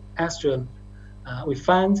 1600 astrom. We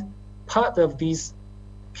find part of these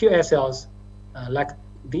QSLs, like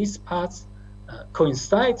these parts,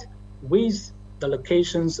 coincide with the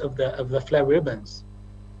locations of the flare ribbons.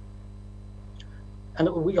 And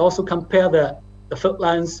we also compare the field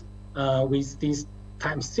lines with these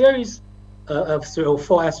time series of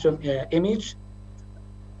 304 astrom image.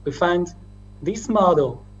 We find this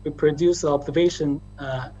model reproduce observation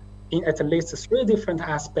in at least 3 different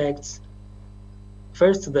aspects.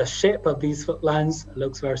 First, the shape of these field lines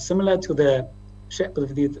looks very similar to the shape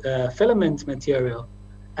of the filament material,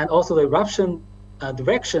 and also the eruption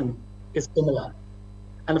direction is similar.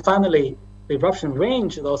 And finally, the eruption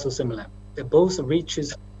range is also similar. It both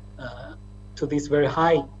reaches to this very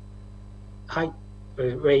high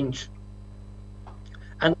range.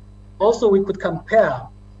 And also we could compare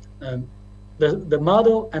the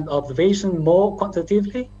model and observation more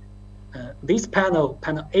quantitatively. This panel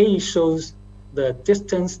A, shows the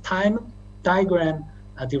distance time diagram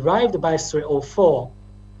derived by 304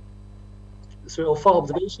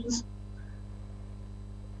 observations.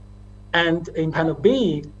 And in panel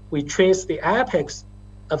B, we trace the apex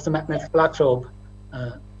of the magnetic flux rope.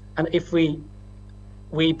 And if we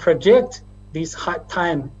project this high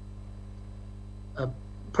time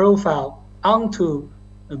profile onto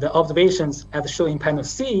the observations as shown in panel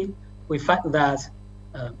C, we find that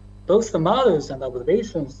both the models and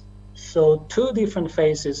observations show 2 different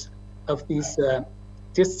phases of this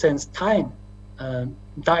distance time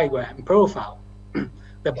diagram profile.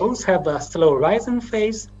 They both have a slow rising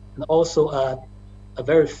phase and also a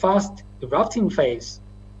very fast erupting phase.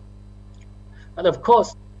 And of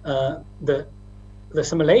course, the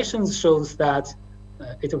simulations shows that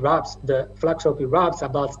the flux rope erupts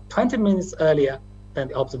about 20 minutes earlier than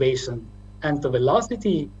the observation, and the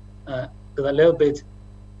velocity is a little bit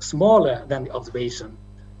smaller than the observation.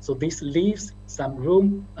 So this leaves some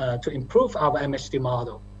room to improve our MHD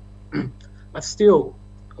model. But still,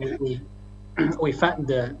 we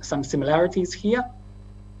find some similarities here.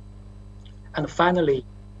 And finally,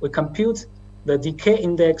 we compute the decay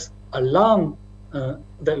index along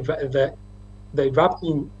the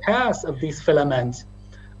erupting path of this filament.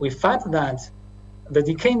 We find that the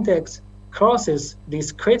decay index crosses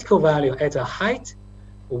this critical value at a height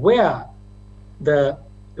where the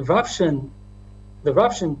eruption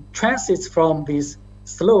transits from this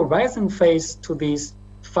slow rising phase to this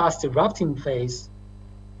fast erupting phase.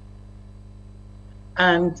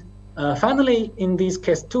 And finally, in this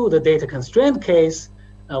case 2, the data constrained case,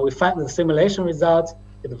 we find the simulation result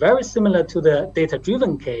is very similar to the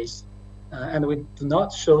data-driven case, and we do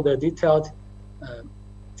not show the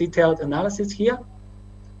detailed analysis here.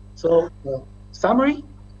 So, summary.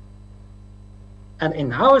 And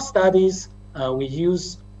in our studies, we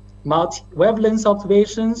use multi-wavelength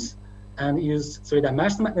observations and use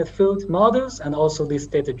 3-dimensional magnetic field models, and also these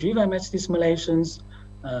data-driven MHD simulations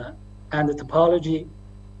and the topology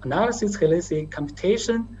analysis, helicity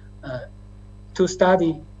computation to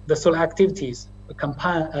study the solar activities. We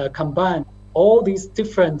combine all these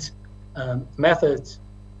different methods,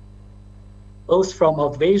 both from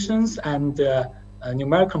observations and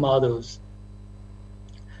numerical models.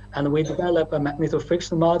 And we develop a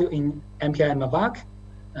magnetofriction model in MPI and MAVAC,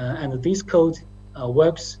 and this code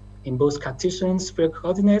works in both Cartesian spherical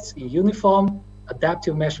coordinates, in uniform,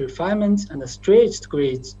 adaptive mesh refinement, and stretched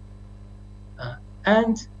grids.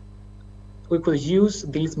 And we could use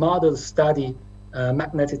these models to study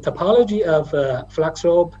magnetic topology of flux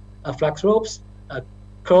ropes,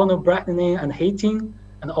 coronal brightening and heating,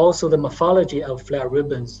 and also the morphology of flare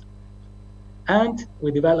ribbons. And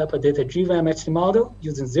we develop a data-driven MHD model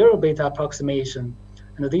using zero beta approximation.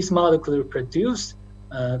 And this model could reproduce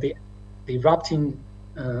the erupting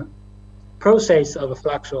process of a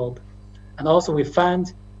flux rope. And also we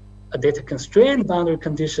found a data-constrained boundary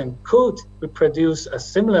condition could reproduce a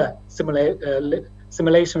similar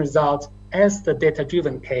simulation result as the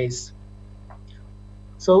data-driven case.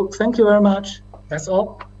 So thank you very much. That's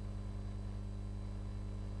all.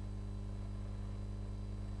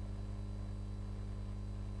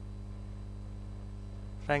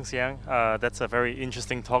 Thanks, Yang. That's a very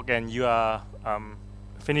interesting talk, and you are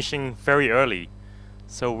finishing very early.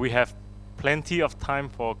 So we have plenty of time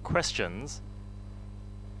for questions.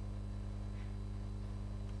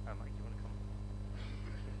 Mike, you want to come?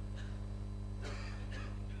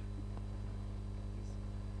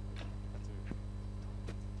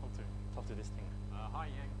 Talk to this thing. Hi,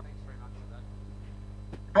 Yang. Thanks very much for that.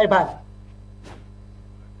 Hi, Bob.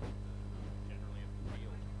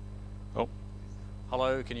 Oh.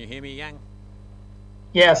 Hello, can you hear me, Yang?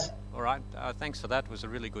 Yes. All right. Thanks for that. It was a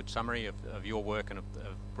really good summary of your work and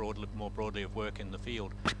more broadly of work in the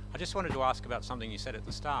field. I just wanted to ask about something you said at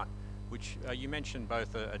the start, which you mentioned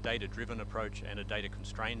both a data-driven approach and a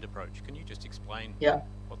data-constrained approach. Can you just explain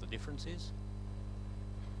what the difference is?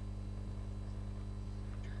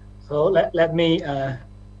 So let me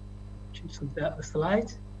change the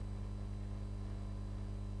slide.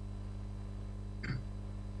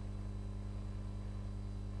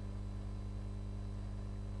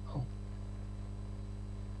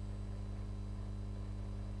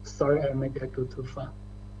 Sorry, maybe I go too far.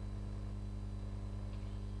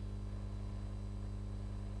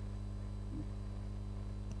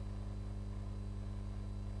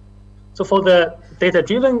 So for the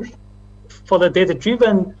data-driven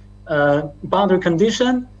boundary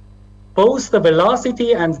condition, both the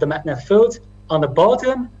velocity and the magnetic field on the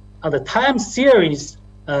bottom are the time series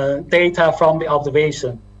data from the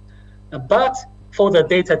observation. But for the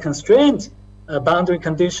data-constrained boundary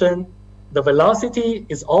condition, the velocity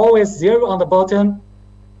is always 0 on the bottom,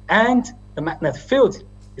 and the magnetic field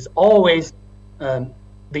is always the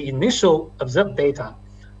initial observed data.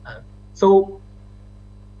 So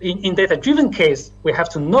in data-driven case, we have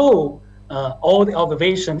to know all the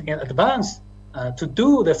observation in advance to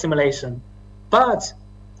do the simulation. But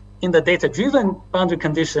in the data-driven boundary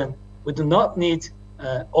condition, we do not need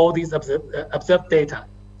all these observed data.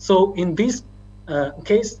 So in this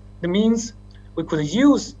case, it means we could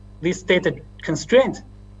use this data constraint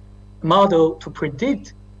model to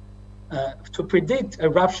predict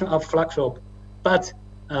eruption of flux rope, but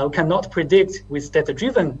we cannot predict with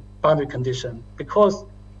data-driven boundary condition, because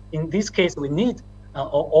in this case we need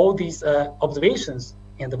all these observations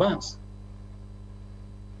in advance.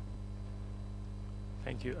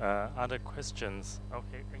 Thank you. Other questions?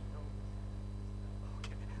 Okay.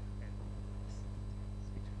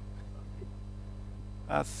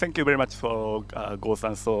 Thank you very much for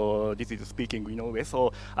Go-san. So this is speaking Inoue.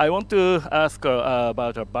 So I want to ask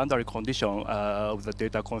about a boundary condition of the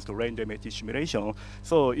data constraint MHD simulation.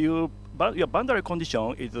 So your boundary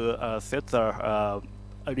condition is set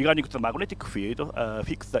regarding the magnetic field,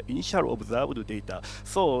 fix the initial observed data.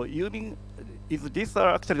 So you mean, is this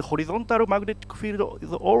actually horizontal magnetic field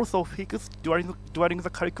is also fixed during the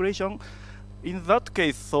calculation? In that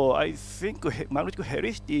case, so I think magnetic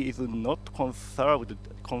helicity is not conserved.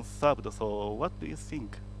 So what do you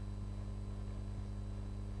think?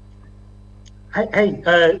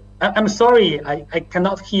 I'm sorry, I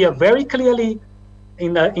cannot hear very clearly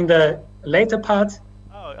in the later part.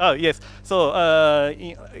 Oh yes. So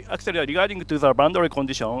actually, regarding to the boundary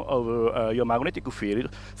condition of your magnetic field,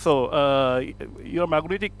 so your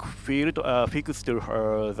magnetic field fixed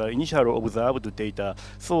the initial observed data.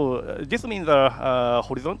 So this means the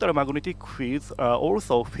horizontal magnetic fields are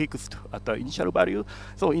also fixed at the initial value.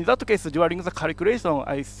 So in that case, during the calculation,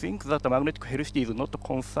 I think that the magnetic helicity is not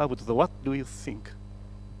conserved. So what do you think?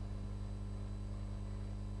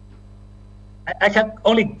 I can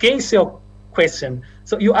only guess your question.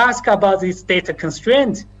 So you ask about this data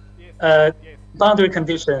constraint boundary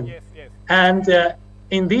condition. Yes, yes. And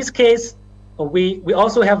in this case, we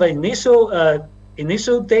also have an initial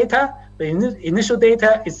data. The initial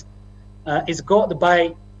data is got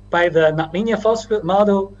by the nonlinear force field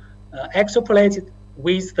model extrapolated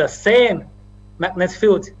with the same magnetic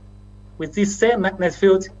field, with this same magnetic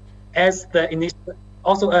field as the initial,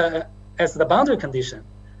 also as the boundary condition.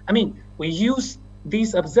 I mean, we use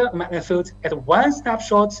these observed magnetic field at one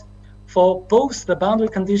snapshot for both the boundary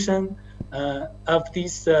condition of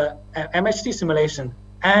this MHD simulation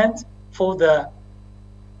and for the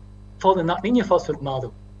nonlinear force field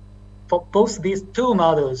model. For both these two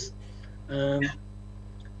models, I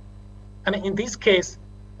mean, in this case,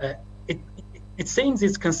 it seems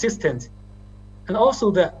it's consistent, and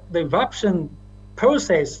also the eruption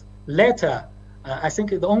process later, I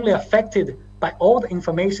think it's only affected by all the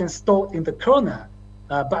information stored in the corona,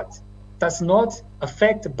 but does not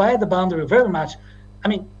affect by the boundary very much. I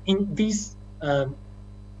mean, in these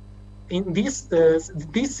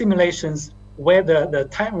simulations where the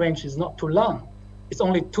time range is not too long, it's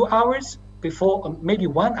only 2 hours before, maybe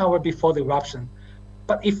 1 hour before the eruption.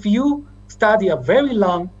 But if you study a very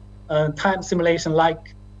long time simulation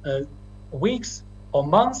like weeks or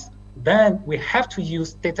months, then we have to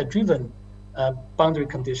use data-driven boundary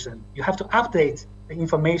condition. You have to update the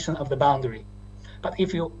information of the boundary. But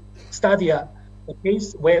if you study a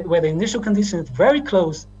case where the initial condition is very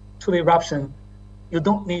close to the eruption, you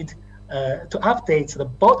don't need to update the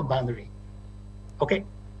bottom boundary. Okay.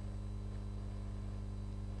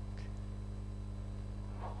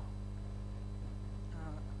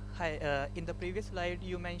 Hi, in the previous slide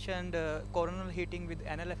you mentioned coronal heating with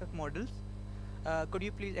NLFF models. Could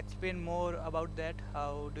you please explain more about that?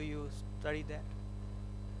 How do you study that?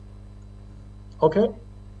 Okay.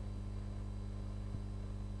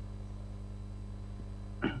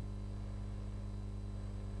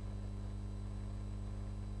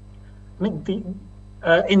 I mean,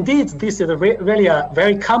 indeed, this is really a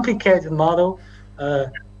very complicated model.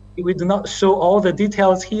 We do not show all the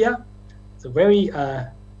details here. It's a very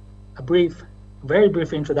very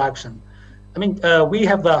brief introduction. I mean, we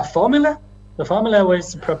have a formula. The formula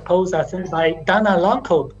was proposed, I think, by Dana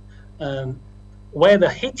Longcope, where the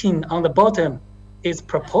heating on the bottom is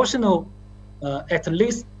proportional at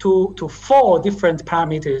least to 4 different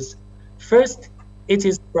parameters. First, it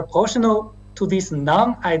is proportional to this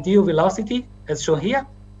non-ideal velocity, as shown here.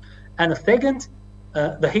 And second,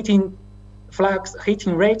 the heating flux,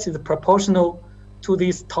 heating rate is proportional to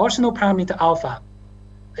this torsional parameter alpha.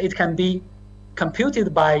 It can be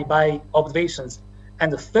computed by observations.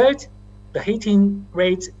 And the third, the heating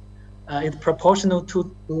rate is proportional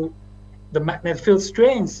to the magnetic field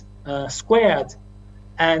strength squared.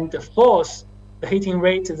 And the fourth, the heating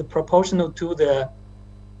rate is proportional to the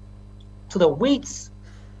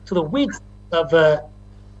width of an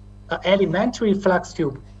elementary flux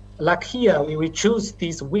tube. Like here, we choose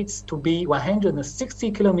these widths to be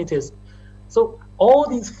 160 kilometers. So all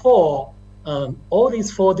these four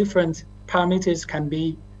different parameters can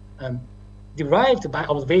be derived by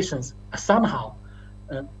observations somehow.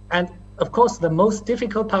 And of course, the most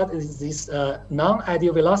difficult part is this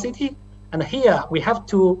non-ideal velocity. And here we have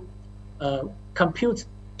to compute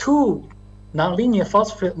 2 nonlinear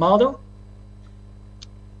force field models.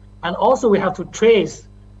 And also we have to trace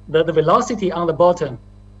the velocity on the bottom.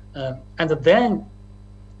 And then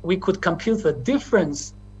we could compute the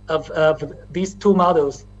difference of these 2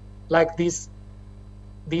 models, like this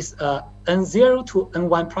N0 to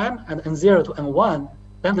N1 prime and N0 to N1.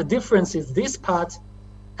 Then the difference is this part,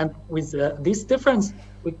 and with this difference,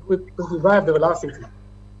 we derive the velocity.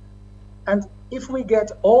 And if we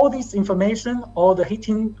get all this information, all the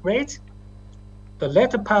heating rate, the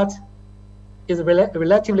latter part is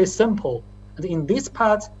relatively simple. And in this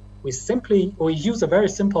part, we use a very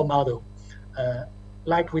simple model.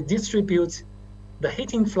 Like we distribute the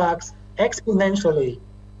heating flux exponentially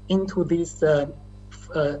into these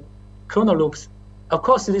chronal loops. Of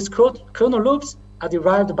course, these chronal loops are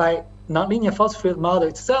derived by nonlinear force field model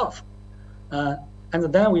itself.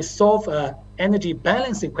 And then we solve an energy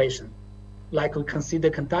balance equation, like we consider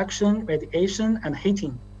conduction, radiation, and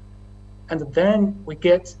heating. And then we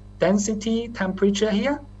get density, temperature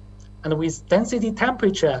here. And with density,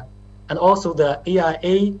 temperature, and also the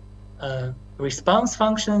EIA response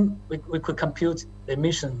function, we could compute the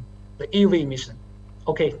emission, the EUV emission.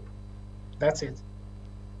 Okay, that's it.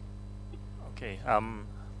 Okay.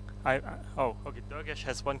 Okay. Durgesh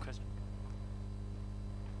has one question.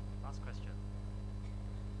 Last question.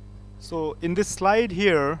 So in this slide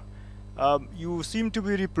here, you seem to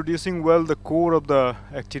be reproducing well the core of the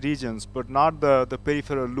active regions, but not the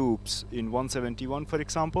peripheral loops in 171, for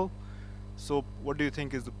example. So what do you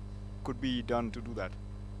think could be done to do that?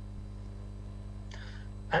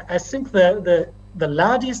 I think the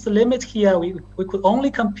largest limit here, we could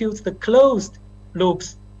only compute the closed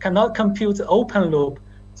loops, cannot compute the open loop.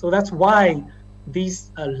 So that's why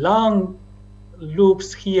these long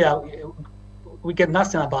loops here, we get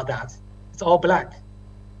nothing about that. It's all black.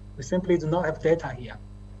 We simply do not have data here.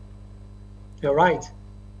 You're right.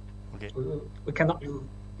 Okay. We cannot do,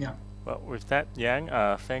 yeah. Well, with that, Yang,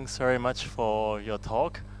 thanks very much for your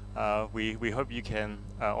talk. We hope you can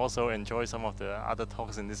also enjoy some of the other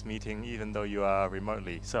talks in this meeting, even though you are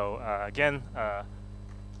remotely. So again,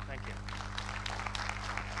 thank you.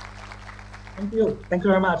 Thank you. Thank you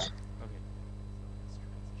very much.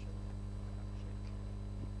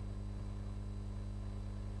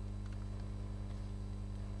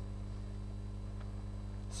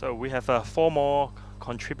 So we have 4 more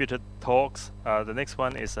contributed talks. The next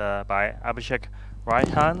one is by Abhishek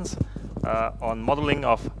Raihans on modeling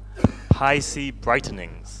of high C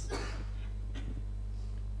brightenings.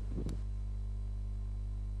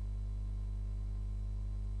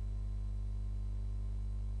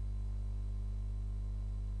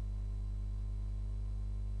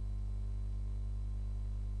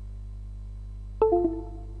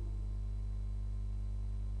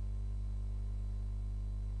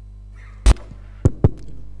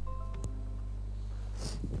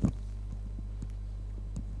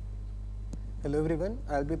 Hello everyone,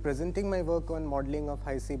 I'll be presenting my work on modeling of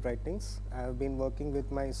high-C brightenings. I have been working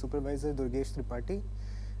with my supervisor Durgesh Tripathi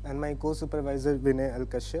and my co-supervisor Vinay L.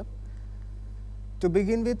 Kashyap. To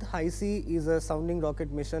begin with, high-C is a sounding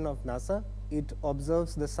rocket mission of NASA. It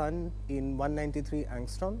observes the sun in 193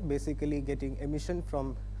 angstrom, basically getting emission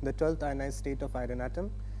from the 12th ionized state of iron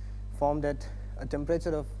atom, formed at a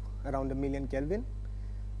temperature of around 1,000,000 Kelvin.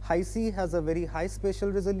 High-C has a very high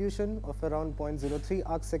spatial resolution of around 0.03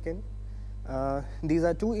 arcsecond. These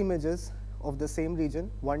are two images of the same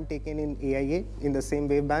region, one taken in AIA in the same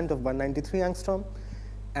waveband of 193 angstrom,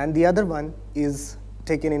 and the other one is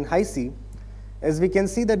taken in high-C. As we can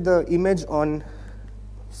see that the image on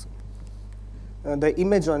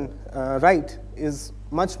right is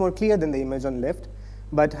much more clear than the image on left,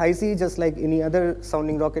 but high-C, just like any other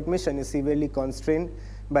sounding rocket mission, is severely constrained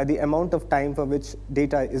by the amount of time for which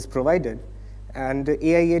data is provided. And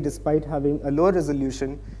AIA, despite having a lower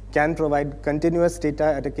resolution, can provide continuous data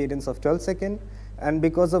at a cadence of 12 seconds, and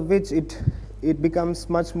because of which it becomes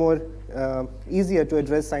much more easier to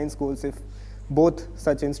address science goals if both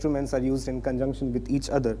such instruments are used in conjunction with each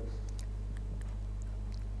other.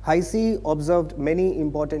 High-C observed many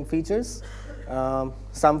important features,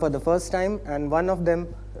 some for the first time, and one of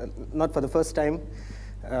them, not for the first time,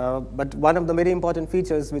 but one of the very important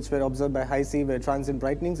features which were observed by High-C were transient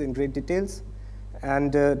brightenings in great details.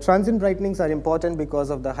 And transient brightenings are important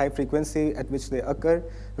because of the high frequency at which they occur.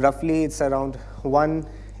 Roughly, it's around 1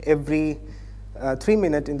 every 3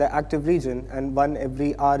 minutes in the active region and 1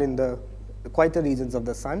 every hour in the quieter regions of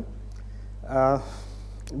the sun.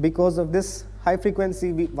 Because of this high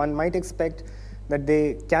frequency, one might expect that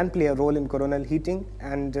they can play a role in coronal heating,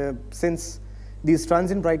 and since these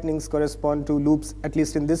transient brightenings correspond to loops, at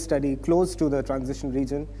least in this study, close to the transition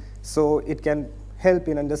region, so it can help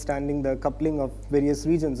in understanding the coupling of various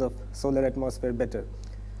regions of solar atmosphere better.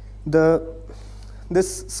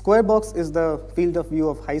 This square box is the field of view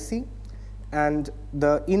of High-C, and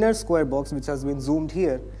the inner square box, which has been zoomed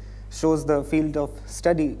here, shows the field of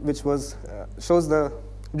study, which was shows the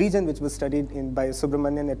region which was studied by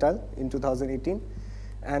Subramanian et al. In 2018,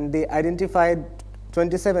 and they identified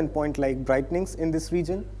 27 point-like brightenings in this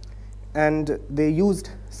region, and they used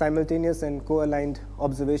simultaneous and co-aligned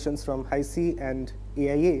observations from High-C and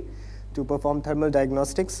AIA to perform thermal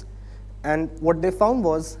diagnostics. And what they found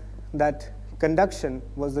was that conduction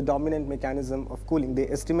was the dominant mechanism of cooling. They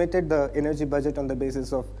estimated the energy budget on the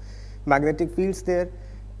basis of magnetic fields there,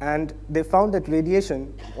 and they found that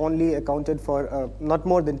radiation only accounted for not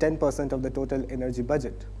more than 10% of the total energy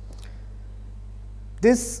budget.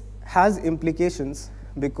 This has implications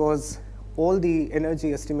because all the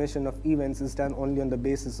energy estimation of events is done only on the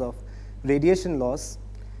basis of radiation loss,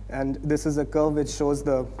 and this is a curve which shows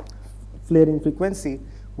the flaring frequency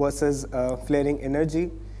versus flaring energy,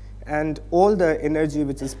 and all the energy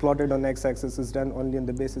which is plotted on x-axis is done only on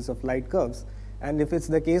the basis of light curves. And if it's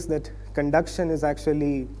the case that conduction is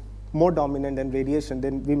actually more dominant than radiation,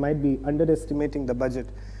 then we might be underestimating the budget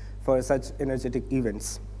for such energetic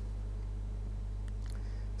events.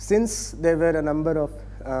 Since there were a number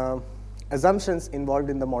of assumptions involved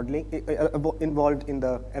in the modeling, involved in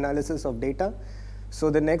the analysis of data, so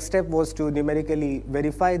the next step was to numerically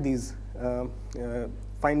verify these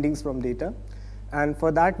findings from data. And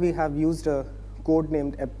for that, we have used a code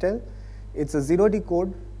named EPTEL. It's a 0D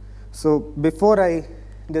code. So before I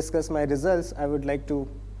discuss my results, I would like to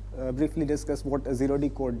briefly discuss what a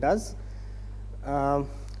 0D code does.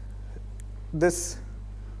 This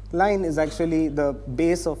line is actually the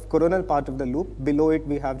base of coronal part of the loop. Below it,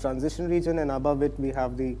 we have transition region, and above it, we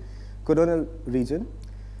have the coronal region.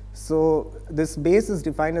 So this base is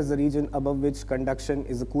defined as the region above which conduction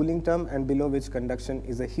is a cooling term and below which conduction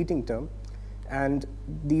is a heating term. And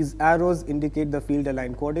these arrows indicate the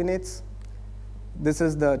field-aligned coordinates. This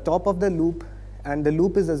is the top of the loop, and the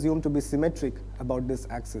loop is assumed to be symmetric about this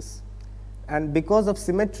axis. And because of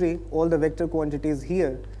symmetry, all the vector quantities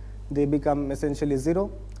here, they become essentially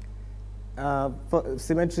 0.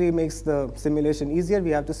 Symmetry makes the simulation easier. We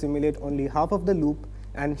have to simulate only half of the loop,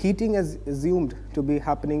 and heating is assumed to be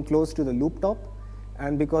happening close to the loop top.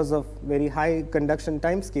 And because of very high conduction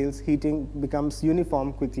timescales, heating becomes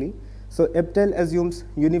uniform quickly. So EPTEL assumes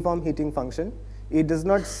uniform heating function. It does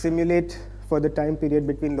not simulate for the time period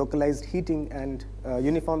between localized heating and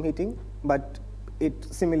uniform heating, but it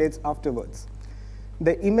simulates afterwards.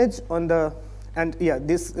 The image on the, and yeah,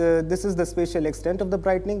 this is the spatial extent of the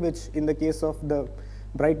brightening, which in the case of the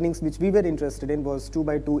brightenings which we were interested in was 2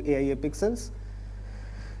 by 2 AIA pixels.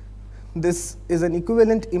 This is an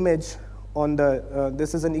equivalent image on the,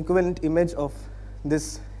 this is an equivalent image of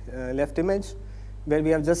this left image, where we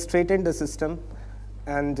have just straightened the system,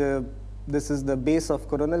 and this is the base of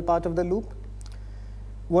coronal part of the loop.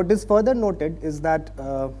 What is further noted is that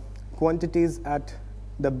quantities at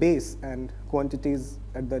the base and quantities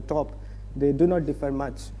at the top, they do not differ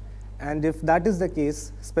much. And if that is the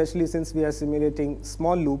case, especially since we are simulating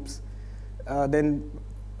small loops, then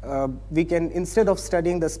we can, instead of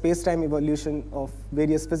studying the space-time evolution of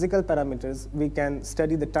various physical parameters, we can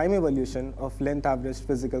study the time evolution of length averaged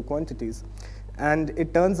physical quantities. And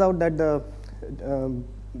it turns out that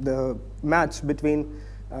the match between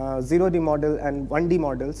 0D model and 1D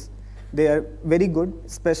models, they are very good,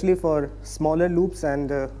 especially for smaller loops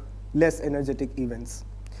and less energetic events.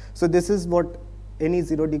 So this is what any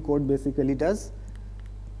 0D code basically does.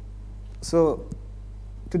 So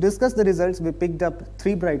to discuss the results, we picked up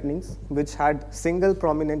 3 brightenings which had single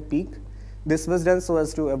prominent peak. This was done so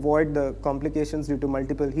as to avoid the complications due to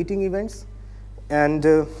multiple heating events. And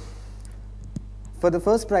for the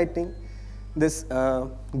first brightening, this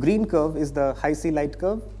green curve is the Hi-C light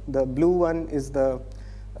curve. The blue one is the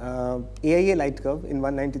AIA light curve in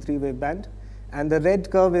 193 wave band. And the red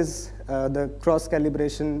curve is the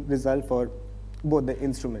cross-calibration result for both the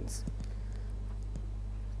instruments.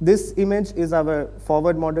 This image is our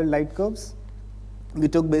forward model light curves. We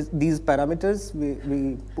took these parameters,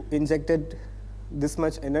 we injected this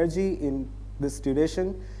much energy in this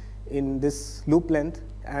duration, in this loop length,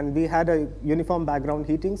 and we had a uniform background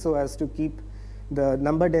heating so as to keep the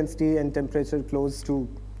number density and temperature close to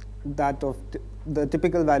that of the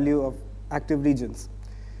typical value of active regions.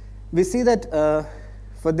 We see that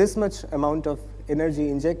for this much amount of energy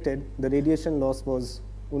injected, the radiation loss was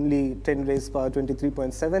only 10 raised to power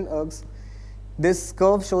 23.7 ergs. This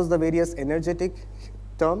curve shows the various energetic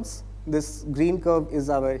terms. This green curve is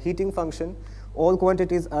our heating function. All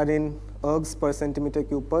quantities are in ergs per centimeter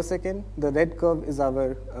cube per second. The red curve is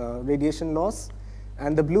our radiation loss,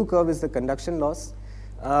 and the blue curve is the conduction loss.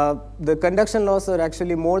 The conduction loss are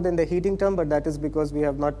actually more than the heating term, but that is because we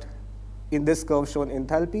have not in this curve shown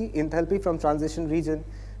enthalpy. Enthalpy from transition region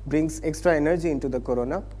brings extra energy into the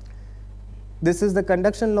corona. This is the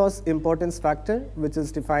conduction loss importance factor, which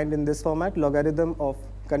is defined in this format, logarithm of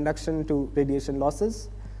conduction to radiation losses.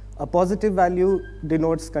 A positive value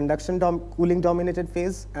denotes conduction cooling dominated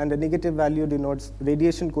phase, and a negative value denotes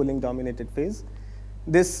radiation cooling dominated phase.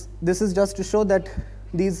 This is just to show that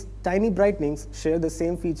these tiny brightenings share the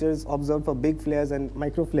same features observed for big flares and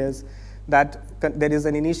micro flares, that there is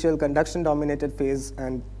an initial conduction dominated phase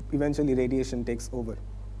and eventually radiation takes over.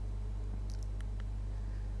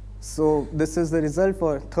 So this is the result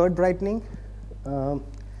for third brightening,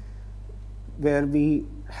 where we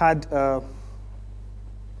had,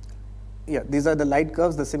 these are the light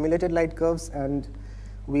curves, the simulated light curves, and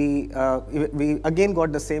we again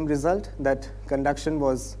got the same result, that conduction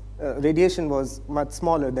was, radiation was much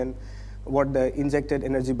smaller than what the injected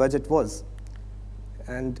energy budget was.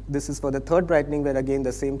 And this is for the third brightening, where again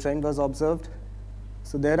the same trend was observed.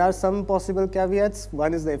 So there are some possible caveats.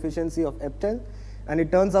 One is the efficiency of EPTEL. And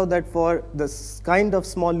it turns out that for this kind of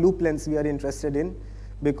small loop lengths we are interested in,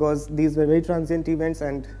 because these were very transient events,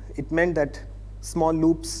 and it meant that small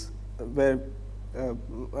loops were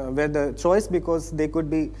the choice, because they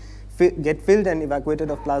could get filled and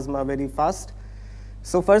evacuated of plasma very fast.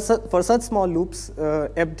 So for such small loops,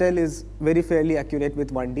 EPTEL is very fairly accurate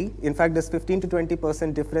with 1D. In fact, there's 15 to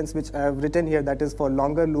 20% difference, which I have written here, that is for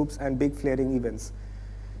longer loops and big flaring events.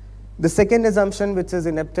 The second assumption, which is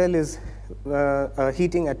in EPTEL, is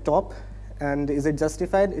heating at top. And is it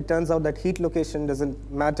justified? It turns out that heat location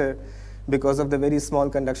doesn't matter because of the very small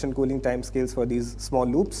conduction cooling time scales for these small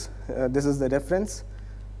loops. This is the reference.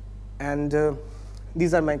 And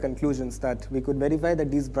these are my conclusions, that we could verify that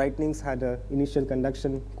these brightenings had an initial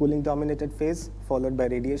conduction cooling dominated phase followed by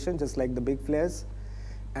radiation, just like the big flares.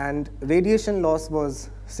 And radiation loss was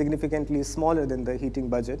significantly smaller than the heating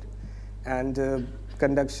budget. And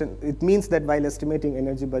conduction, it means that while estimating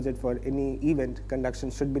energy budget for any event, conduction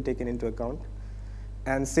should be taken into account.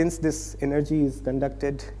 And since this energy is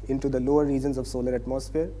conducted into the lower regions of solar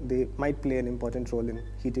atmosphere, they might play an important role in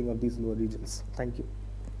heating of these lower regions. Thank you.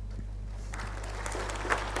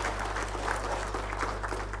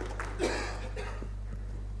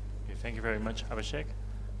 Thank you very much, Abhishek.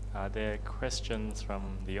 Are there questions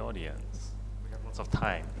from the audience? We have lots of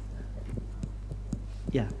time.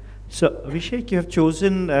 Yeah. So Abhishek, you have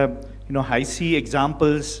chosen Hi-C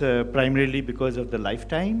examples primarily because of the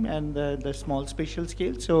lifetime and the small spatial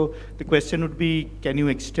scale. So the question would be, can you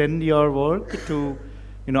extend your work to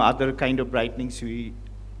other kind of brightenings we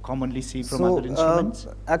commonly see from other instruments?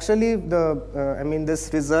 Actually, this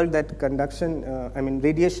result that conduction,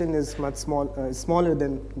 radiation is much smaller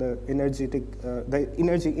than the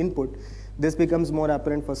energy input. This becomes more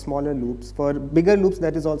apparent for smaller loops. For bigger loops,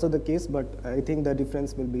 that is also the case, but I think the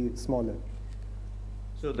difference will be smaller.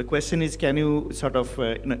 So the question is, can you sort of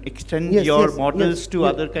extend your models to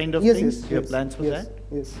other kind of things? You have plans for that?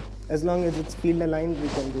 Yes, as long as it's field aligned, we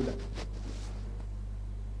can do that.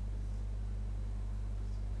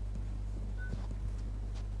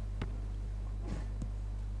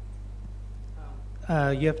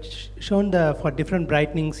 You have shown for different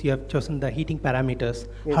brightenings, you have chosen the heating parameters.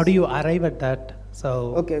 Yes. How do you arrive at that?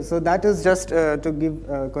 So okay, so that is just to give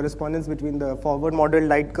correspondence between the forward modeled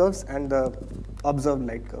light curves and the observed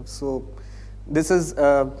light curves. So this is,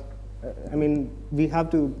 I mean, we have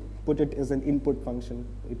to put it as an input function.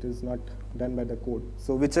 It is not done by the code.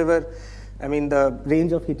 So whichever, I mean, the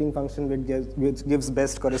range of heating function which gives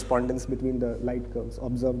best correspondence between the light curves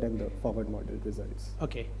observed and the forward modeled results.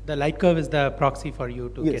 okay, the light curve is the proxy for you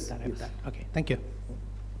to Yes, get that. yes. That. Okay, thank you.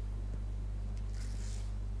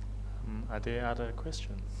 Are there other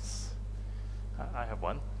questions? I have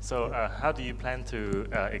one. So how do you plan to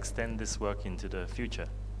extend this work into the future?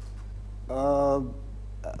 I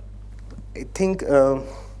think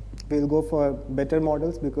we'll go for better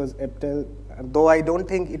models because EPTEL, though I don't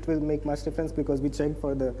think it will make much difference because we checked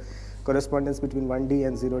for the correspondence between 1D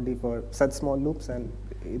and 0D for such small loops and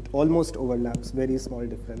it almost overlaps, very small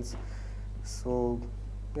difference. So,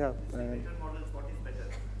 yeah.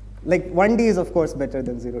 Like 1D is of course better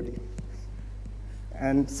than 0D.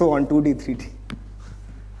 And so on 2D, 3D.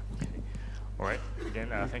 Okay. All right. Again,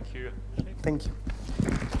 thank you. Thank you.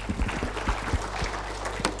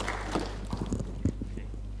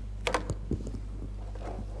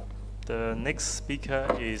 The next speaker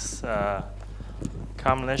is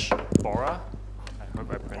Kamlesh Bora. I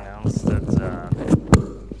hope I pronounced that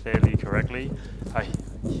fairly correctly.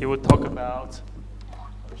 He will talk about.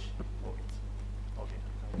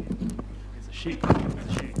 It's a she.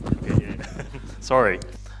 Okay, yeah. Sorry.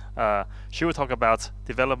 She will talk about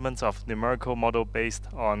development of numerical model based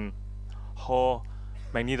on Hall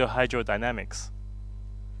magnetohydrodynamics.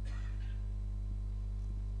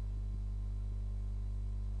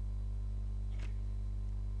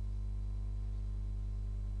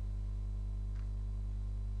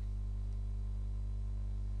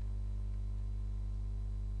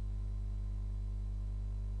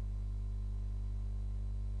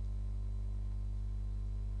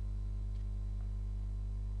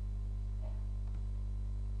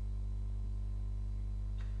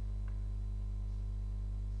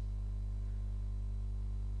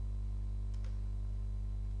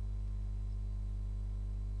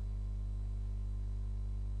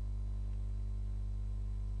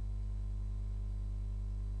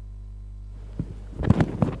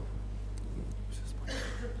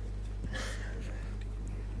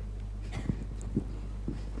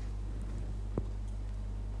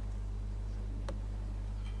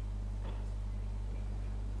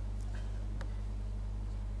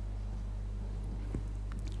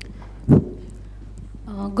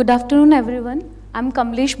 Good afternoon, everyone. I'm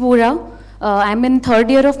Kamlesh Bora. I'm in third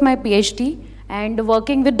year of my PhD and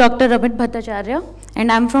working with Dr. Amit Bhattacharya,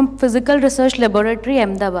 and I'm from Physical Research Laboratory,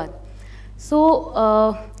 Ahmedabad.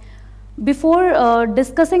 So, before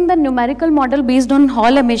discussing the numerical model based on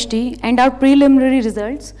Hall MHD and our preliminary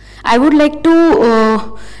results, I would like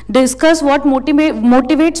to discuss what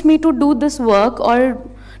motivates me to do this work or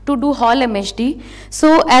to do Hall MHD.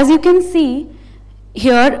 So, as you can see,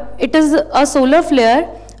 here it is a solar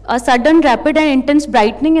flare, a sudden rapid and intense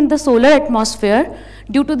brightening in the solar atmosphere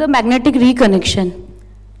due to the magnetic reconnection.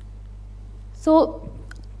 So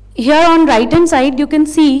here on right hand side you can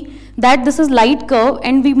see that this is light curve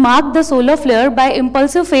and we mark the solar flare by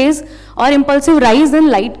impulsive phase or impulsive rise in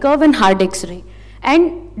light curve in hard X-ray.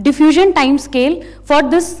 And diffusion time scale for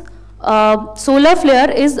this solar flare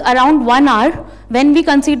is around 1 hour when we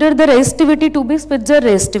consider the resistivity to be Spitzer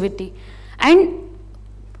resistivity. And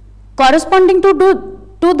corresponding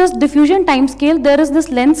to this diffusion time scale, there is this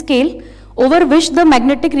length scale over which the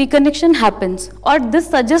magnetic reconnection happens, or this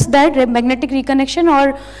suggests that magnetic reconnection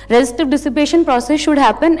or resistive dissipation process should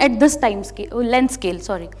happen at this time scale, length scale,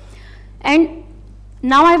 sorry. And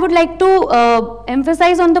now I would like to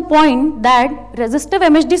emphasize on the point that resistive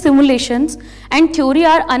MHD simulations and theory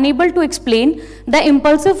are unable to explain the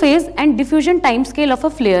impulsive phase and diffusion time scale of a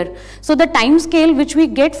flare. So the time scale which we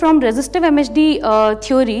get from resistive MHD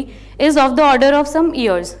theory is of the order of some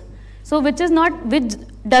years. So which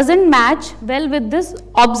doesn't match well with this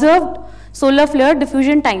observed solar flare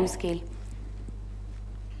diffusion time scale.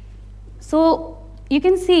 So you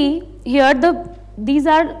can see here these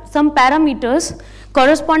are some parameters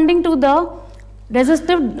corresponding to the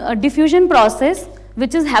resistive diffusion process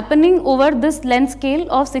which is happening over this length scale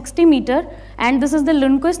of 60 meter, and this is the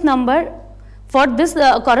Lundquist number for this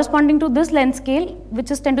corresponding to this length scale, which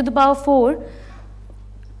is 10 to the power 4,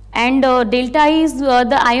 and delta I is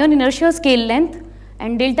the ion inertial scale length,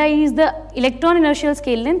 and delta E is the electron inertial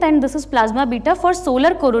scale length, and this is plasma beta for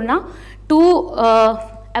solar corona to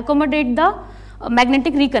accommodate the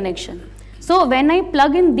magnetic reconnection. So when I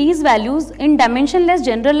plug in these values in dimensionless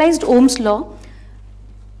generalized Ohm's law,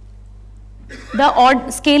 the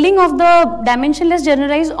scaling of the dimensionless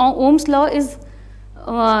generalized Ohm's law is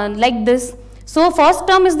like this. So first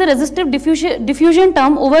term is the resistive diffusion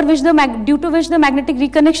term over which due to which the magnetic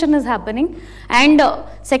reconnection is happening, and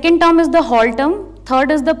second term is the Hall term,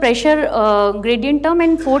 third is the pressure gradient term,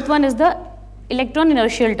 and fourth one is the electron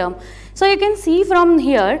inertial term. So you can see from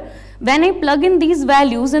here, when I plug in these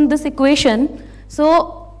values in this equation,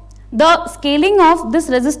 so the scaling of this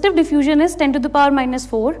resistive diffusion is 10 to the power minus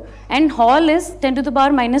 4 and Hall is 10 to the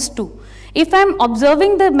power minus 2. If I am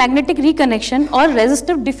observing the magnetic reconnection or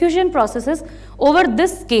resistive diffusion processes over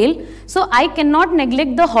this scale, so I cannot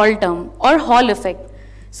neglect the Hall term or Hall effect.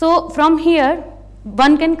 So from here,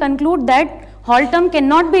 one can conclude that Hall term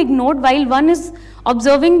cannot be ignored while one is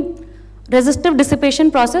observing resistive dissipation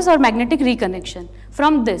process or magnetic reconnection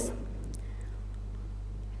from this.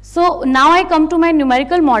 So now I come to my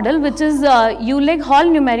numerical model, which is Uleg-Hall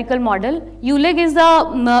numerical model. Uleg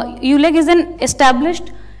is an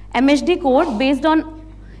established MHD code based on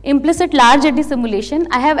implicit large eddy simulation.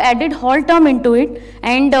 I have added Hall term into it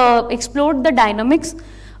and explored the dynamics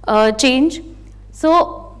change.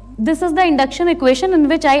 So this is the induction equation in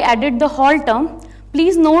which I added the Hall term.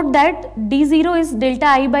 Please note that D0 is delta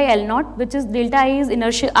I by L naught, which is delta I is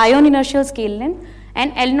ion inertial scale length,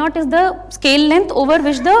 and L naught is the scale length over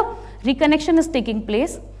which the reconnection is taking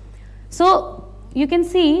place. So you can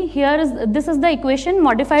see here this is the equation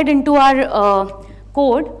modified into our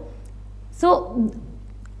code. So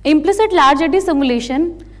implicit large eddy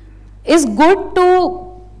simulation is good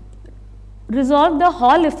to resolve the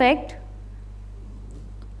Hall effect,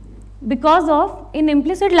 because of in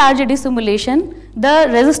implicit large eddy simulation the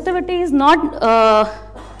resistivity is not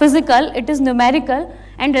physical, it is numerical,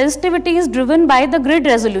 and resistivity is driven by the grid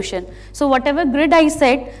resolution. So whatever grid I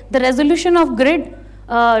set, the resolution of grid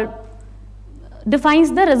defines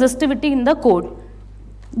the resistivity in the code.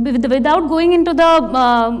 Without going into the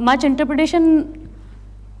much interpretation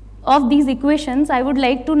of these equations, I would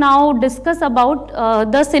like to now discuss about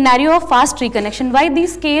the scenario of fast reconnection. Why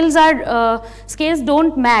these scales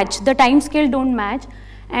don't match, the time scale don't match.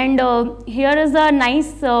 And here is a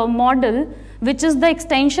nice model, which is the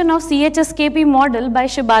extension of CHSKP model by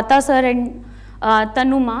Shibata sir and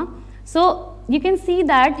Tanuma. So you can see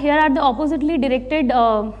that here are the oppositely directed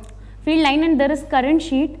field line and there is current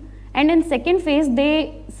sheet. And in second phase,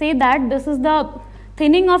 they say that this is the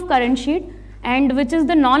thinning of current sheet, and which is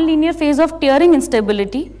the non-linear phase of tearing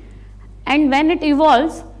instability. And when it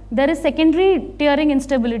evolves, there is secondary tearing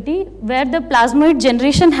instability where the plasmoid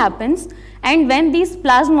generation happens, and when these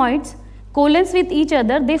plasmoids coalesce with each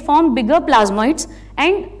other, they form bigger plasmoids,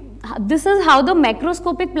 and this is how the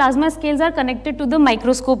macroscopic plasma scales are connected to the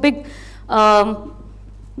microscopic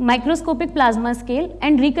plasma scale,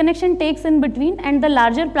 and reconnection takes in between, and the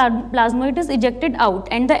larger plasmoid is ejected out,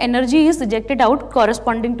 and the energy is ejected out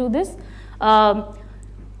corresponding to this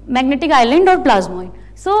magnetic island or plasmoid.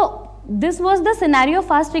 So this was the scenario of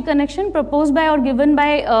fast reconnection proposed by or given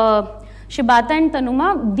by Shibata and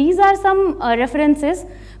Tanuma. These are some references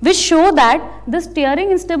which show that this tearing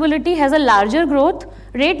instability has a larger growth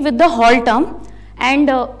rate with the Hall term, and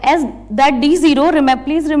as that D0,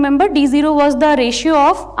 please remember D0 was the ratio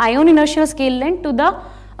of ion inertial scale length to the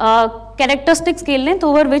characteristic scale length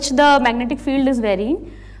over which the magnetic field is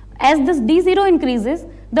varying. As this D0 increases,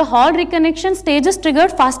 the Hall reconnection stage is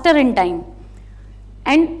triggered faster in time.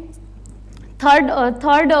 And third,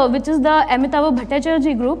 which is the Amitabh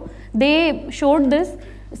Bhattacharya group, they showed this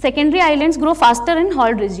secondary islands grow faster in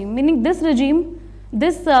Hall regime, meaning this regime,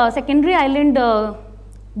 this secondary island,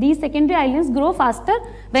 these secondary islands grow faster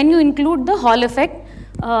when you include the Hall effect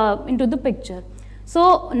into the picture.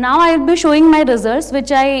 So now I will be showing my results,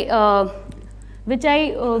 which I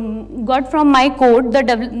got from my code,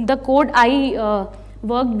 the code I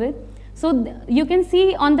worked with. So you can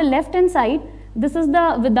see on the left hand side, this is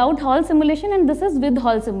the without Hall simulation and this is with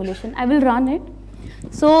Hall simulation. I will run it.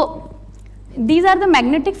 So these are the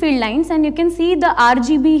magnetic field lines, and you can see the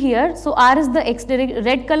RGB here. So R is the X direction,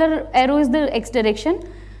 red color arrow is the X direction,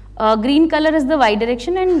 green color is the Y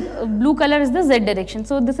direction, and blue color is the Z direction.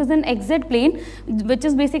 So this is an XZ plane, which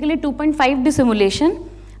is basically 2.5D simulation,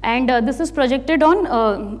 and this is projected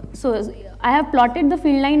on, so I have plotted the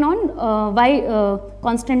field line on y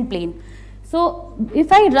constant plane. So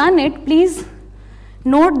if I run it, please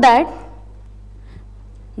note that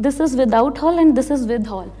this is without Hall and this is with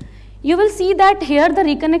Hall. You will see that here the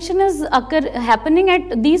reconnection is happening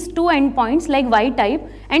at these two endpoints like Y type,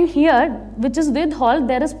 and here, which is with Hall,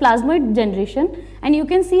 there is plasmoid generation, and you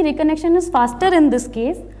can see reconnection is faster in this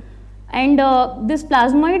case, and this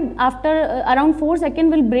plasmoid after around 4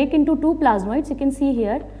 seconds will break into two plasmoids, you can see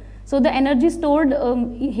here. So the energy stored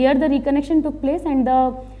here, the reconnection took place and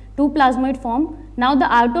the two plasmoid form. Now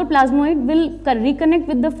the outer plasmoid will reconnect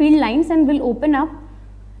with the field lines and will open up.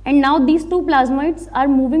 And now these two plasmoids are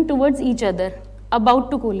moving towards each other, about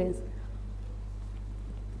to coalesce.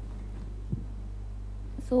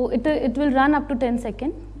 So it will run up to 10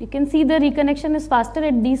 seconds. You can see the reconnection is faster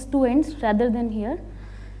at these two ends rather than here.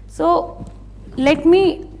 So let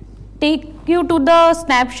me take you to the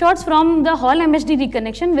snapshots from the Hall MHD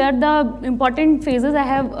reconnection, where the important phases I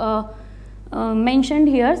have mentioned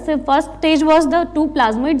here. So first stage was the two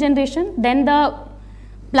plasmoid generation, then the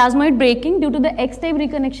plasmoid breaking due to the X-type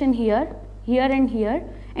reconnection here, here and here,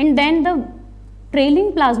 and then the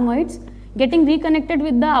trailing plasmoids getting reconnected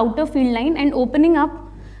with the outer field line and opening up,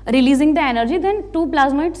 releasing the energy, then two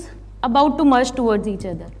plasmoids about to merge towards each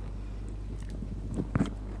other.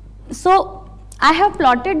 So I have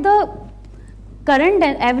plotted the current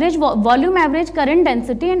average volume average current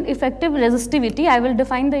density and effective resistivity. I will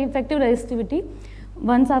define the effective resistivity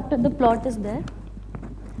once after the plot is there.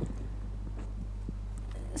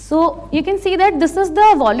 So you can see that this is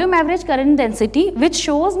the volume average current density, which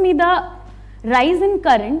shows me the rise in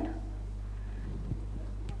current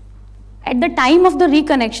at the time of the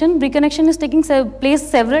reconnection. Reconnection is taking place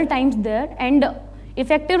several times there, and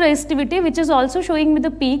effective resistivity, which is also showing me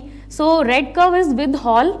the peak. So red curve is with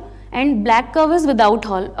Hall and black curve is without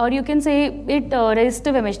Hall, or you can say it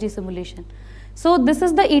resistive MHD simulation. So this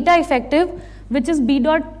is the eta effective, which is B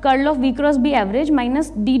dot curl of V cross B average minus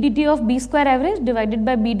d dt of B square average divided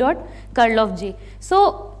by B dot curl of J.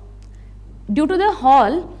 So due to the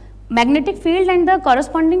Hall, magnetic field and the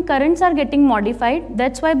corresponding currents are getting modified.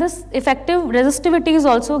 That's why this effective resistivity is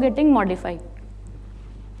also getting modified.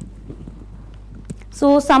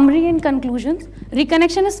 So summary and conclusions.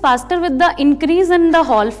 Reconnection is faster with the increase in the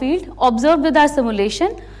Hall field observed with our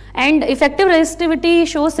simulation, and effective resistivity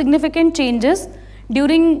shows significant changes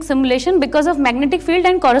during simulation because of magnetic field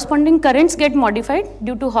and corresponding currents get modified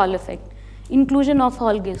due to Hall effect. Inclusion of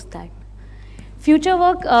Hall gives that. Future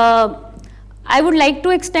work, I would like to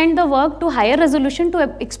extend the work to higher resolution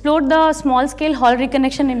to explore the small scale Hall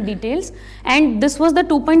reconnection in details, and this was the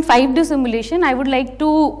 2.5D simulation. I would like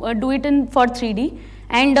to do it for 3D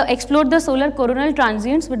and explore the solar coronal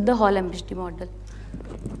transients with the Hall MHD model.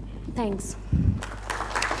 Thanks.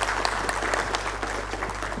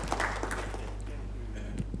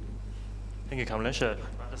 Thank you, Kamlesh.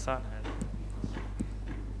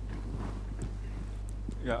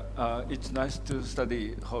 Yeah, it's nice to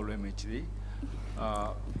study Hall MHD,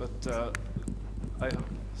 but I have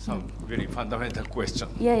some very fundamental question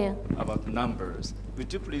about numbers.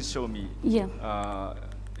 Would you please show me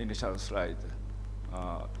initial slide?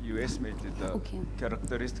 You estimated the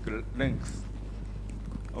characteristic length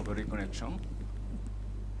of a reconnection.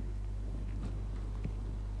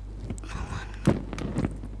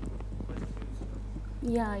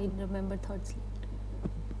 Yeah, I remember third slide.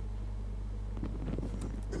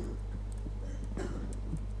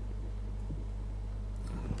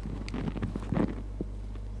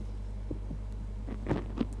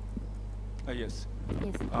 Yes.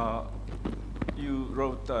 Yes. You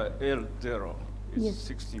wrote L0 is Yes.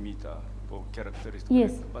 60 meter for characteristic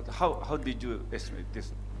Yes. length. But how did you estimate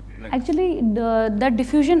this length? Actually, the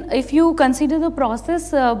diffusion, if you consider the process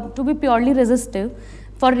to be purely resistive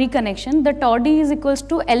for reconnection, the tau d is equals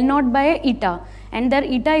to L naught by eta, and there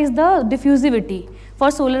eta is the diffusivity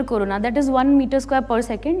for solar corona, that is 1 meter square per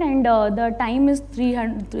second, and the time is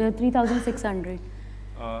 3600.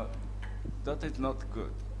 That is not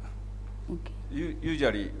good. Okay.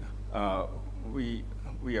 Usually,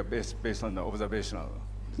 we are based on the observational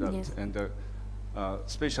that, Yes. and the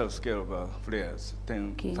spatial scale of flares,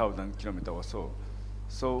 10,000 kilometers or so.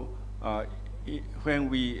 So when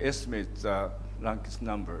we estimate the Rankis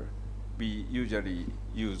number, we usually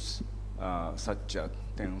use such a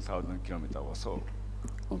 10,000 kilometers or so.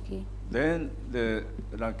 Okay. Then the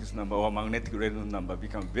Rankis number or magnetic resonance number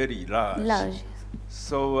become very large. Large.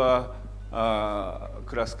 So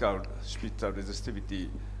classical Spitzer resistivity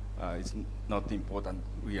is not important,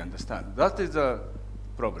 we understand. That is a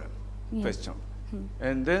problem, question.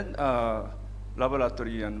 And then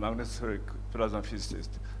laboratory and magnetospheric plasma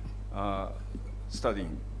physicists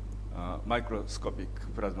studying microscopic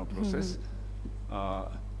plasma process.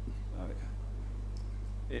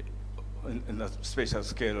 In a special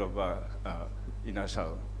scale of inner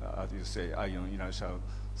shell, as you say, ion inner shell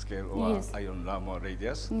scale or Yes. ion Raman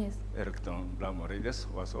radius, Yes. electron Raman radius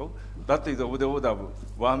or so. That is of the order of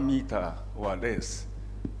 1 meter or less.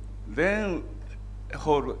 Then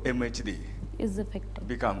whole MHD Is effective.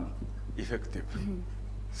 become effective.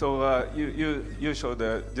 So you show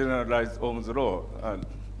the generalized Ohm's law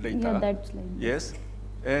later. Yeah, that slide. Yes.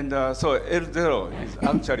 And so L0 is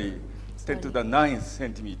actually 10 to the 9th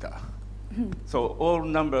centimeter. So all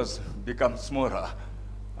numbers become smaller,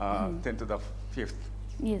 10 to the 5th.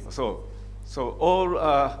 Yes. So all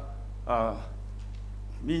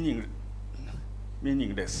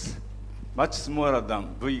meaningless, much smaller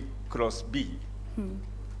than V cross B.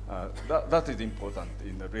 That is important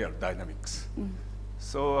in the real dynamics.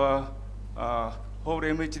 So whole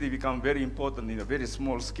MHD become very important in a very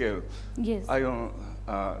small scale, Yes. ion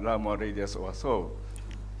Raman radius or so.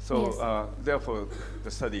 So Yes. therefore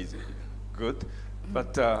the study is good.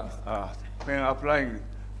 But when applying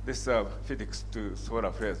this physics to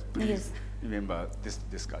solar flares, please Yes. remember this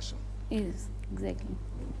discussion. Yes, exactly.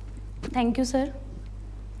 Thank you, sir.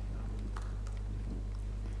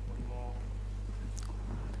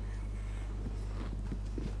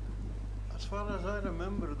 As far as I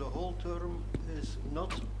remember, the whole term is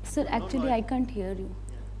not. Sir, actually, I can't hear you.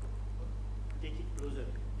 Take it closer.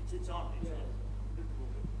 It's on.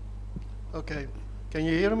 Okay, can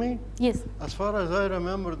you hear me? Yes. As far as I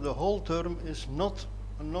remember, the whole term is not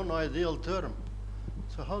a non-ideal term.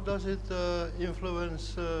 So how does it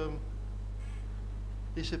influence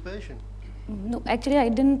dissipation? No, actually, I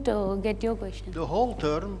didn't get your question. The whole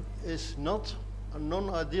term is not a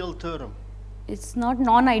non-ideal term. It's not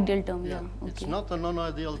non-ideal term, yeah. It's Okay. not a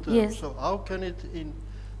non-ideal term. Yes. So how can it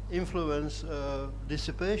influence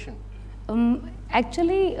dissipation?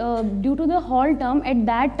 Actually, due to the Hall term, at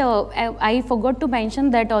that, I forgot to mention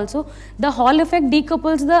that also, the Hall effect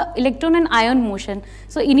decouples the electron and ion motion.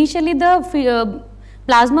 So initially the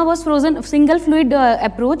plasma was frozen, single fluid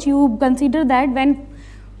approach, you consider that when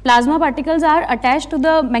plasma particles are attached to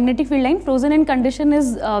the magnetic field line, frozen in condition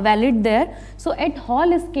is valid there. So at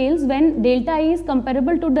Hall scales, when delta I is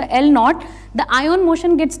comparable to the L naught, the ion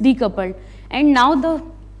motion gets decoupled. And now the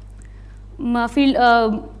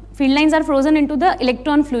field lines are frozen into the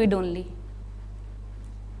electron fluid only.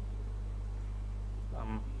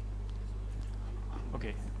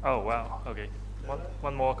 Okay. Oh, wow. Okay.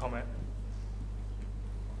 One more comment.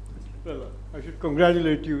 Well, I should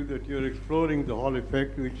congratulate you that you're exploring the Hall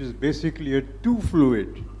effect, which is basically a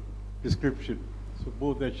two-fluid description. So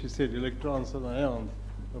both, as she said, electrons and ions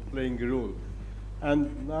are playing a role.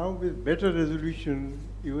 And now with better resolution,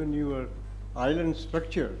 even your island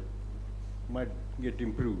structure might get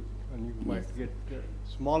improved, and you might get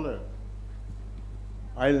smaller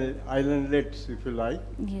islandlets, if you like.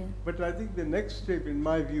 Yeah. But I think the next step, in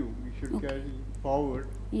my view, we should carry forward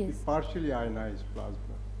Yes. with partially ionized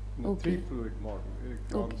plasma. In a Okay. three-fluid model,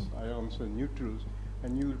 electrons, ions, and neutrals.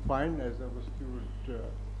 And you will find, as our student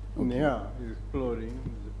Neha is exploring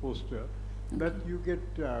as a poster, that you get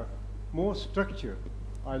more structure,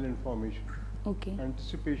 island formation. Okay.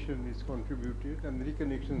 Anticipation is contributed, and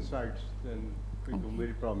reconnection sites then become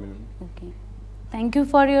very prominent. Okay. Thank you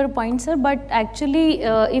for your point, sir. But actually,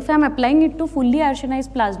 if I am applying it to fully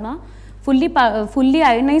arsenized plasma, fully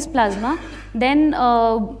ionized plasma, then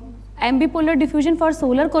ambipolar diffusion for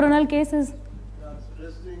solar coronal case is.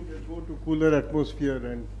 Suggesting that go to cooler atmosphere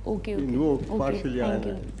and invoke partially Thank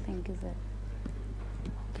you. ionized. Thank you, sir.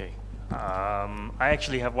 Okay. I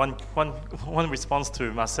actually have one response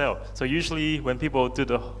to Marcel. So usually when people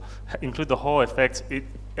include the Hall effect, it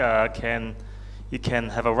can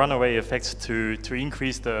have a runaway effect to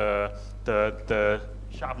increase the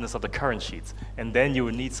sharpness of the current sheets. And then you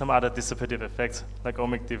will need some other dissipative effects like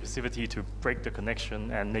ohmic diffusivity to break the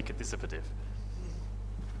connection and make it dissipative.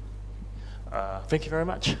 Thank you very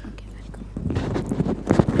much.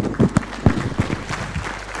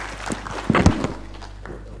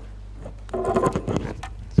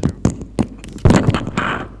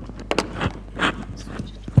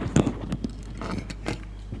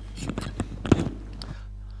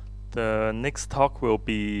 The next talk will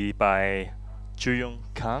be by Juyong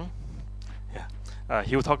Kang. Yeah.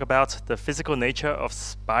 He will talk about the physical nature of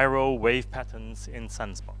spiral wave patterns in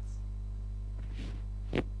sunspots.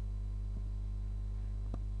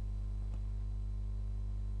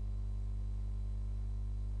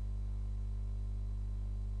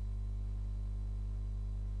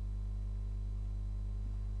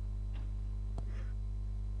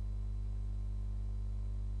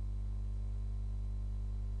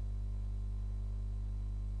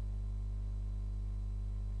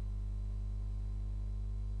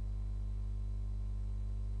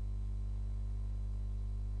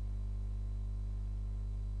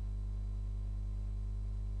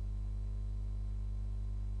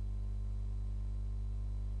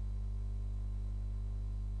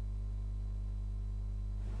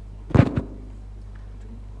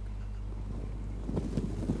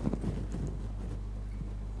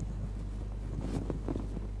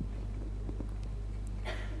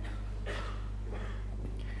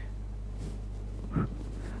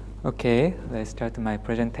 Okay, let's start my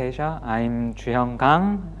presentation. I'm Juhyung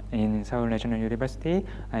Kang in Seoul National University.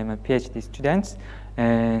 I'm a PhD student,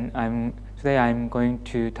 and today I'm going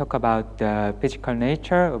to talk about the physical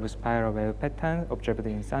nature of spiral wave patterns observed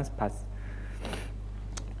in sunspots.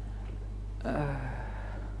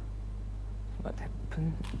 What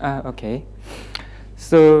happened? Okay.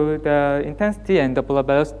 So the intensity and Doppler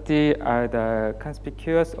velocity are the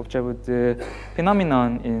conspicuous observed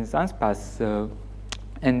phenomenon in sunspots.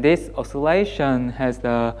 And this oscillation has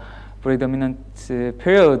the predominant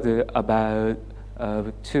period about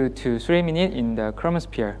 2 to 3 minutes in the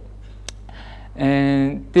chromosphere.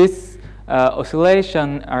 And this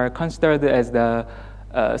oscillation are considered as the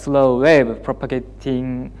slow wave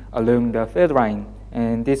propagating along the field line.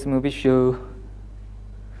 And this movie show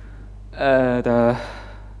the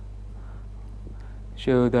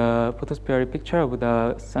photospheric picture of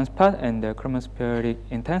the sunspot and the chromospheric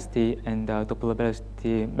intensity and the Doppler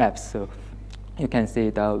velocity maps. So you can see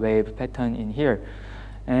the wave pattern in here.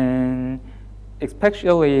 And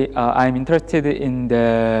especially I'm interested in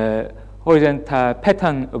the horizontal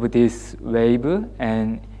pattern of this wave,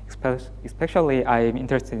 and especially I'm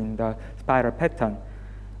interested in the spiral pattern.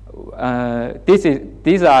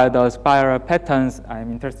 These are the spiral patterns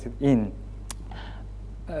I'm interested in.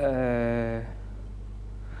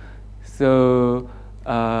 So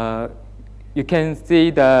you can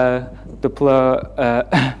see the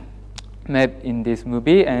Doppler map in this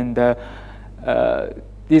movie, and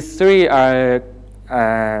these three are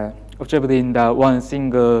observed in the one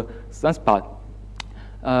single sunspot.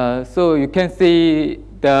 So you can see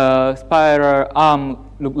the spiral arm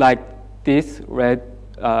look like this red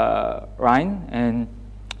line, and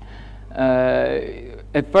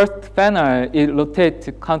at first panel, it rotates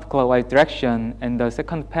counterclockwise direction, and the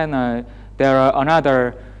second panel, there are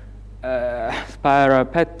another spiral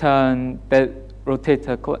pattern that rotates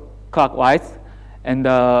clockwise, and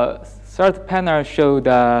the third panel shows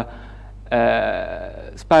the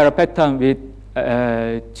spiral pattern with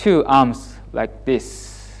two arms like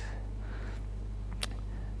this.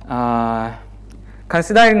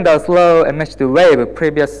 Considering the slow and matched wave,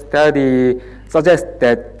 previous study suggests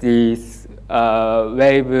that this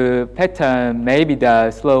wave pattern may be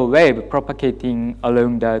the slow wave propagating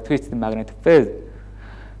along the twisted magnetic field.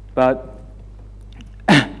 But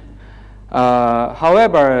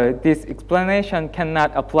however, this explanation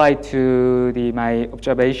cannot apply to my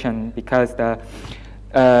observation, because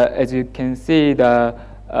as you can see, the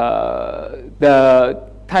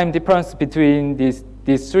time difference between these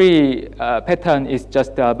three patterns is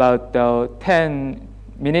just about 10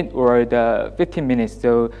 minutes or the 15 minutes.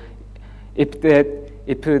 So if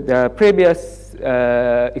the previous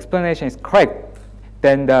explanation is correct,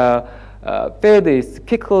 then the field is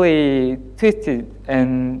quickly twisted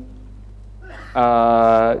and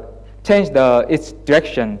change its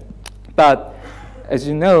direction. But as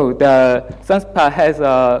you know, the sunspot has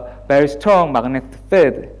a very strong magnetic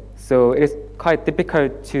field, so it is quite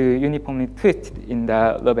difficult to uniformly twist in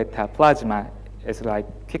the low beta plasma. It's like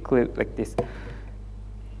quickly like this.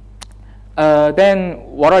 Then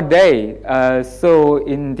what are they? So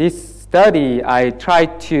in this study, I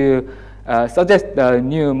tried to suggest a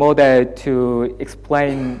new model to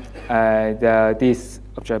explain this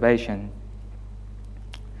observation.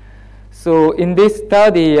 So in this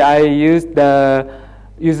study, I used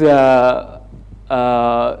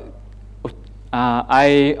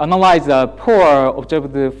I analyzed the pore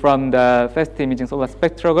observed from the fast imaging solar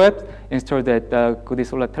spectrograph installed at the Goody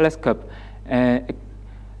Solar Telescope. And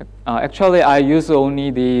actually, I use only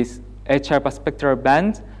this H-alpha spectral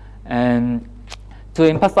band, and to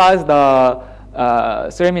emphasize the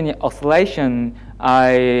Ceremony oscillation,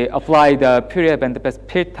 I applied the Fourier bandpass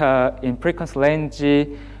filter in frequency range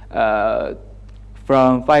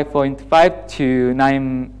from 5.5 to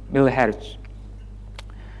 9 millihertz.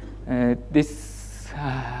 This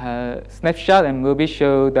snapshot and movie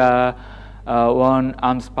show the one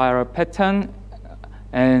arm spiral pattern,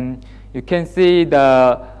 and you can see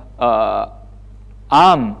the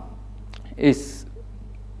arm is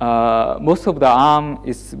most of the arm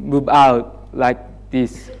is moved out like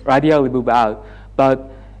this, radially moved out, but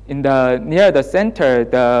in the near the center,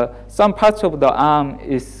 some parts of the arm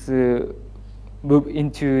is moved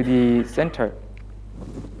into the center.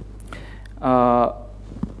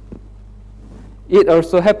 It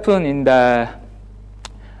also happened in the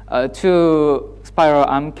two spiral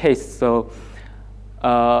arm case. So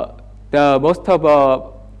the most of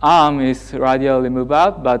the arm is radially moved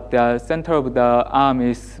out, but the center of the arm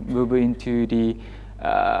is moved into the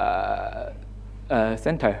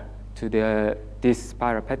center to this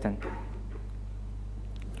spiral pattern.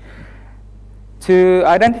 To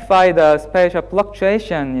identify the spatial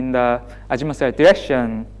fluctuation in the azimuthal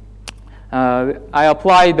direction, I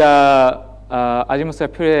apply the azimuthal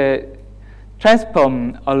Fourier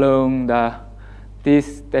transform along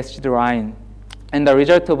this dashed line. And the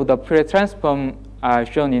result of the Fourier transform are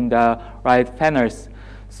shown in the right panels.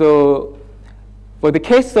 So for the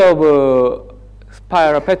case of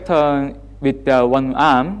spiral pattern with one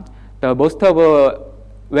arm, the most of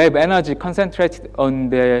wave energy concentrated on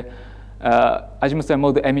the azimuthal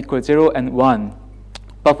mode m equals 0 and 1.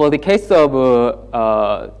 But for the case of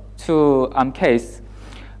two-arm case,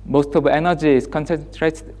 most of energy is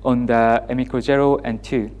concentrated on the m equals 0 and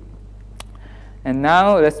 2. And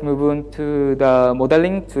now let's move on to the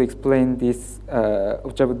modeling to explain this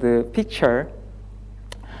observed picture.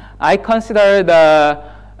 I consider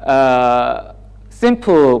the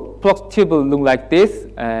simple flux tube look like this.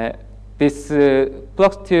 This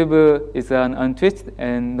flux tube is an untwisted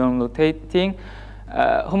and non-rotating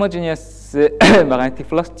homogeneous magnetic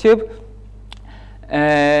flux tube.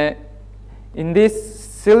 In this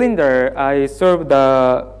cylinder, I solve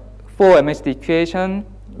the 4-MHD equation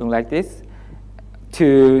look like this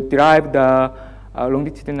to derive the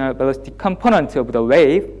longitudinal velocity component of the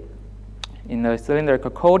wave in the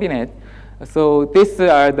cylindrical coordinate. So these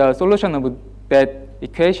are the solution of that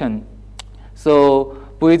equation. So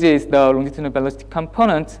Vg is the longitudinal velocity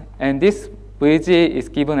component, and this Vg is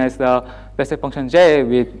given as the Bessel function J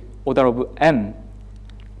with order of m.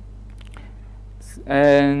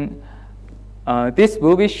 And this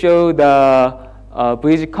movie shows the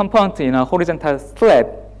Vg component in a horizontal slab.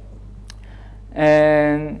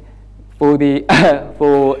 And for the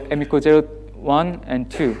for m equals 0, 1, and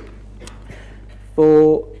 2.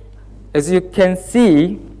 As you can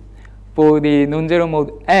see, for the non-zero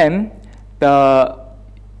mode m,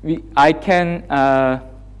 I can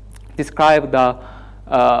describe the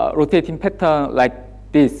rotating pattern like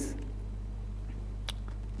this.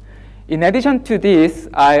 In addition to this,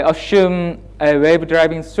 I assume a wave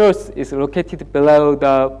driving source is located below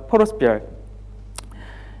the photosphere.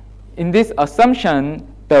 In this assumption,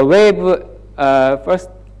 the wave first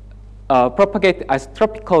propagates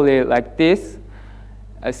isotropically like this,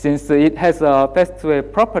 since it has a fast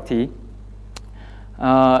wave property.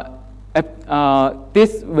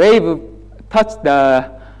 This wave touched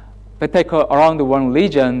the particle around one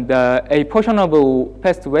region. A portion of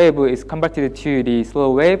fast wave is converted to the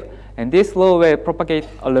slow wave, and this slow wave propagates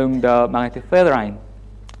along the magnetic field line.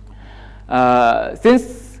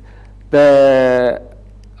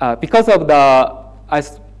 Because of the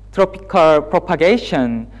isotropical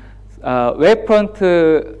propagation, wavefront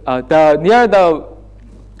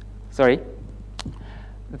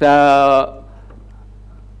the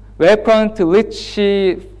wavefront reach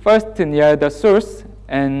first near the source,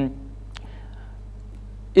 and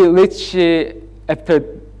it reach after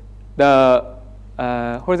the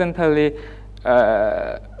horizontally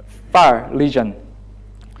far region.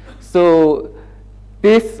 So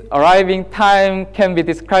this arriving time can be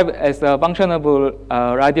described as a function of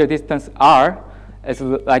radial distance r, as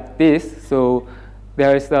like this. So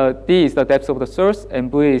there is d is the depth of the source,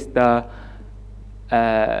 and v is the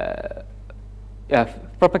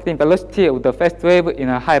propagating velocity of the fast wave in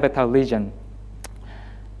a high vector region.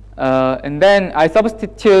 And then I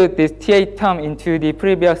substitute this TA term into the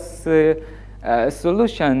previous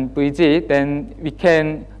solution Vg. Then we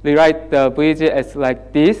can rewrite the Vg as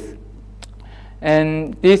like this.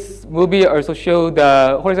 And this movie also shows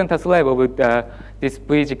the horizontal slab of this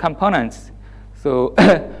Vg components. So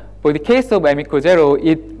for the case of m equals 0,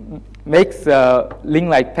 it makes a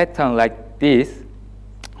ring-like pattern like this.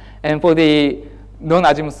 And for the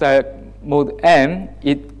non-azimuthal mode m,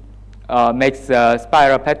 it makes a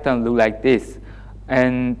spiral pattern look like this.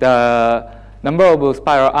 And the number of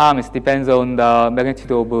spiral arms depends on the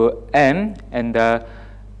magnitude of m, and the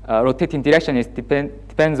rotating direction is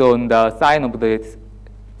depends on the sign of the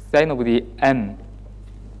m.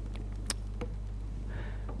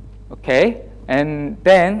 Okay, and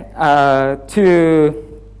then to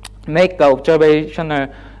make the observation of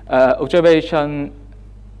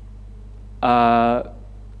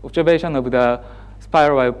the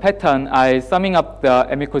spiral wave pattern, I summing up the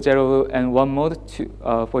m equals 0 and 1 mode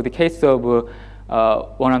for the case of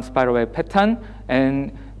one-arm spiral wave pattern.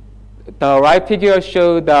 And the right figure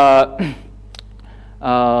shows the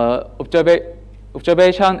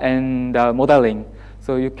observation and modeling.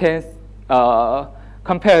 So you can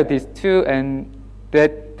compare these two, and the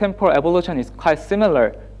temporal evolution is quite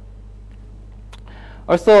similar.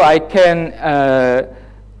 Also, I can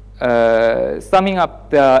summing up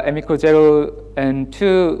the m equals 0 and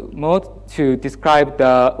 2 mode to describe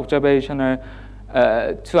the observational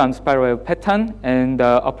two spiral wave pattern, and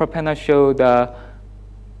the upper panel show the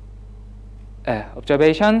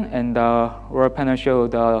observation, and the lower panel show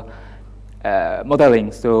the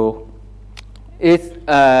modeling. So it's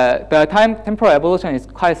the temporal evolution is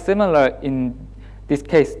quite similar in this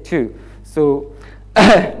case too. So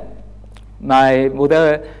my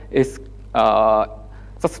model is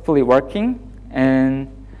successfully working, and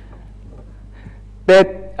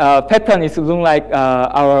that pattern is looking like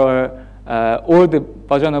our old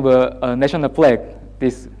version of a national flag,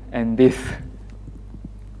 this and this.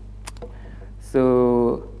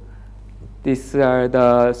 So these are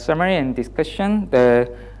the summary and discussion.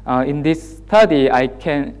 In this study,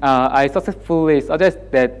 I successfully suggest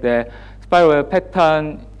that the spiral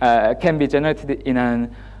pattern can be generated in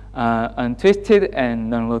an untwisted and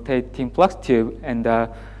non-rotating flux tube, and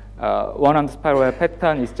one spiral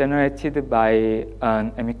pattern is generated by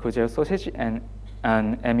an M=0 sausage and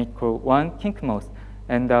an M=1 kink mouse.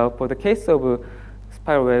 And for the case of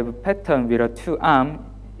spiral wave pattern with a two arm,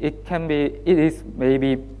 it is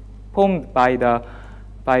maybe formed by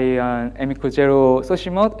an M=0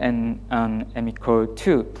 sausage mode and an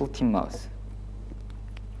M=2 floating mouse.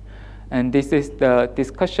 And this is the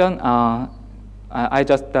discussion. I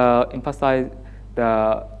just emphasize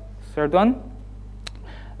the third one.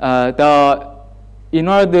 The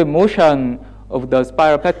inward motion of the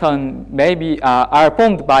spiral pattern are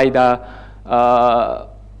formed by the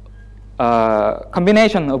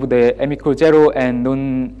combination of the M=0 and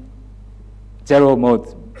non-zero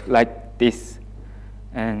modes like this.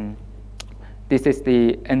 And this is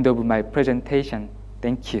the end of my presentation.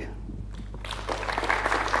 Thank you.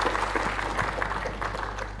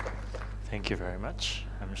 Thank you very much.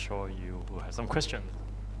 I'm sure you will have some questions.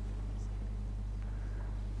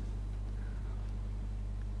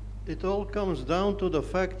 It all comes down to the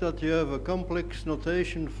fact that you have a complex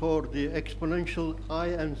notation for the exponential I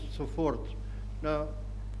and so forth. Now,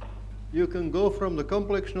 you can go from the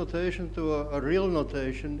complex notation to a real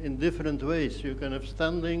notation in different ways. You can have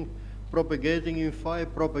standing, propagating in phi,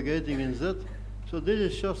 propagating in z. So this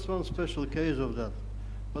is just one special case of that.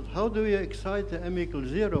 But how do you excite the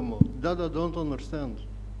M=0 mode? That I don't understand.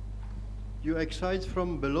 You excite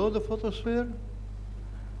from below the photosphere?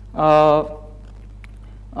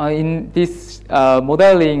 In this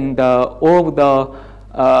modeling, all of the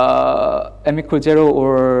M=0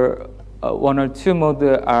 or 1 or 2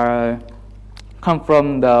 mode come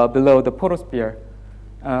from below the photosphere.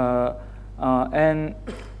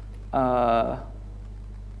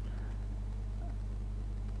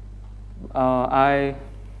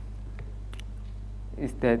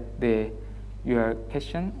 Is that your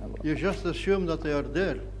question? You just assume that they are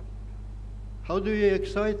there. How do you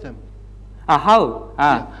excite them? How?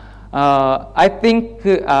 I think,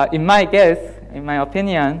 in my guess, in my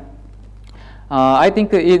opinion, I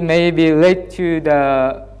think it may be related to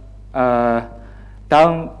the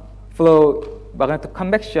downflow magnetic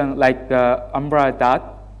convection, like the umbrella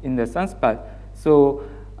dot in the sunspot. So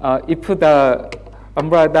if the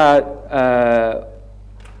umbrella dot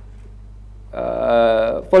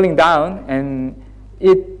falling down and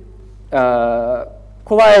it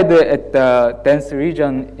collide at the dense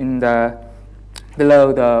region in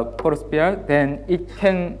below the photosphere, then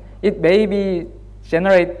it maybe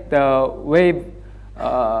generate the wave,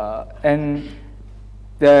 and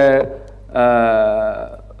the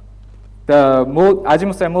mode,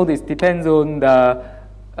 azimuthal mode, depends on the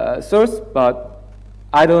source, but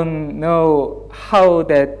I don't know how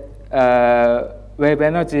that wave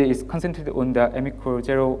energy is concentrated on the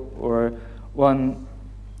M=0 or 1.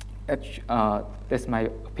 That's my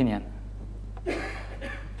opinion.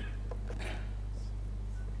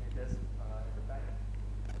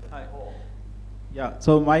 Hi. Yeah,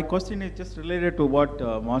 so my question is just related to what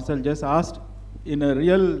Marcel just asked. In a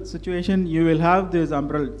real situation, you will have these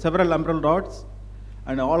several umbrella dots,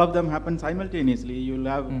 and all of them happen simultaneously. You will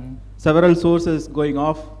have several sources going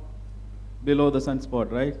off below the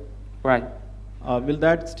sunspot, right? Right. Will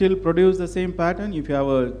that still produce the same pattern if you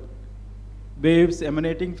have waves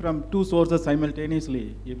emanating from two sources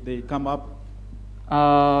simultaneously, if they come up?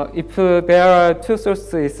 If there are two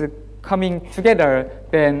sources coming together,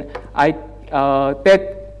 then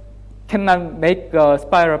that cannot make a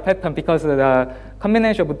spiral pattern because the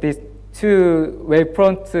combination of these two wave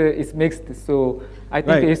fronts is mixed. So I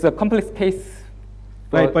think it's a complex case.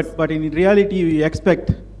 Right, but in reality, we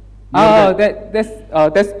expect.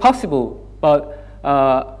 That's possible, but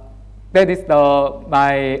that is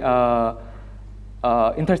my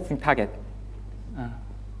interesting target.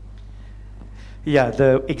 Yeah,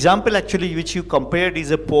 the example actually which you compared is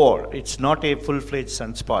a pore. It's not a full-fledged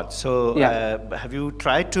sunspot. So have you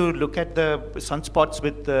tried to look at the sunspots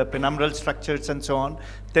with the penumbral structures and so on?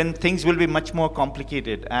 Then things will be much more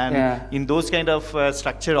complicated. And in those kind of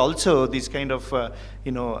structure also, these kind of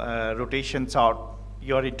rotations are,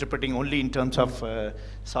 you're interpreting only in terms of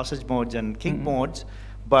sausage modes and kink modes.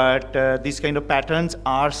 But these kind of patterns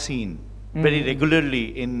are seen very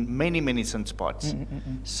regularly in many sunspots.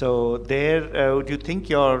 So there, would you think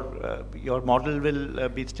your model will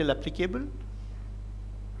be still applicable?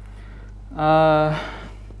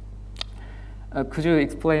 Could you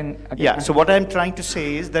explain again? Yeah, so what I'm trying to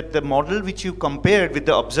say is that the model which you compared with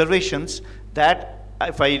the observations, that,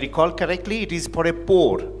 if I recall correctly, it is for a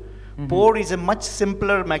pore. Pore is a much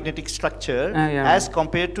simpler magnetic structure as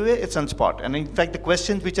compared to a sunspot. And in fact, the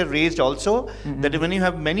questions which are raised also, that when you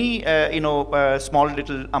have many small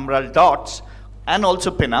little umbral dots and also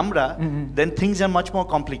penumbra, then things are much more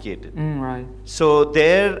complicated. Right. So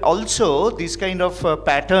there also, these kind of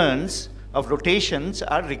patterns of rotations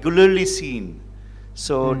are regularly seen.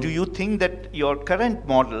 So do you think that your current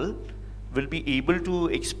model will be able to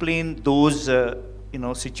explain those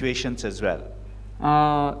situations as well?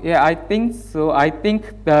 Yeah, I think so. I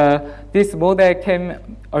think this model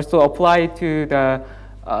can also apply to the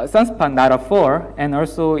sunspot data 4, and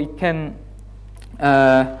also it can.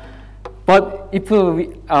 But if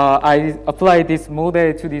I apply this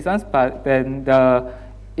model to the sunspot, then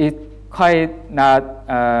it quite not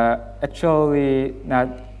actually not.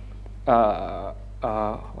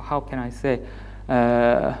 How can I say?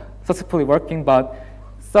 Successfully working, but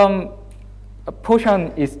some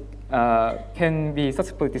portion is. Can be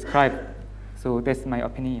successfully described. So that's my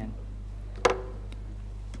opinion.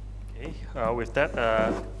 Okay, with that,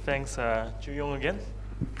 thanks Ju-Yong again.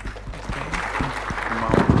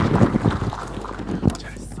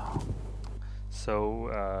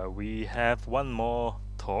 So we have one more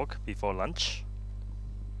talk before lunch.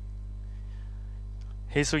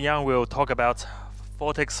 Hae-Soo Yang will talk about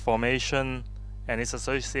vortex formation and its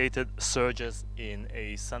associated surges in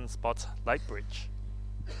a sunspot light bridge.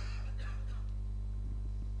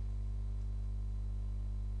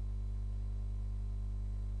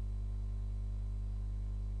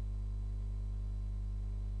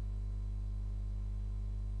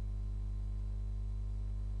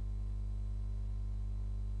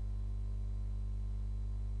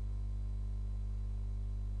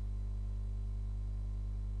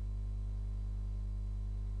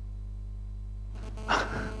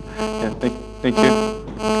 Thank you.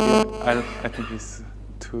 Yeah, I think it's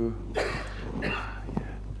too.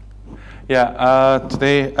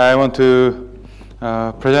 Today I want to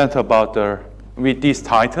present about with this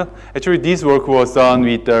title. Actually, this work was done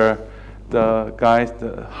with the guys,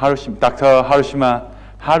 Dr.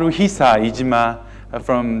 Haruhisa Iijima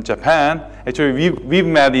from Japan. Actually, we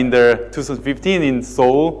met in the 2015 in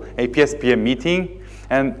Seoul APSPM meeting,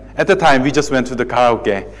 and at the time we just went to the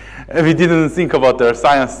karaoke. We didn't think about the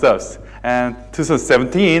science stuff. And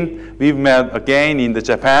 2017, we met again in the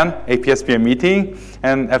Japan APSPM meeting,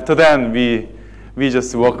 and after that, we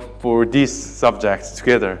just work for these subjects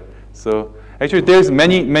together. So actually, there's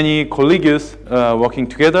many colleagues working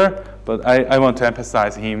together, but I want to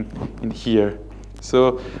emphasize him in here.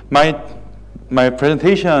 So my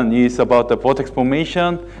presentation is about the vortex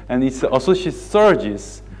formation and its associated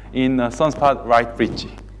surges in sunspot light bridge.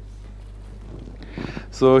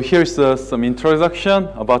 So here's some introduction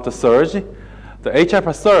about the surge. The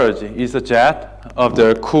H-alpha surge is a jet of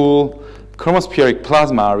the cool chromospheric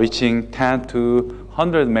plasma reaching 10 to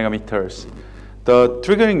 100 megameters. The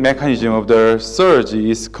triggering mechanism of the surge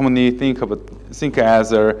is commonly think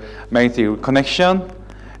as a magnetic connection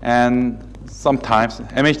and sometimes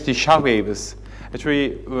MHD shock waves.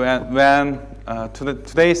 Actually,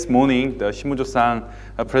 today's morning, the Shimojo-san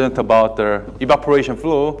presented about the evaporation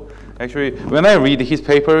flow. Actually, when I read his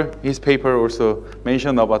paper also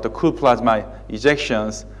mentioned about the cool plasma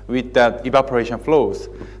ejections with that evaporation flows.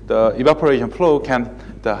 The evaporation flow can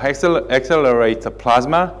accelerate the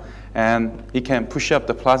plasma, and it can push up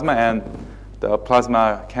the plasma, and the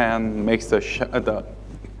plasma can make the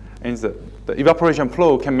evaporation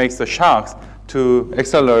flow can make the shocks to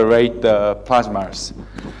accelerate the plasmas,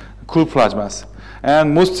 cool plasmas.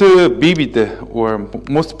 And most vivid or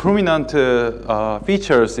most prominent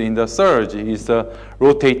features in the surge is the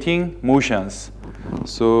rotating motions.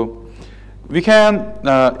 So we can,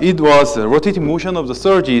 rotating motion of the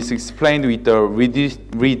surge is explained with the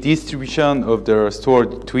redistribution of the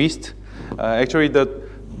stored twist. Actually, the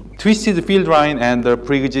twisted field line and the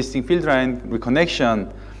pre-existing field line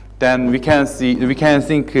reconnection, then we can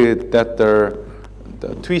think that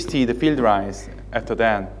the twisted field lines after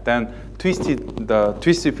that. Then the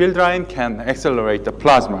twisted field line can accelerate the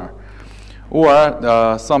plasma.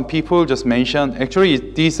 Or some people just mentioned, actually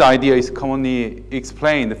this idea is commonly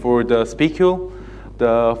explained for the spicule.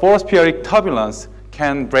 The force-periodic turbulence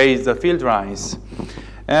can raise the field lines.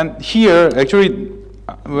 And here, actually,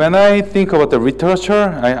 when I think about the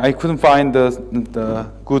literature, I couldn't find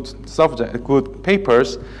the good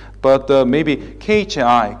papers, but maybe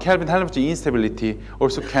KHI, Kelvin-Helmholtz instability,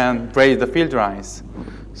 also can raise the field lines.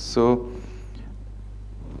 So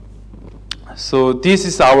this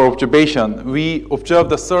is our observation. We observe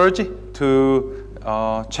the surge to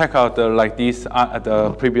check out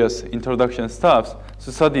the previous introduction stuff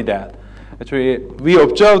to study that. Actually, we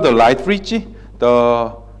observe the light fringe.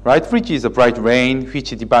 The light fringe is a bright rain which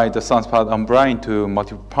divides the sunspot umbra into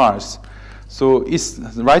multiple parts. So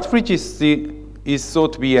light fringe is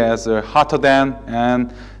thought to be as hotter than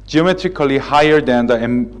and geometrically higher than the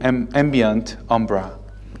ambient umbra.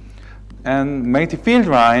 And magnetic field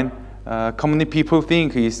line, commonly people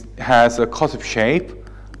think has a curved shape,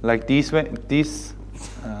 like these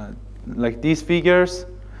figures.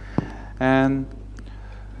 And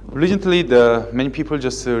recently, many people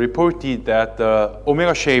just reported that the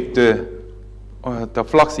omega-shaped the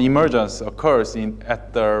flux emergence occurs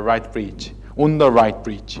at the right bridge, on the right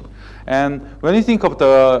bridge. And when you think of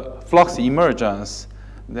the flux emergence,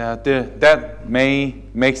 that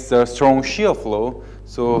makes the strong shear flow.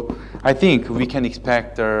 So I think we can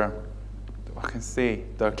expect the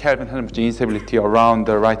Kelvin-Helmholtz instability around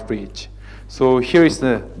the right bridge. So here is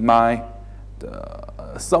my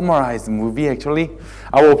summarized movie, actually.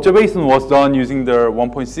 Our observation was done using the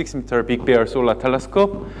 1.6 meter Big Bear Solar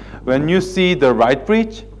Telescope. When you see the right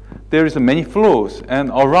bridge, there is many flows, and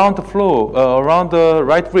around the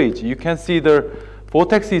right bridge, you can see the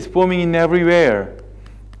vortex is forming in everywhere,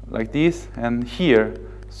 like this and here.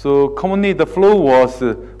 So commonly the flow was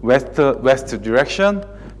west direction.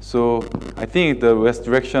 So I think the west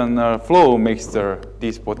direction flow makes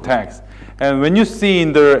this vortex. And when you see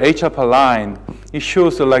in the H-alpha line, it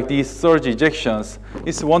shows like these surge ejections.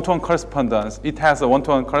 It's one-to-one correspondence. It has a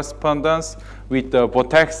one-to-one correspondence with the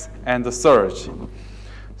vortex and the surge.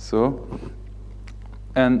 So,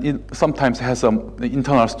 and it sometimes has some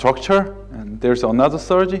internal structure. And there's another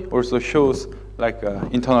surge also shows like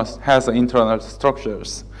has internal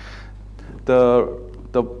structures. The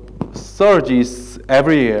surge is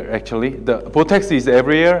everywhere, actually. The vortex is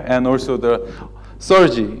everywhere, and also the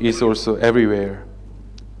surge is also everywhere.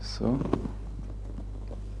 So,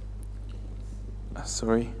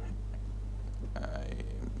 sorry.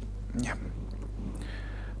 Yeah.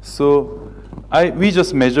 So, we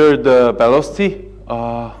just measured the velocity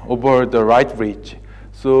over the right bridge.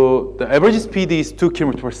 So, the average speed is 2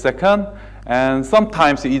 km per second, and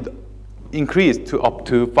sometimes it increased to up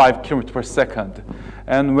to 5 km per second.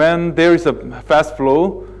 And when there is a fast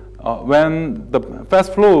flow, when the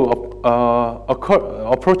fast flow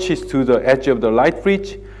approaches to the edge of the light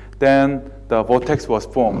bridge, then the vortex was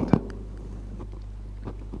formed.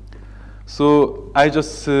 So I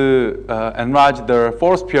just enlarged the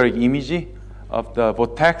force-periodic image of the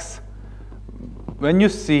vortex. When you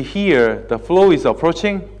see here, the flow is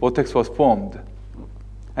approaching, vortex was formed.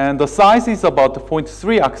 And the size is about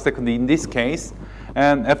 0.3 arcsecond in this case.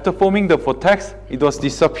 And after forming the vortex, it was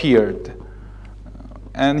disappeared.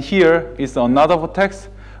 And here is another vortex.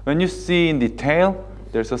 When you see in detail,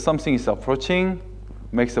 there's something is approaching,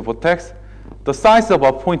 makes a vortex. The size is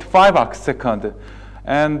about 0.5 arcsecond.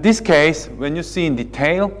 And this case, when you see in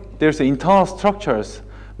detail, there's internal structures.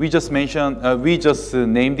 We just mentioned, we just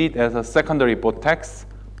named it as a secondary vortex,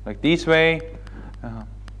 like this way.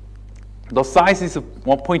 The size is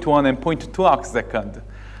 1.1 and 0.2 arcsecond.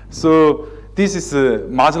 So this is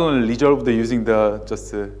marginally resolved using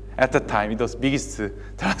at the time, it was biggest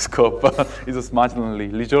telescope, it was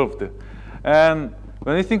marginally resolved. And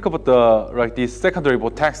when you think about these secondary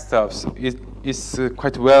vortex stuffs, it is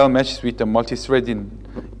quite well matched with the multi-threading.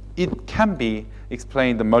 It can be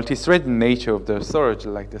explained the multi-threading nature of the surge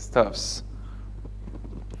like the stuffs.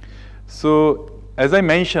 So as I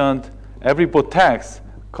mentioned, every vortex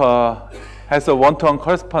has a one-to-one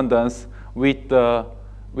correspondence with the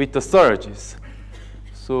surges.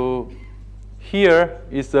 So here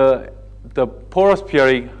is the porous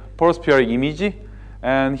periodic image,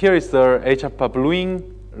 and here is the H-alpha blue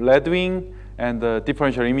wing, red wing, and the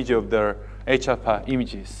differential image of the H-alpha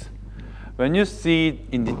images. When you see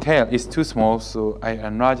in detail, it's too small, so I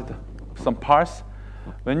enlarged some parts.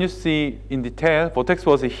 When you see in detail, vortex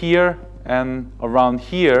was here and around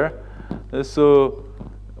here. So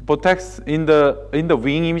vortex in the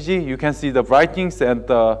wing image, you can see the brightnings and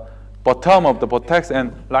the bottom of the vortex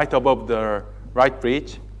and right above the right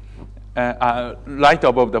bridge, right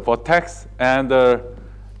above the vortex, and there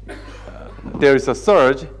is a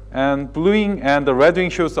surge, and bluing and the red wing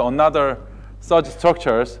shows another surge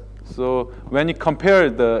structures. So when you compare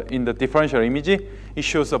in the differential image, it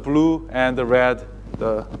shows a blue and the red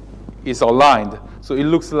is aligned. So it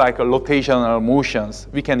looks like a rotational motions.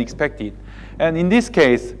 We can expect it. And in this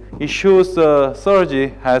case, it shows the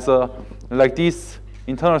surge has like these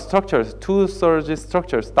internal structures, two surge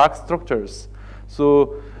structures, dark structures.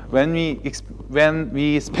 So when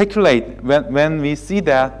we speculate, when we see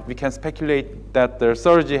that, we can speculate that the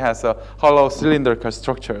surge has a hollow cylindrical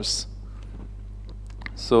structures.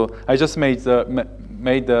 So I just made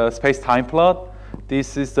the space-time plot.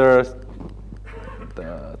 This is the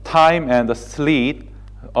time and the slit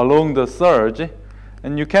along the surge,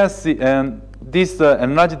 and you can see, and this is the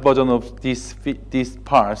enlarged version of these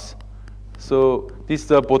parts. So this is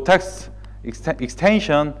the vortex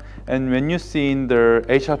extension, and when you see in the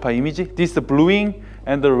H-alpha image, this is the bluing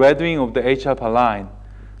and the red wing of the H-alpha line.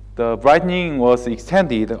 The brightening was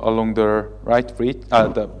extended along the right bridge,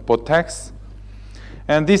 the vortex.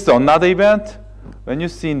 And this is another event. When you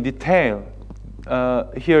see in detail,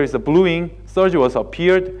 here is the bluing, surge was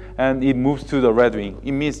appeared, and it moves to the red wing.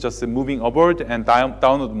 It means just moving upward and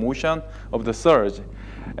downward motion of the surge.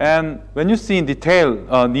 And when you see in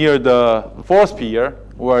detail near the photosphere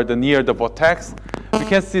or near the vortex, you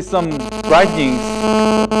can see some brightenings.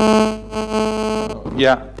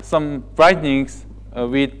 Some brightenings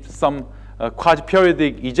with some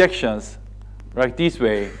quasi-periodic ejections, like this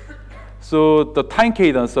way. So the time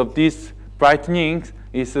cadence of these brightenings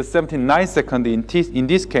is 79 seconds in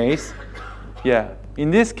this case.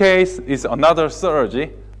 In this case is another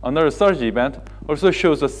surge event. Also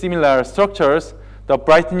shows a similar structures. The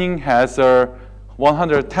brightening has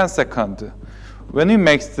 110 seconds. When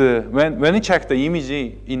we check the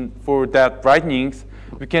image for that brightening,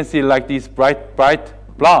 we can see like these bright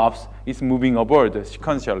blobs is moving upward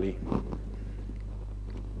sequentially.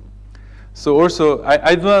 So also,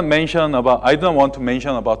 I don't want to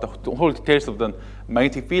mention about the whole details of the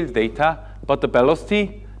magnetic field data, but the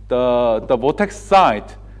velocity, the vortex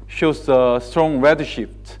side shows a strong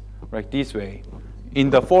redshift, like this way, in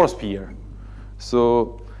the photosphere.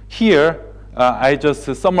 So here, I just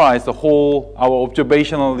summarized our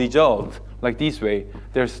observational result, like this way.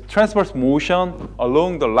 There's transverse motion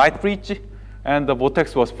along the light bridge, and the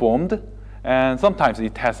vortex was formed, and sometimes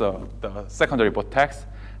it has the secondary vortex.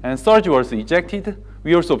 And surge was ejected.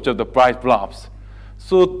 We also observed the bright blobs.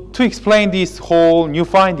 So to explain these whole new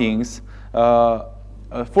findings,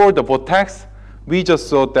 for the vortex, we just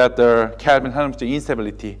saw that the Kelvin-Helmholtz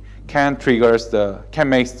instability can make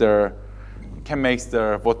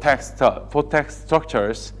the vortex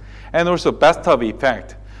structures, and also bathtub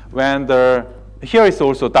effect. Here is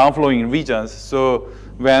also downflowing regions. So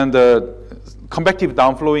when the convective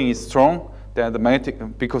downflowing is strong, then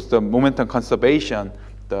because the momentum conservation,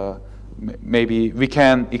 maybe we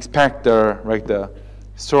can expect the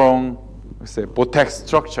strong, vortex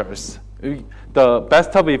structures. The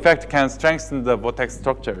bathtub effect can strengthen the vortex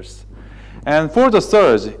structures. And for the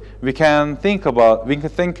surge, we can think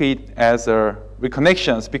it as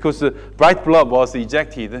reconnections, because the bright blob was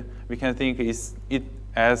ejected. We can think it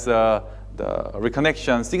as the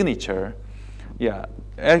reconnection signature.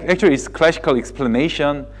 Actually, it's classical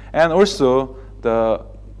explanation, and also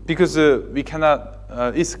because we cannot.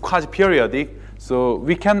 It's quasi-periodic, so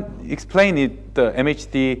we can explain it. The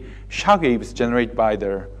MHD shock waves generated by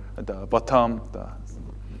the bottom, the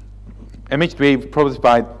MHD wave produced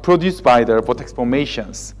by the vortex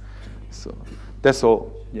formations. So that's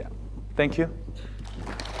all. Thank you.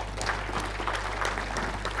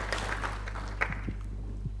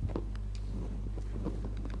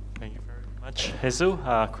 Thank you very much, Jesus.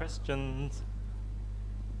 Questions?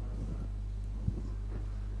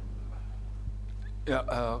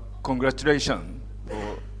 Congratulations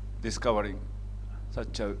for discovering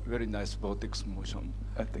such a very nice vortex motion.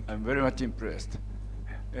 I'm very much impressed.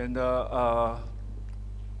 And as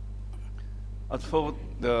for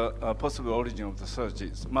the possible origin of the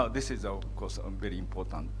surges, this is of course a very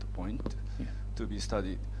important point to be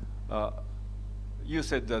studied. You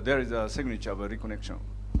said that there is a signature of a reconnection.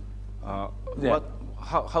 How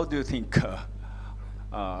do you think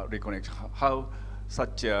reconnection? How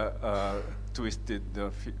such a twisted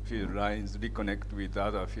field lines reconnect with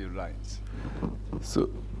other field lines? So,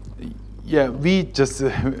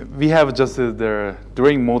 we have just the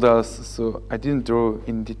drawing models. So I didn't draw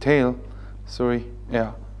in detail. Sorry.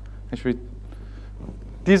 Actually,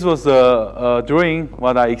 this was a drawing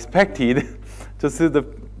what I expected. Just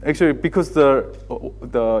actually, because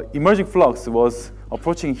the emerging flux was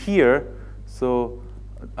approaching here, so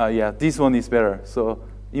yeah, this one is better. So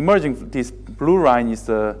emerging, this blue line is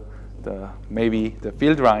maybe the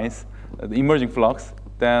field lines, the emerging flux.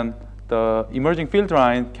 Then the emerging field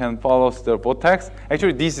line can follow the vortex.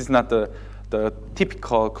 Actually, this is not the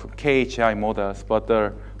typical KHI models, but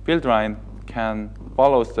the field line can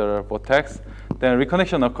follow the vortex. Then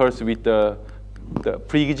reconnection occurs with the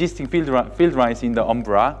pre-existing field lines in the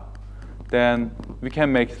umbra. Then we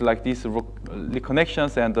can make like these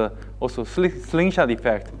reconnections, and also slingshot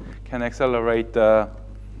effect can accelerate the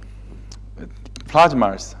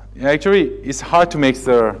plasmas. Actually, it's hard to make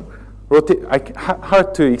the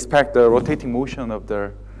hard to expect the rotating motion of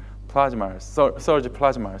the plasmas, surge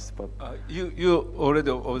plasmas. But you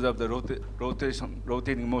already observed the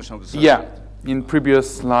rotating motion of the surge. Yeah, in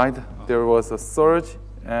previous slide there was a surge,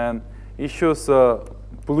 and it shows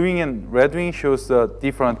blue and red wing shows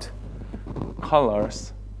different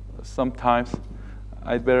colors. Sometimes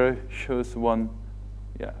I better shows one.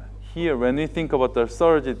 Yeah, here when we think about the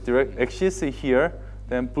surge direct axis here,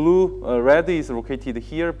 then red is located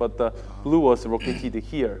here, but the blue was located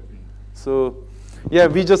here. So yeah,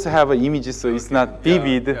 we just have an image, so it's not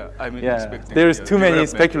vivid. Yeah, I mean, there's too many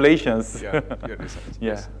speculations. Yeah,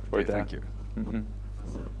 yeah, for okay, that. Thank you. Mm-hmm.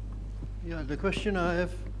 Yeah, the question I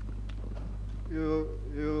have, you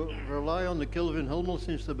rely on the Kelvin-Helmholtz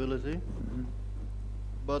instability,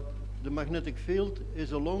 but the magnetic field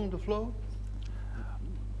is along the flow?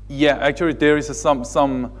 Yeah, actually there is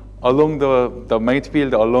some along the magnetic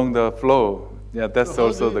field along the flow. Yeah, that's so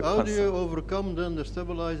also the concept. How do you concept. overcome then the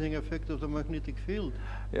stabilizing effect of the magnetic field?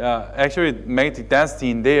 Yeah, actually magnetic density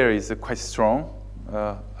in there is quite strong.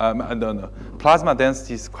 The plasma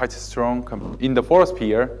density is quite strong in the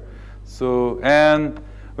photosphere. So, and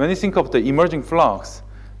when you think of the emerging flux,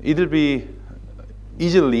 it'll be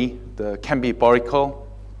easily can be vertical.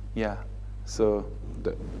 Yeah, so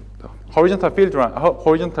the horizontal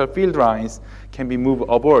field lines can be moved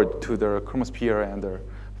upward to the chromosphere and the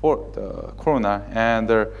corona, and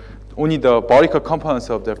only the vertical components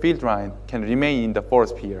of the field line can remain in the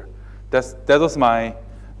photosphere. That was my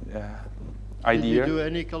idea. Did you do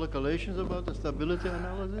any calculations about the stability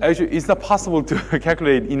analysis? Actually, it's not possible to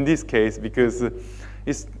calculate in this case because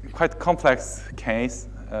it's quite complex case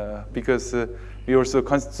because we also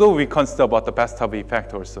we consider about the Bestov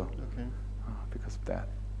effect also. Okay. Because of that.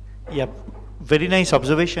 Yeah, very nice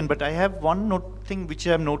observation. But I have one thing which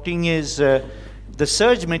I'm noting is the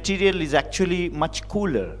surge material is actually much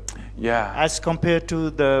cooler. Yeah. As compared to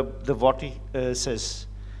the vortices.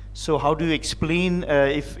 So how do you explain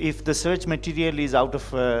if the surge material is out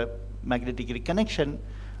of magnetic reconnection,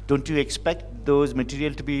 don't you expect those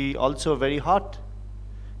material to be also very hot?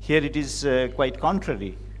 Here it is quite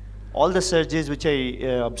contrary. All the surges which I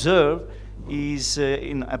observe is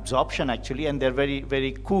in absorption actually, and they're very,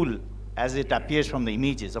 very cool as it appears from the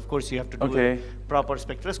images. Of course, you have to do a proper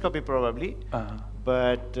spectroscopy probably,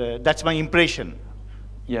 but that's my impression.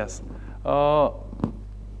 Yes.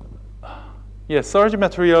 Yeah, surge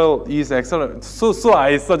material is excellent. So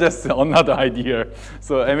I suggest another idea.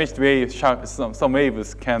 So emitted wave, some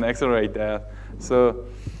waves can accelerate that. So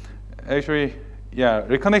actually, yeah,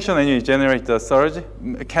 reconnection energy generate the surge,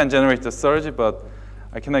 can generate the surge, but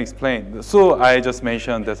I cannot explain. So I just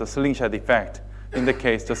mentioned there's a slingshot effect. In the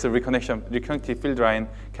case, just a reconnected field line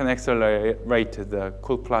can accelerate the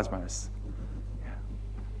cool plasmas.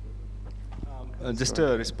 Just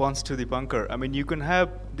a response to the Pankar. I mean, you can have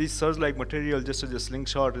this surge-like material just as a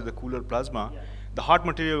slingshot with a cooler plasma. Yeah. The hot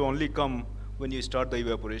material will only come when you start the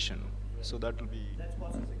evaporation. So that will be... That's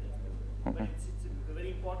possible. But it's a very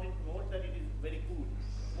important note that it is very cool.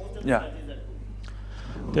 Most of the surges are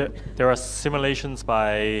cool. There are simulations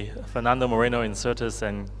by Fernando Moreno Insertus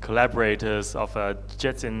and collaborators of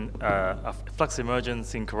jets in of flux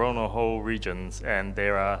emergence in coronal hole regions, and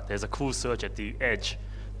there's a cool surge at the edge.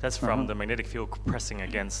 That's from the magnetic field pressing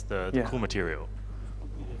against the cool material.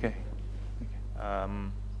 Okay.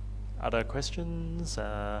 Other questions?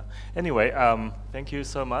 Anyway, thank you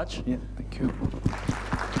so much. Yeah, thank you.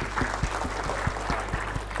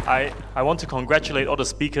 I want to congratulate all the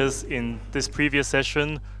speakers in this previous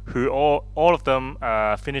session who all of them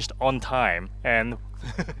finished on time. And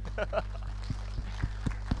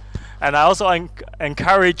and I also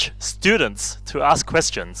encourage students to ask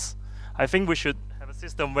questions. I think we should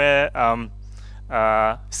system where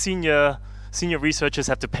senior researchers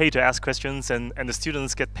have to pay to ask questions, and the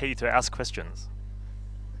students get paid to ask questions.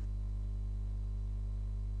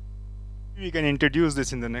 We can introduce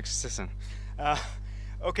this in the next session.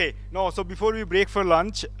 Okay, no, so before we break for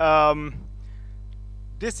lunch,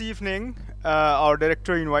 this evening, our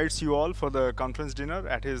director invites you all for the conference dinner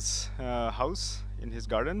at his house in his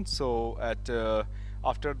garden. So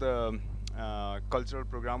after the cultural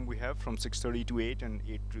program we have from 6:30 to 8 and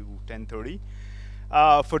 8 to 10:30.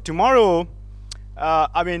 For tomorrow,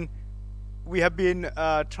 I mean, we have been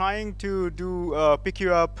trying to do pick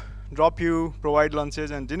you up, drop you, provide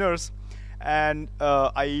lunches and dinners. And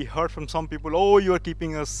I heard from some people, oh, you're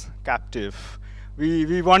keeping us captive.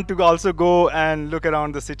 We want to also go and look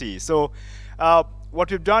around the city. So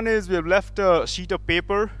what we've done is we've left a sheet of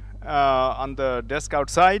paper on the desk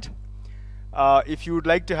outside. If you would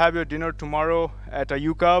like to have your dinner tomorrow at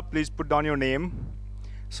Ayuka, please put down your name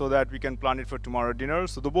so that we can plan it for tomorrow dinner.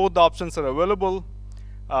 So both the options are available.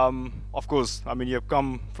 Of course, I mean, you have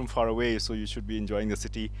come from far away, so you should be enjoying the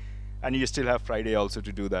city. And you still have Friday also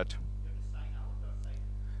to do that.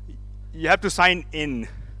 You have to sign in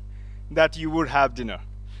that you would have dinner.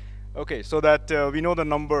 Okay, so that we know the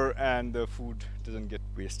number and the food doesn't get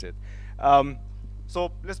wasted.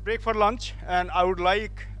 So let's break for lunch, and I would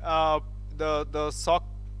like the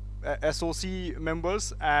SOC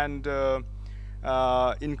members and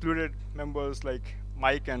included members like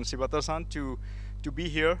Mike and Shibata-san to be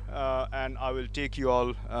here, and I will take you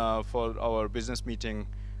all for our business meeting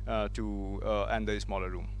and the smaller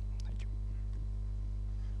room.